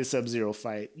Scorpion Sub-Zero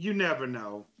fight. You never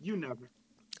know.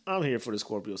 I'm here for the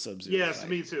Scorpio Sub-Zero fight. Yes,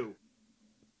 me too.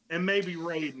 And maybe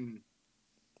Raiden.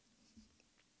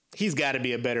 He's got to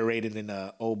be a better Raiden than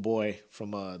old boy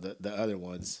from the other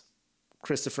ones.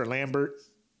 Christopher Lambert.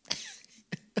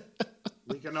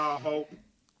 We can all hope,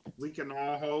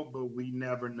 but we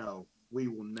never know. We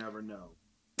will never know.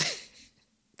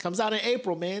 Comes out in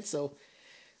April, man, so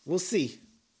we'll see.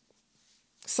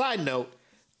 Side note,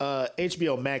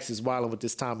 HBO Max is wilding with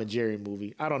this Tom and Jerry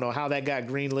movie. I don't know how that got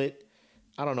greenlit.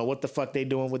 I don't know what the fuck they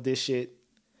doing with this shit.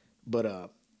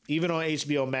 But even on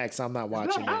HBO Max, I'm not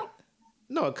watching it.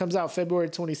 No, it comes out February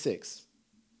 26th,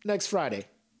 next Friday.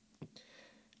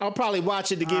 I'll probably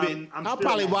watch it to give it. I'll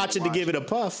probably watch it to give it a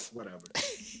puff. Whatever.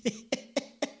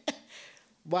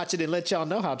 Watch it and let y'all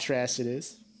know how trash it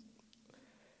is.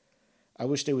 I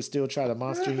wish they would still try the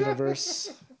Monster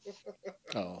Universe.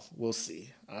 Oh, we'll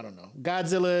see. I don't know.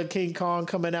 Godzilla, King Kong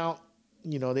coming out.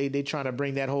 You know, they trying to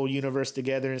bring that whole universe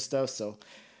together and stuff. So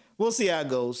we'll see how it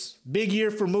goes. Big year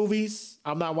for movies.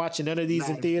 I'm not watching none of these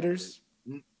in theaters.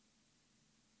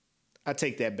 I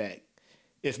take that back.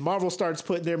 If Marvel starts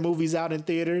putting their movies out in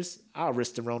theaters, I'll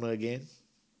risk the Rona again.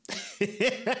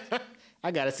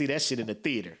 I got to see that shit in the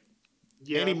theater.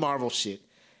 Yeah. Any Marvel shit.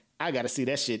 I got to see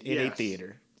that shit in a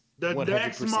theater. The 100%.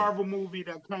 Next Marvel movie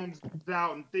that comes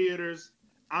out in theaters,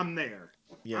 I'm there.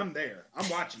 Yeah. I'm there. I'm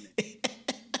watching it.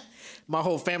 My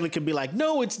whole family could be like,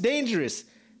 no, it's dangerous.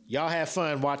 Y'all have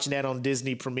fun watching that on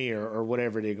Disney Premiere or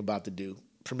whatever they're about to do.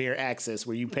 Premiere Access,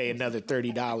 where you pay another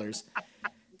 $30.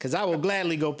 Because I will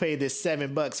gladly go pay this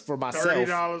 $7 for myself.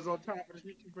 $30 on top of the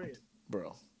shit you paid.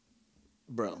 Bro.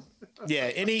 Yeah,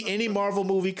 any Marvel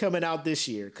movie coming out this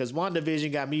year. Because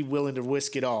WandaVision got me willing to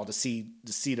risk it all to see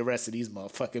the rest of these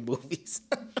motherfucking movies.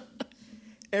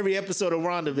 Every episode of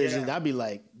WandaVision, I'd be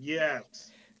like,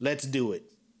 yes, let's do it.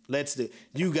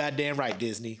 You goddamn right,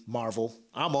 Disney, Marvel.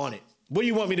 I'm on it. What do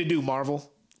you want me to do,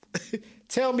 Marvel?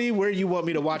 Tell me where you want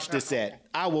me to watch this at.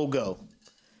 I will go.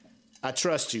 I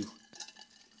trust you.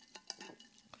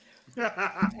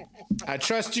 I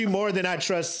trust you more than I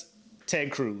trust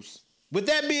Ted Cruz. With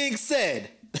that being said,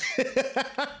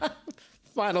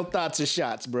 final thoughts or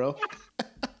shots, bro.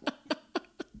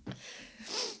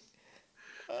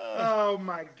 Oh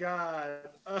my God.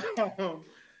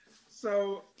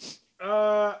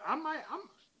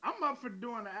 I'm up for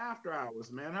doing the after hours,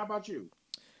 man. How about you?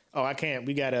 Oh, I can't.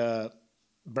 We got a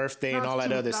birthday and all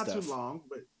that other stuff. Not too long,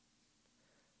 but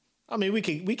I mean, we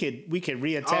could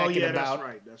reattack in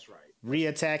about that's right.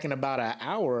 Reattack in about an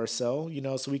hour or so, you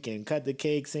know, so we can cut the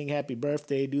cake, sing happy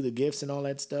birthday, do the gifts and all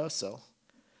that stuff. So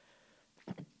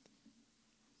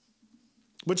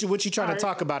what you trying to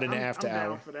talk about in the after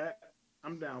hour?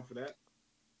 I'm down for that.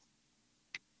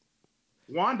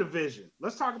 WandaVision.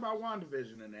 Let's talk about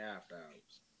WandaVision in the after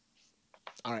hours.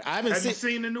 All right. Have you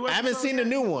seen the new episode? I haven't seen the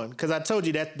new one because I told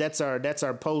you that's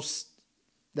our post.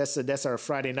 That's our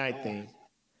Friday night thing.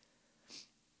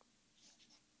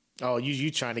 Oh, you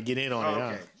trying to get in on it,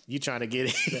 huh? You trying to get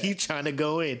in. You trying to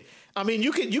go in. I mean,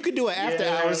 you could do it after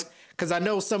hours because I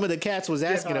know some of the cats was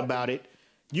asking about it.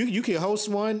 You can host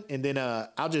one and then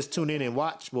I'll just tune in and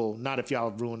watch. Well, not if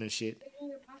y'all ruining shit.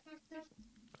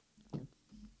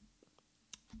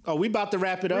 Oh, we about to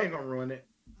wrap it up. We ain't gonna ruin it.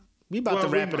 We about to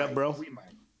wrap it up, bro. We might.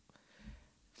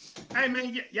 Hey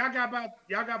man, y'all got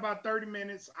about 30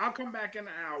 minutes. I'll come back in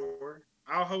an hour.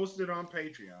 I'll host it on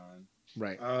Patreon.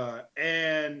 Right.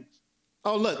 And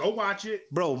look, go watch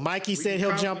it, bro. Mikey said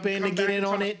he'll jump in and get in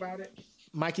on it.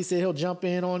 Mikey said he'll jump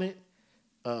in on it.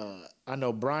 I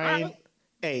know Brian. Right.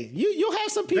 Hey, you'll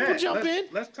have some people jump in.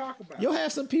 Let's talk about it. You'll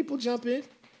have some people jump in.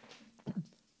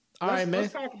 All right, man.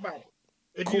 Let's talk about it.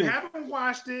 If you haven't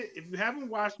watched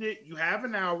it, you have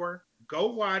an hour. Go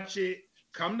watch it.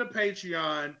 Come to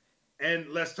Patreon and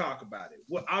let's talk about it.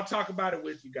 Well, I'll talk about it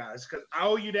with you guys because I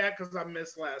owe you that because I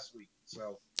missed last week.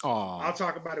 So I'll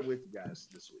talk about it with you guys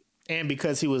this week. And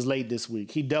because he was late this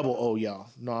week, he double owe y'all.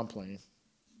 No, I'm playing.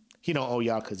 He don't owe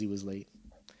y'all because he was late.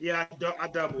 Yeah, I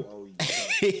double owe you.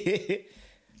 So.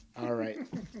 All right.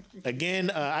 Again,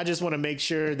 I just want to make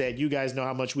sure that you guys know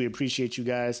how much we appreciate you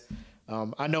guys.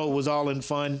 I know it was all in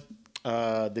fun,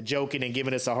 the joking and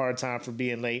giving us a hard time for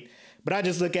being late. But I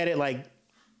just look at it like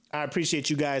I appreciate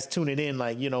you guys tuning in.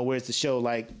 Like, you know, where's the show?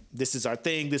 Like, this is our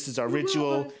thing. This is our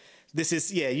ritual. This is,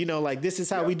 this is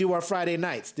how we do our Friday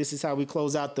nights. This is how we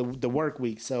close out the work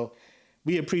week. So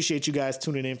we appreciate you guys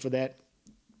tuning in for that.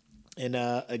 And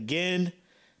again,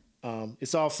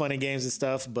 it's all fun and games and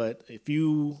stuff. But if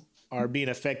you are being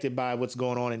affected by what's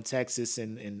going on in Texas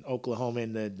and in Oklahoma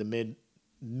and the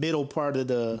middle part of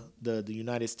the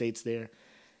United States there,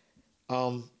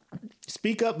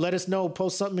 speak up, let us know,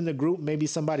 post something in the group. Maybe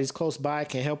somebody's close by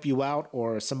can help you out,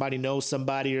 or somebody knows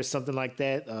somebody or something like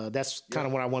that. That's kind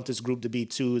of what I want this group to be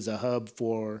too, is a hub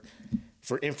for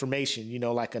information, you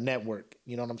know, like a network.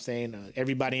 You know what I'm saying?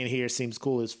 Everybody in here seems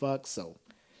cool as fuck. So,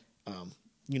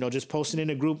 you know, just post it in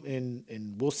the group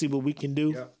and we'll see what we can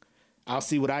do. Yeah. I'll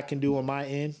see what I can do on my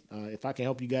end. If I can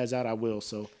help you guys out, I will.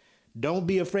 So don't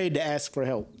be afraid to ask for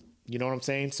help. You know what I'm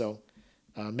saying? So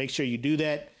make sure you do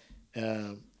that.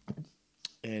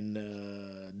 And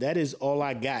that is all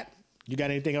I got. You got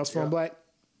anything else for him, Black?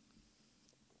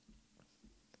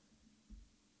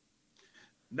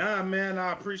 Nah, man,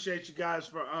 I appreciate you guys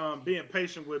for being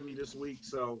patient with me this week.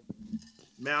 So,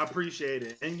 man, I appreciate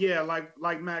it. And yeah,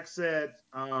 like Max said,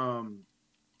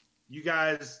 you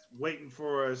guys waiting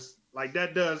for us, like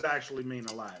that does actually mean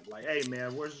a lot. Like, hey,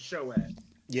 man, where's the show at?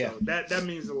 Yeah. So that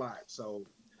means a lot. So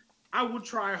I will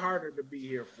try harder to be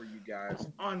here for you guys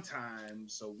on time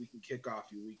so we can kick off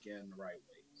your weekend the right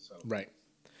way. So Right.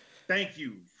 thank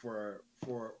you for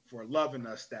loving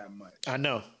us that much. I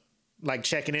know. Like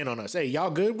checking in on us. Hey, y'all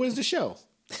good? Where's the show?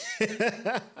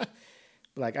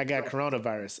 Like, I got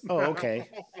coronavirus. Oh, okay.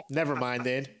 Never mind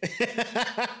then.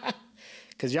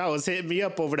 Because y'all was hitting me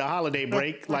up over the holiday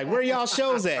break. Like, where y'all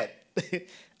shows at?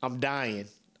 I'm dying.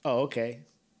 Oh, okay.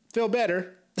 Feel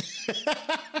better.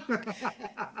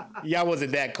 Y'all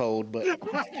wasn't that cold, but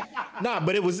nah,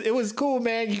 but it was cool,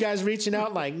 man. You guys reaching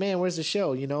out like, man, where's the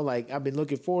show? You know, like I've been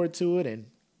looking forward to it, and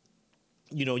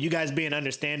you know, you guys being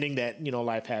understanding that, you know,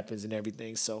 life happens and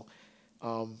everything. So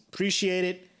appreciate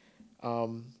it.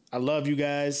 I love you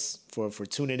guys for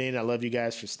tuning in. I love you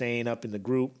guys for staying up in the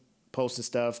group, posting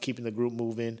stuff, keeping the group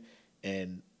moving,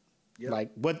 and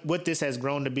like what this has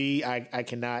grown to be. I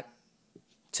cannot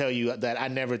tell you that I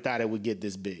never thought it would get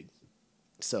this big.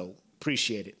 So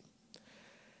appreciate it.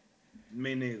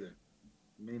 Me neither.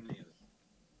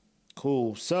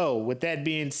 Cool. So with that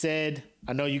being said,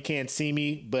 I know you can't see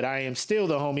me, but I am still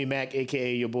the homie Mac,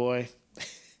 aka your boy.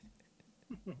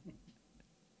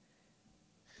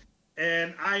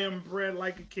 And I am bred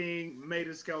like a king,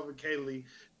 Matus Kelvin Kaylee.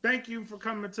 Thank you for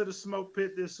coming to the Smoke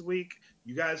Pit this week.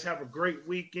 You guys have a great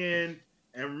weekend.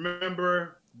 And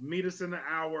remember, meet us in the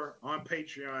hour on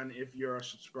Patreon if you're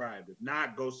subscribed. If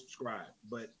not, go subscribe.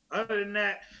 But other than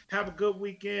that, have a good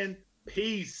weekend.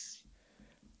 Peace.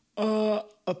 A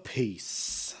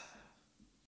peace.